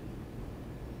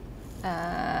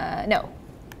 no,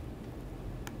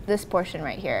 this portion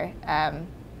right here,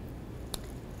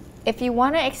 if you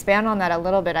want to expand on that a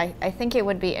little bit, I think it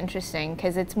would be interesting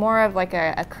because it's more of like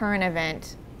a current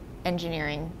event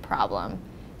engineering problem.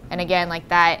 And again, like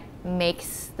that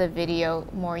makes the video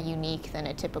more unique than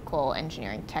a typical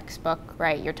engineering textbook,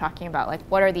 right? You're talking about like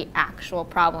what are the actual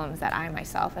problems that I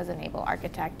myself as a naval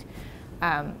architect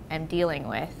am dealing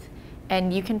with.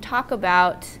 And you can talk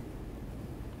about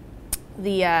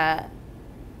the, I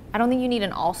don't think you need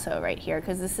an also right here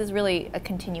because this is really a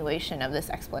continuation of this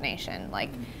explanation. Like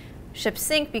ships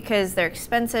sink because they're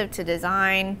expensive to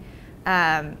design.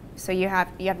 So you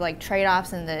have like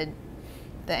trade-offs in the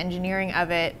engineering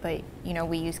of it, but you know,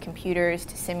 we use computers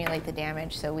to simulate the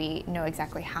damage, so we know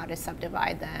exactly how to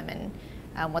subdivide them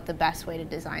and what the best way to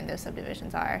design those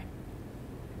subdivisions are.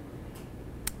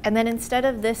 And then instead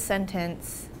of this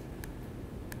sentence,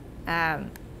 I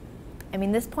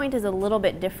mean, this point is a little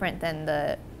bit different than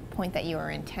the point that you were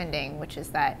intending, which is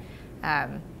that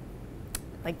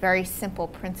like very simple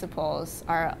principles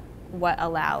are what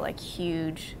allow like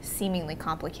huge, seemingly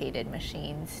complicated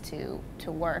machines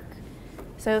to work.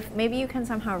 So if maybe you can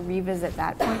somehow revisit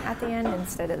that point at the end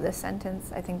instead of this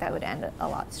sentence, I think that would end a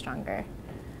lot stronger.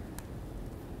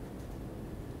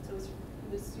 So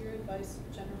was your advice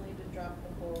generally to drop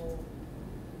the whole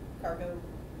cargo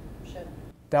ship?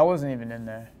 That wasn't even in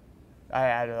there. I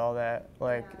added all that.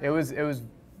 Like it was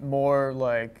more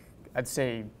like, I'd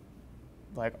say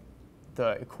like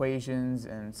the equations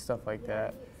and stuff like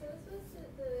that. So this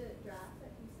was the draft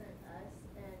that you sent us,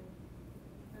 and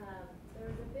there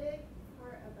was a big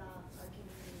part about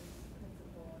Archimedes'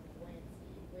 principle and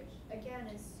buoyancy, which again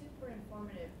is super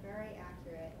informative, very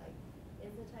accurate, like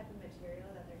is the type of material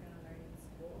that they're going to learn in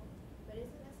school, but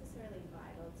isn't necessarily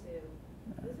vital to,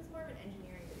 this is more of an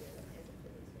engineering video than it is a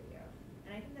physics video.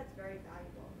 And I think that's very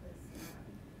valuable because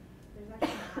there's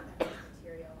actually not that much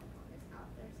material on this out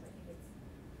there, so I think it's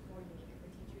more unique for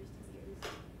teachers to use.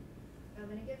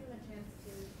 And it gives them a chance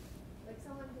to, like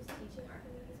someone who's teaching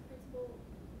Archimedes' principle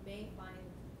may find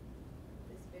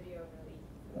this video really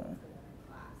cool for them in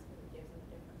class because it gives them a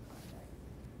different context.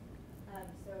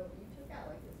 So you took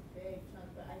out like this big chunk,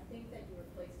 but I think that you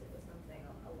replaced it with something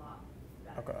a lot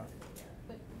better. Okay.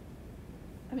 But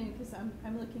I mean, because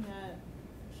I'm looking at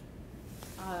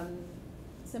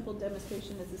simple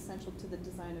demonstration is essential to the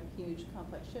design of huge,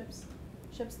 complex ships.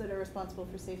 Ships that are responsible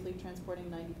for safely transporting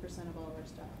 90% of all of our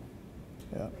stuff.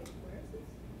 Yeah. Wait, where is this?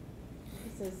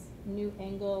 It says new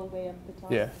angle way up the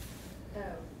top. Yeah. Oh.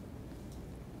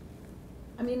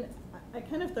 I mean, I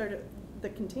kind of thought the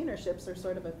container ships are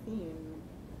sort of a theme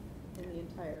in the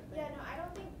entire thing. Yeah, no, I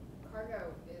don't think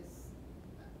cargo is,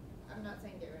 I'm not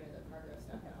saying get rid of the cargo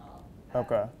stuff at all.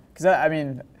 Okay. Because I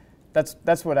mean,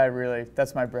 that's what I really,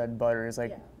 that's my bread and butter is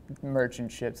like merchant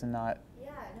ships and not.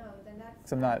 Yeah, no, then that's.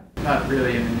 Because I'm not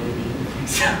really in the Navy.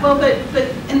 Well, but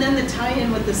and then the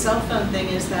tie-in with the cell phone thing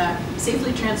is that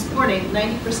safely transporting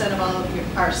 90% of all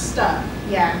of our stuff.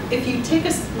 Yeah. If you take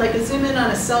a zoom in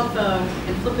on a cell phone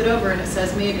and flip it over and it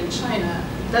says made in China,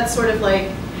 that's sort of like,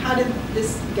 how did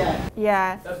this get?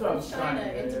 Yeah. That's what I was China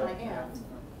trying to into my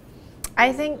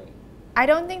hand. I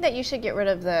don't think that you should get rid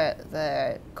of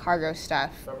the cargo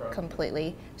stuff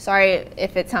completely. Sorry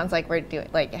if it sounds like we're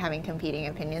having competing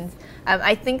opinions.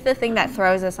 I think the thing that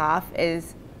throws us off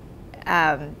is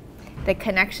the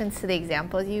connections to the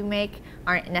examples you make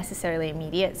aren't necessarily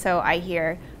immediate. So I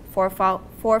hear four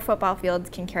football fields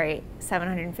can carry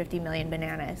 750 million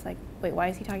bananas. Like, wait, why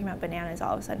is he talking about bananas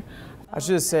all of a sudden? I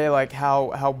should just say like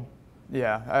how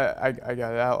yeah, I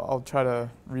got it. I'll try to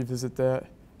revisit that.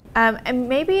 And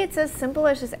maybe it's as simple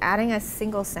as just adding a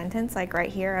single sentence like right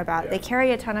here about they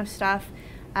carry a ton of stuff.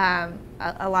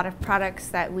 a lot of products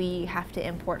that we have to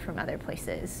import from other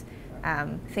places,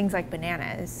 things like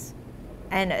bananas.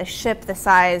 And a ship the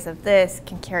size of this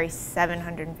can carry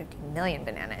 750 million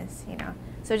bananas, you know.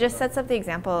 So it just sets up the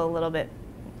example a little bit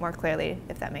more clearly,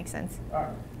 if that makes sense.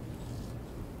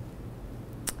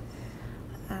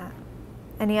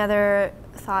 Any other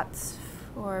thoughts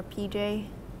for PJ?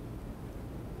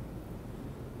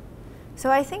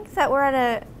 So I think that we're at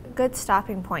a good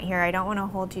stopping point here. I don't want to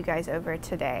hold you guys over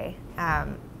today.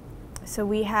 So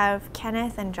we have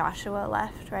Kenneth and Joshua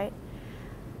left, right?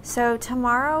 So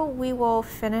tomorrow we will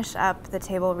finish up the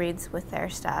table reads with their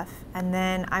stuff, and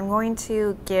then I'm going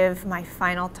to give my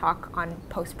final talk on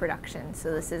post-production.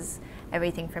 So this is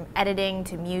everything from editing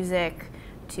to music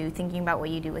to thinking about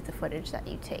what you do with the footage that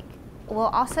you take. We'll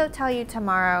also tell you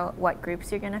tomorrow what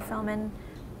groups you're going to film in.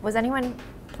 Was anyone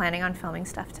planning on filming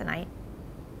stuff tonight?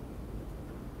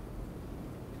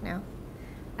 No?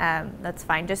 That's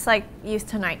fine. Just like use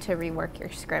tonight to rework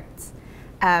your scripts.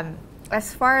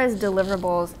 As far as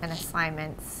deliverables and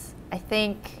assignments, I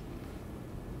think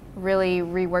really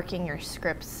reworking your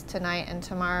scripts tonight and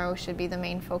tomorrow should be the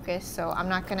main focus. So I'm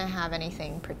not going to have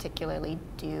anything particularly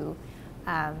due.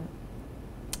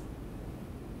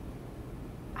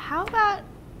 How about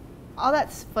all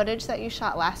that footage that you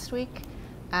shot last week?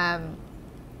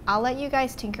 I'll let you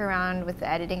guys tinker around with the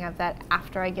editing of that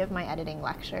after I give my editing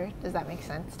lecture. Does that make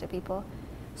sense to people?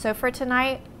 So for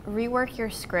tonight, rework your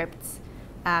scripts.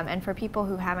 And for people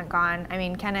who haven't gone, I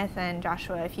mean, Kenneth and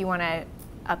Joshua, if you want to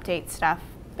update stuff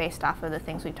based off of the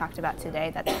things we've talked about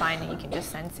today, that's fine. And you can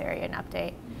just send Sari an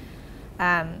update.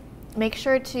 Make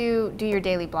sure to do your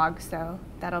daily blogs, though.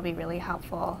 That'll be really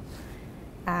helpful.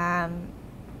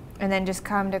 And then just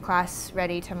come to class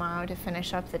ready tomorrow to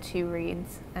finish up the 2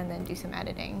 reads and then do some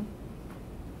editing.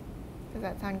 Does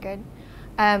that sound good?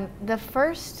 The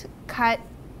first cut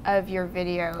of your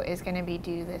video is going to be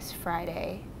due this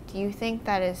Friday. Do you think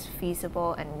that is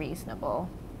feasible and reasonable?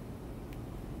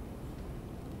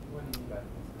 What do you mean by that?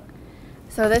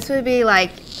 So this would be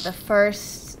like the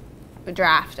first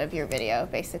draft of your video,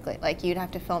 basically. Like you'd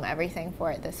have to film everything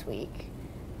for it this week.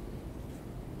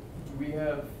 Do we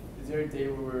have, is there a day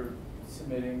where we're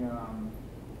submitting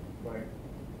like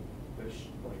the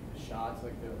shots,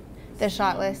 like the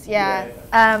shot list? Yeah.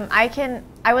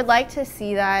 I would like to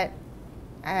see that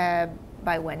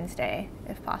by Wednesday,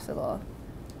 if possible.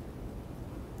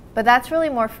 But that's really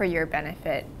more for your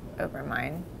benefit over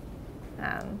mine.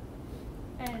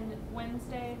 And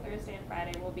Wednesday, Thursday, and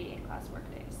Friday will be in-class work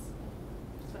days.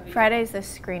 So Friday's the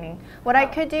screening. What I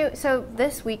could do, so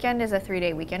this weekend is a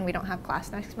 3-day weekend. We don't have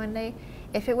class next Monday.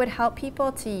 If it would help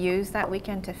people to use that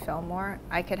weekend to film more,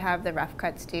 I could have the rough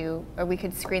cuts due, or we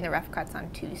could screen the rough cuts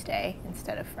on Tuesday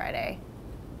instead of Friday.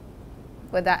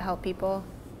 Would that help people?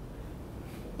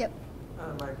 Yep.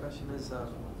 My question is,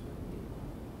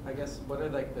 I guess, what are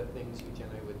like the things you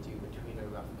generally would do between a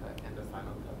rough cut and a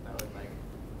final cut that would like?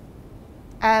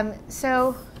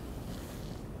 So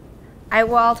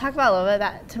I'll talk about a little bit of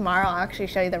that tomorrow. I'll actually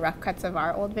show you the rough cuts of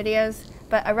our old videos.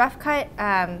 But a rough cut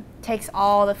takes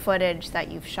all the footage that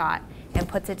you've shot and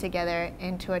puts it together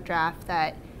into a draft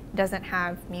that doesn't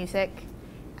have music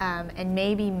and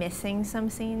may be missing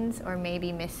some scenes or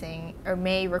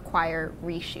may require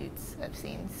reshoots of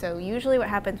scenes. So usually what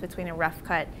happens between a rough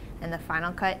cut and the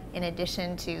final cut, in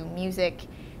addition to music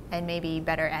and maybe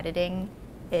better editing,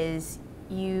 is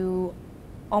you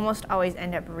almost always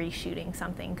end up reshooting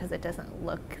something because it doesn't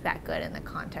look that good in the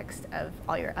context of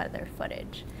all your other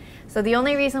footage. So the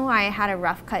only reason why I had a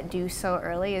rough cut due so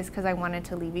early is because I wanted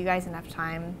to leave you guys enough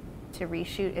time to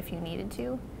reshoot if you needed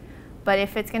to. But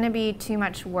if it's going to be too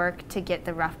much work to get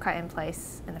the rough cut in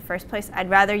place in the first place, I'd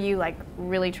rather you like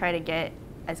really try to get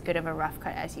as good of a rough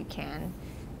cut as you can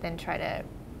than try to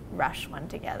rush one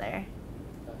together.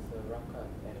 So rough cut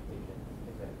annotation,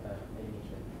 is it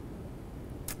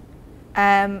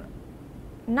animation?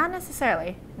 Not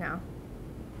necessarily, no.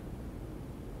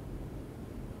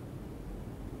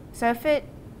 So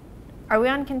are we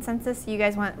on consensus you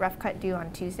guys want rough cut due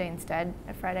on Tuesday instead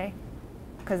of Friday?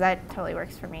 Because that totally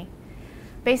works for me.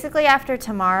 Basically after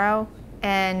tomorrow,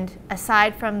 and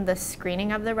aside from the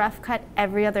screening of the rough cut,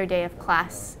 every other day of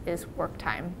class is work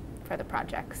time for the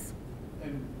projects.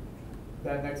 And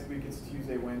that next week it's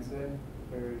Tuesday, Wednesday,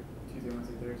 or Tuesday,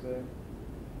 Wednesday, Thursday?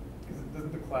 Because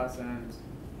doesn't the class end,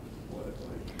 what,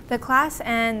 like? The class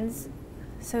ends,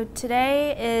 so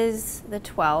today is the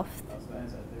 12th. Oh, so it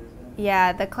ends at Thursday?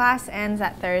 Yeah, the class ends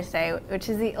at Thursday, which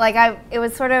is it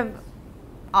was sort of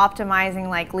optimizing,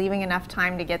 like leaving enough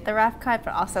time to get the rough cut,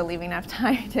 but also leaving enough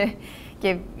time to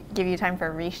give you time for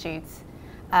reshoots.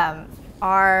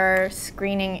 our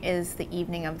screening is the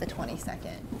evening of the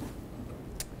 22nd.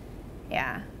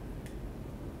 Yeah.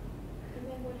 And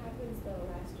then what happens the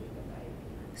last week of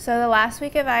IAP? So the last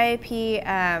week of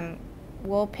IAP,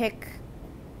 we'll pick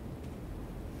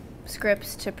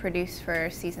scripts to produce for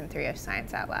season 3 of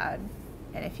Science Out Loud.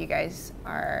 And if you guys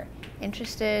are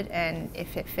interested and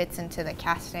if it fits into the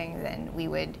casting, then we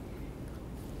would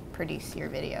produce your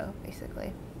video,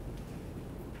 basically.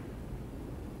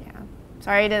 Yeah.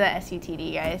 Sorry to the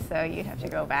SUTD guys, so you'd have to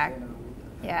go back.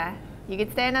 Yeah, you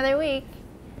could stay another week.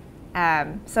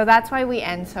 So that's why we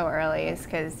end so early, is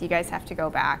because you guys have to go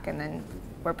back, and then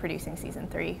we're producing season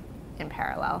 3 in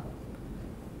parallel.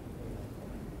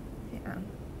 Yeah.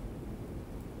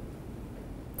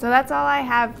 So that's all I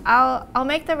have. I'll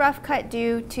make the rough cut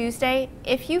due Tuesday.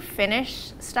 If you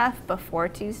finish stuff before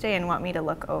Tuesday and want me to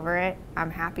look over it, I'm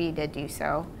happy to do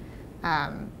so,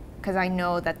 because I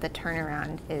know that the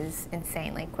turnaround is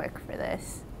insanely quick for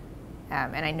this,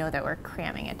 and I know that we're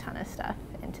cramming a ton of stuff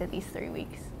into these 3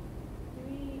 weeks. Do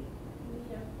we need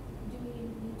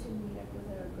to meet up with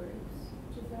our groups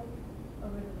to film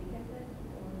over the weekend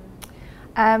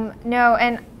then? Or? No,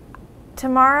 and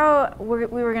tomorrow we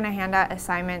were going to hand out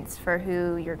assignments for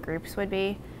who your groups would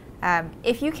be.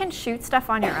 If you can shoot stuff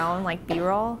on your own, like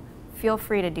B-roll, feel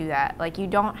free to do that. Like, you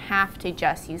don't have to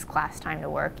just use class time to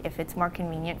work. If it's more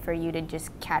convenient for you to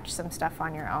just catch some stuff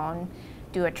on your own,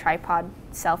 do a tripod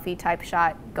selfie type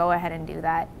shot, go ahead and do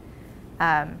that.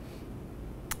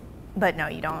 But no,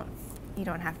 you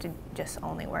don't have to just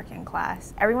only work in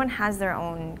class. Everyone has their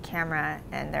own camera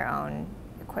and their own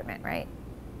equipment, right?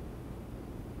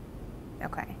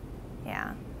 Okay,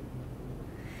 yeah.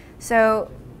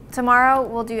 So tomorrow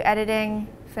we'll do editing,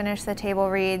 finish the table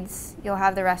reads. You'll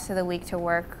have the rest of the week to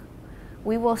work.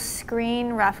 We will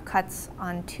screen rough cuts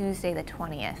on Tuesday the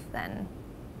 20th then.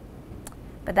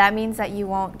 But that means that you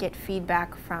won't get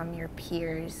feedback from your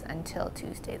peers until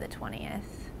Tuesday the 20th.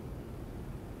 Is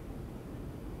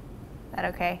that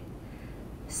okay?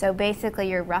 So basically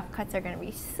your rough cuts are gonna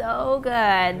be so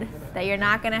good that you're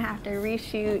not gonna have to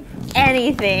reshoot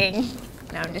anything.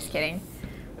 No, I'm just kidding.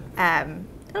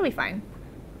 It'll be fine.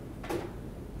 How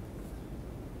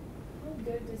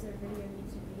good does our video need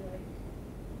to be, like,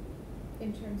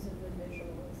 in terms of the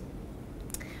visuals?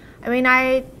 I mean,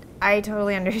 I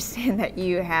totally understand that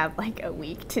you have like a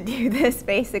week to do this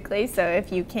basically, so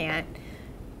if you can't,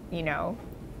 you know,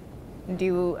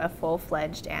 do a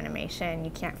full-fledged animation,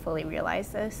 you can't fully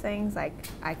realize those things, like,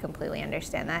 I completely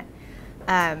understand that.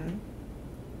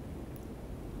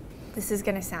 This is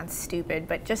gonna sound stupid,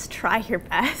 but just try your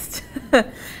best.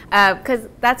 Because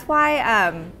that's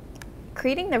why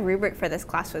creating the rubric for this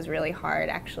class was really hard,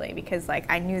 actually, because like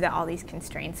I knew that all these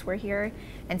constraints were here,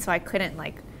 and so I couldn't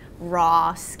like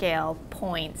raw scale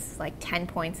points, like 10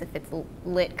 points if it's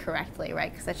lit correctly, right?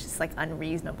 Because that's just like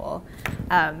unreasonable.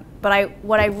 But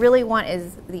what I really want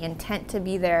is the intent to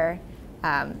be there,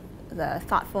 the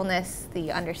thoughtfulness,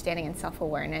 the understanding and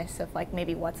self-awareness of like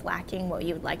maybe what's lacking, what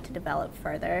you would like to develop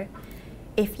further.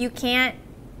 If you can't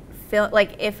film,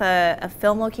 like if a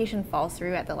film location falls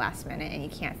through at the last minute and you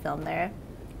can't film there,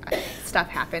 stuff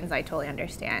happens, I totally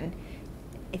understand.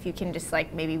 If you can just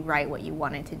like maybe write what you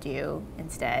wanted to do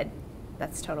instead,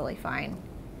 that's totally fine.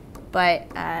 But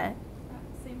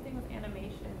same thing with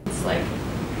animation. It's like,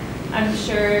 I'm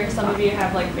sure some of you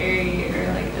have like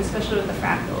especially with the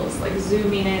fractals, like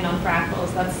zooming in on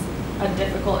fractals, that's a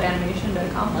difficult animation to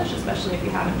accomplish, especially if you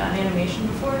haven't done animation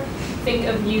before. Think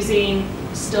of using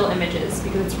still images,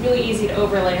 because it's really easy to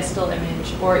overlay a still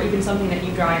image, or even something that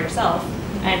you draw yourself,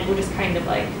 and which is kind of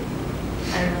like,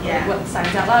 I don't know, like what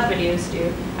Science Out Loud videos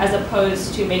do, as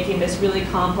opposed to making this really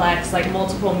complex, like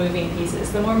multiple moving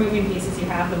pieces. The more moving pieces you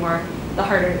have, the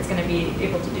harder it's going to be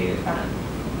able to do, the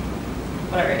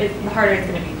harder it's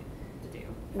going to be to do.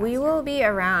 we will be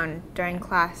around during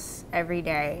class every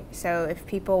day, so if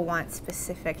people want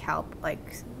specific help,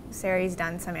 like Sari's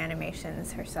done some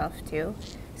animations herself too,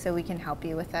 so we can help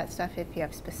you with that stuff if you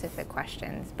have specific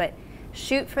questions. But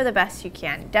shoot for the best you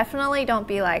can. Definitely don't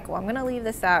be like, well, I'm going to leave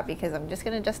this out because I'm just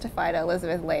going to justify to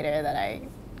Elizabeth later that I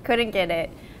couldn't get it.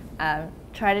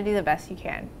 Try to do the best you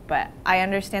can. But I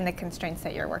understand the constraints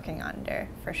that you're working under,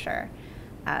 for sure.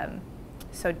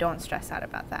 So don't stress out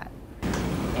about that.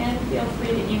 And feel free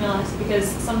to email us, because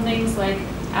some things, like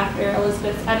after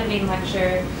Elizabeth's editing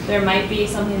lecture, there might be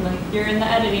something like you're in the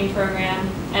editing program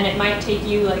and it might take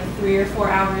you like 3 or 4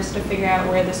 hours to figure out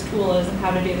where this tool is and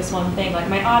how to do this one thing. Like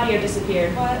my audio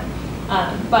disappeared, what?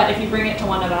 But if you bring it to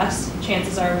one of us,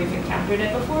 chances are we've encountered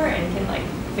it before and can like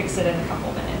fix it in a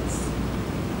couple minutes.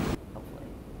 Hopefully.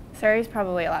 Sari's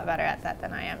probably a lot better at that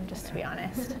than I am, just to be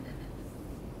honest.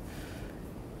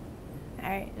 All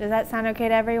right, does that sound okay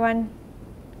to everyone?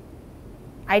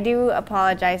 I do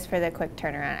apologize for the quick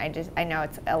turnaround. I know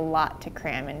it's a lot to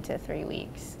cram into 3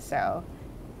 weeks, so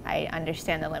I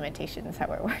understand the limitations that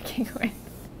we're working with.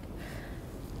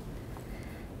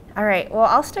 All right, well,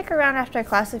 I'll stick around after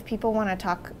class if people want to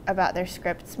talk about their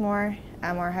scripts more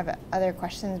or have other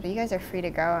questions, but you guys are free to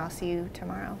go. I'll see you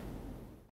tomorrow.